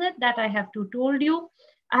analyze it, that I have told you.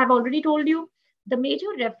 I have already told you. The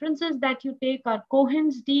major references that you take are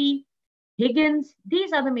Cohen's D, Higgins.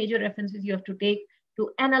 These are the major references you have to take to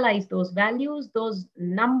analyze those values, those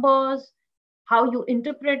numbers, how you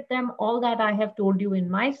interpret them, all that I have told you in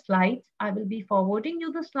my slides. I will be forwarding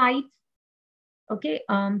you the slides. Okay,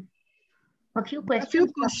 a few questions. A few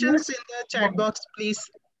questions in the chat box, please.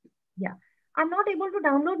 Yeah, I'm not able to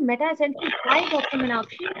download Meta Essentials. Why, Dr.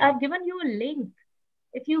 Meenakshi? I've given you a link.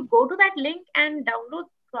 If you go to that link and download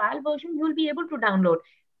trial version, you'll be able to download.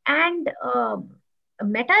 And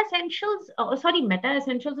Meta Essentials, Meta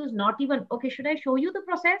Essentials is not even, okay, should I show you the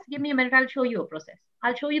process? Give me a minute, I'll show you a process.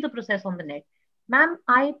 I'll show you the process on the net. Ma'am,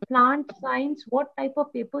 plant science, what type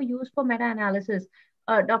of paper used for meta-analysis?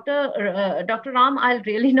 Dr. Ram, I'll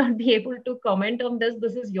really not be able to comment on this.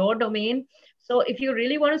 This is your domain. So if you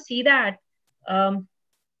really want to see that,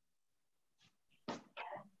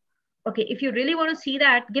 Okay, if you really want to see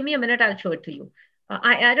that, give me a minute, I'll show it to you.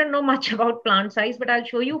 I don't know much about plant size, but I'll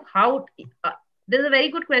show you how. There's a very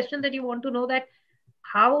good question that you want to know, that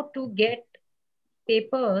how to get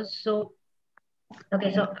papers. So,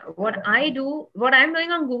 okay, so what I'm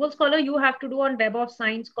doing on Google Scholar, you have to do on Web of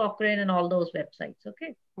Science, Cochrane, and all those websites.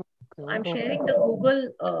 Okay, so I'm sharing the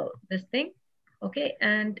Google this thing. Okay,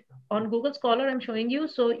 and on Google Scholar, I'm showing you.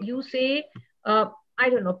 So you say, I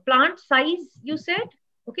don't know, plant size, you said.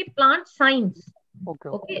 Okay, plant science.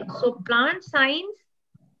 Okay, so plant science,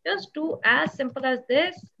 just do as simple as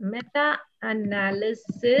this,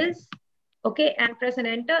 meta-analysis, okay, and press an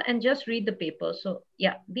enter and just read the paper. So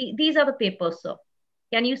yeah, these are the papers, sir.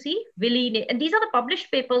 Can you see? And these are the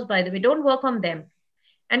published papers, by the way, don't work on them.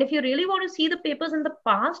 And if you really want to see the papers in the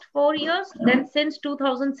past 4 years, then since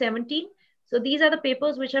 2017, so these are the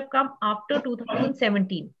papers which have come after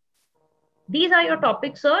 2017. These are your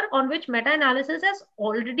topics, sir, on which meta-analysis has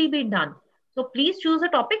already been done. So please choose a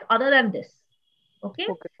topic other than this. Okay.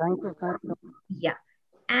 Okay. Thank you. Thank you. Yeah.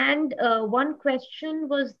 And one question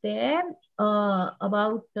was there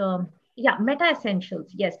about, yeah, meta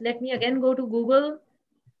essentials. Yes. Let me again go to Google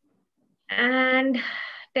and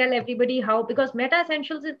tell everybody how, because meta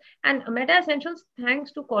essentials is, and meta essentials,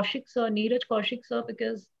 thanks to Kaushik sir, Neeraj Kaushik sir,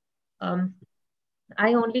 because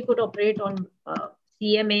I only could operate on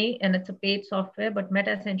CMA and it's a paid software, but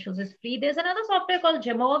Meta Essentials is free. There's another software called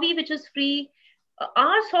Jamovi, which is free.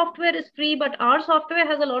 Our software is free, but our software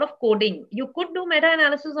has a lot of coding. You could do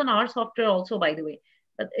meta-analysis on our software also, by the way.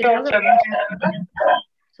 But it has a...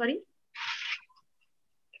 Sorry?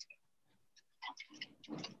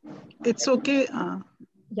 It's okay.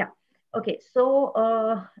 Yeah. Okay. So,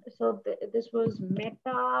 this was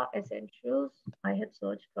Meta Essentials. I had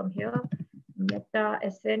searched from here. Meta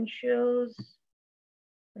Essentials.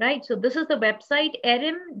 Right. So this is the website,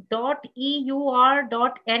 erim.eur.nl.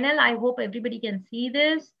 I hope everybody can see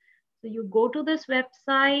this. So you go to this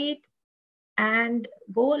website and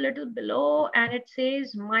go a little below and it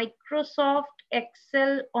says Microsoft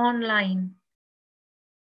Excel Online.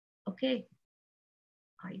 Okay.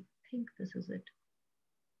 I think this is it.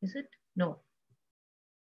 Is it? No.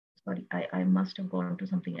 Sorry, I must have gone to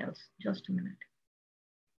something else. Just a minute.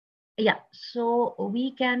 Yeah, so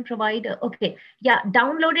we can provide, okay. Yeah,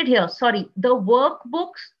 download it here. Sorry, the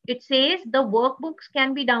workbooks, it says the workbooks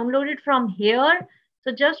can be downloaded from here.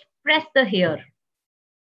 So just press the here.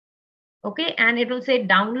 Okay, and it will say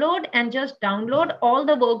download and just download. All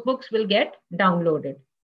the workbooks will get downloaded.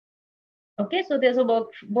 Okay, so there's a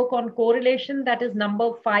workbook on correlation, that is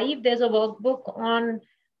number 5. There's a workbook on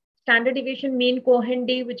standard deviation mean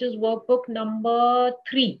Cohen-D, which is workbook number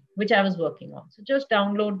 3, which I was working on. So just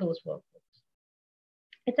download those workbooks.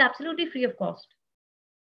 It's absolutely free of cost.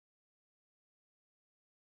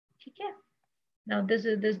 Okay. Now this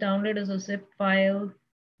download is a zip file.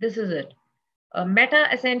 This is it. Meta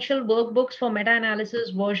Essential Workbooks for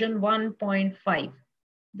Meta-Analysis version 1.5.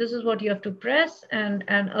 This is what you have to press, and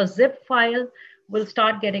a zip file will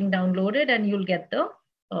start getting downloaded, and you'll get the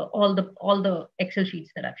all the Excel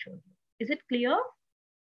sheets that I've shown you. Is it clear?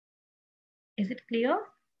 Is it clear?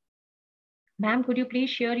 Ma'am, could you please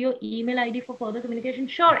share your email ID for further communication?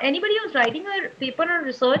 Sure. Anybody who's writing a paper or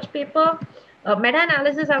research paper,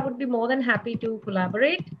 meta-analysis, I would be more than happy to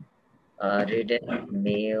collaborate.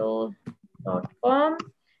 readitmail.com.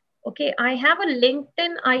 Okay, I have a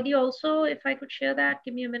LinkedIn ID also. If I could share that,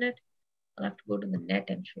 give me a minute. I'll have to go to the net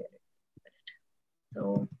and share it.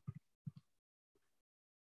 So,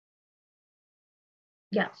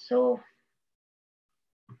 yeah, so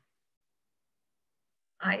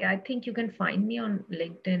I think you can find me on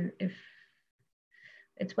LinkedIn if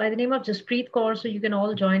it's by the name of Jaspreet Kaur, so you can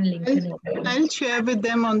all join LinkedIn. I'll share with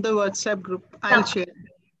them on the WhatsApp group. I'll share.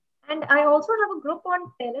 And I also have a group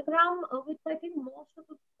on Telegram, which I think most of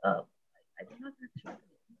the, I think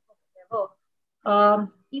not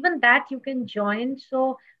even that you can join.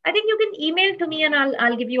 So I think you can email to me and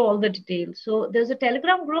I'll give you all the details. So there's a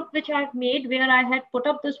Telegram group which I've made where I had put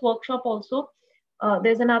up this workshop also.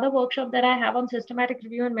 There's another workshop that I have on systematic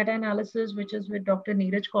review and meta-analysis, which is with Dr.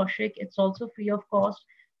 Neeraj Kaushik. It's also free of cost.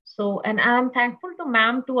 So, and I'm thankful to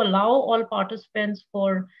ma'am to allow all participants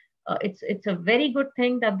for, it's a very good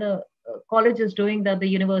thing that the college is doing, that the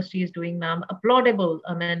university is doing, ma'am. Applaudable.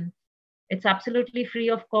 I mean, it's absolutely free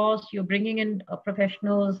of cost. You're bringing in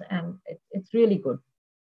professionals, and it's really good,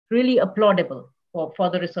 really applaudable for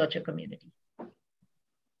the researcher community.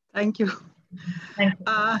 Thank you. Thank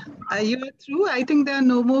you. You are through. I think there are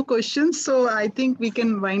no more questions, so I think we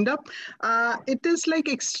can wind up. It is like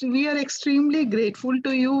we are extremely grateful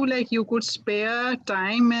to you. Like you could spare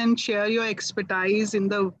time and share your expertise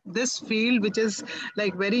in this field, which is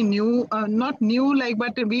like very new, not new, like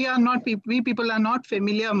but we people are not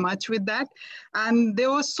familiar much with that. And there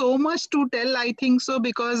was so much to tell. I think so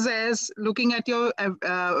because as looking at your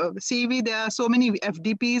CV, there are so many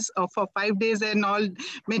FDPs for 5 days and all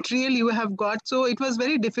material you have got. So it was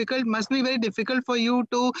very difficult, must be very difficult for you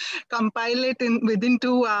to compile it in within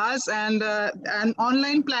 2 hours. And an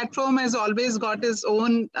online platform has always got its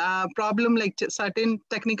own problem, like certain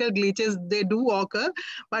technical glitches, they do occur.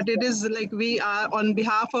 But it is like we are on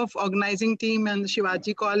behalf of organizing team and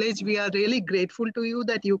Shivaji College, we are really grateful to you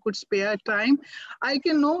that you could spare time. I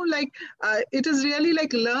can know like it is really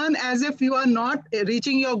like learn as if you are not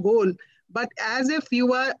reaching your goal, but as if you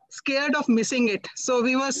were scared of missing it. So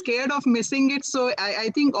we were scared of missing it. So I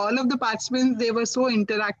think all of the participants, they were so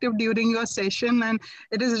interactive during your session, and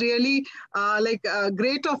it is really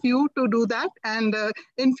great of you to do that. And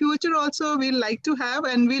in future also we'll like to have,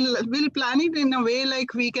 and we'll plan it in a way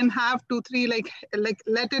like we can have 2-3 like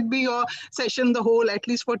let it be your session the whole, at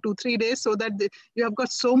least for 2-3 days, so that you have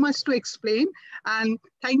got so much to explain. And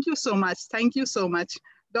thank you so much. Thank you so much.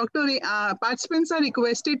 Doctor, participants are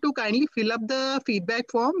requested to kindly fill up the feedback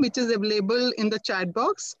form, which is available in the chat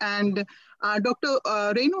box. And Dr.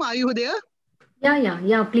 Renu, are you there?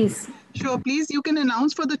 Yeah, please. Sure, please, you can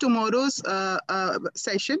announce for the tomorrow's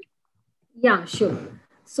session. Yeah, sure.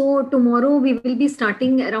 So tomorrow we will be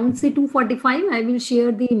starting around say 2:45. I will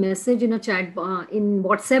share the message in a chat in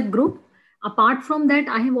WhatsApp group. Apart from that,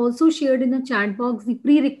 I have also shared in the chat box the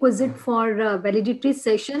prerequisite for validatory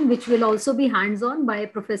session, which will also be hands-on by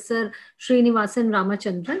Professor Srinivasan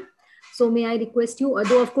Ramachandran. So may I request you,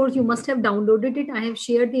 although of course you must have downloaded it, I have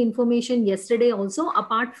shared the information yesterday also.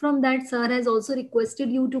 Apart from that, sir has also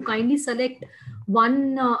requested you to kindly select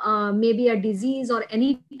one, maybe a disease or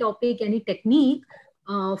any topic, any technique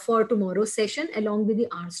for tomorrow's session along with the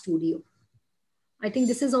R studio. I think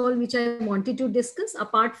this is all which I wanted to discuss.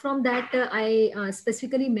 Apart from that, I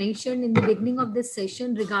specifically mentioned in the beginning of this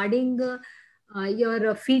session regarding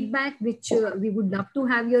your feedback, which we would love to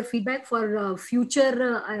have your feedback for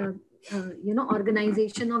future,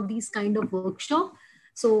 organization of these kind of workshop.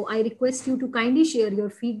 So I request you to kindly share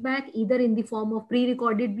your feedback either in the form of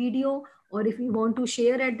pre-recorded video, or if you want to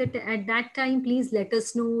share at that time, please let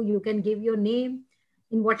us know. You can give your name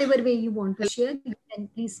in whatever way you want to share. You can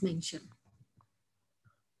please mention.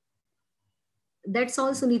 That's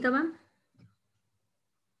all, Sunita ma'am.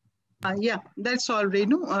 Yeah, that's all,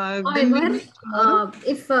 Renu. However,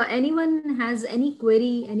 if anyone has any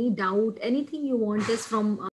query, any doubt, anything you want us from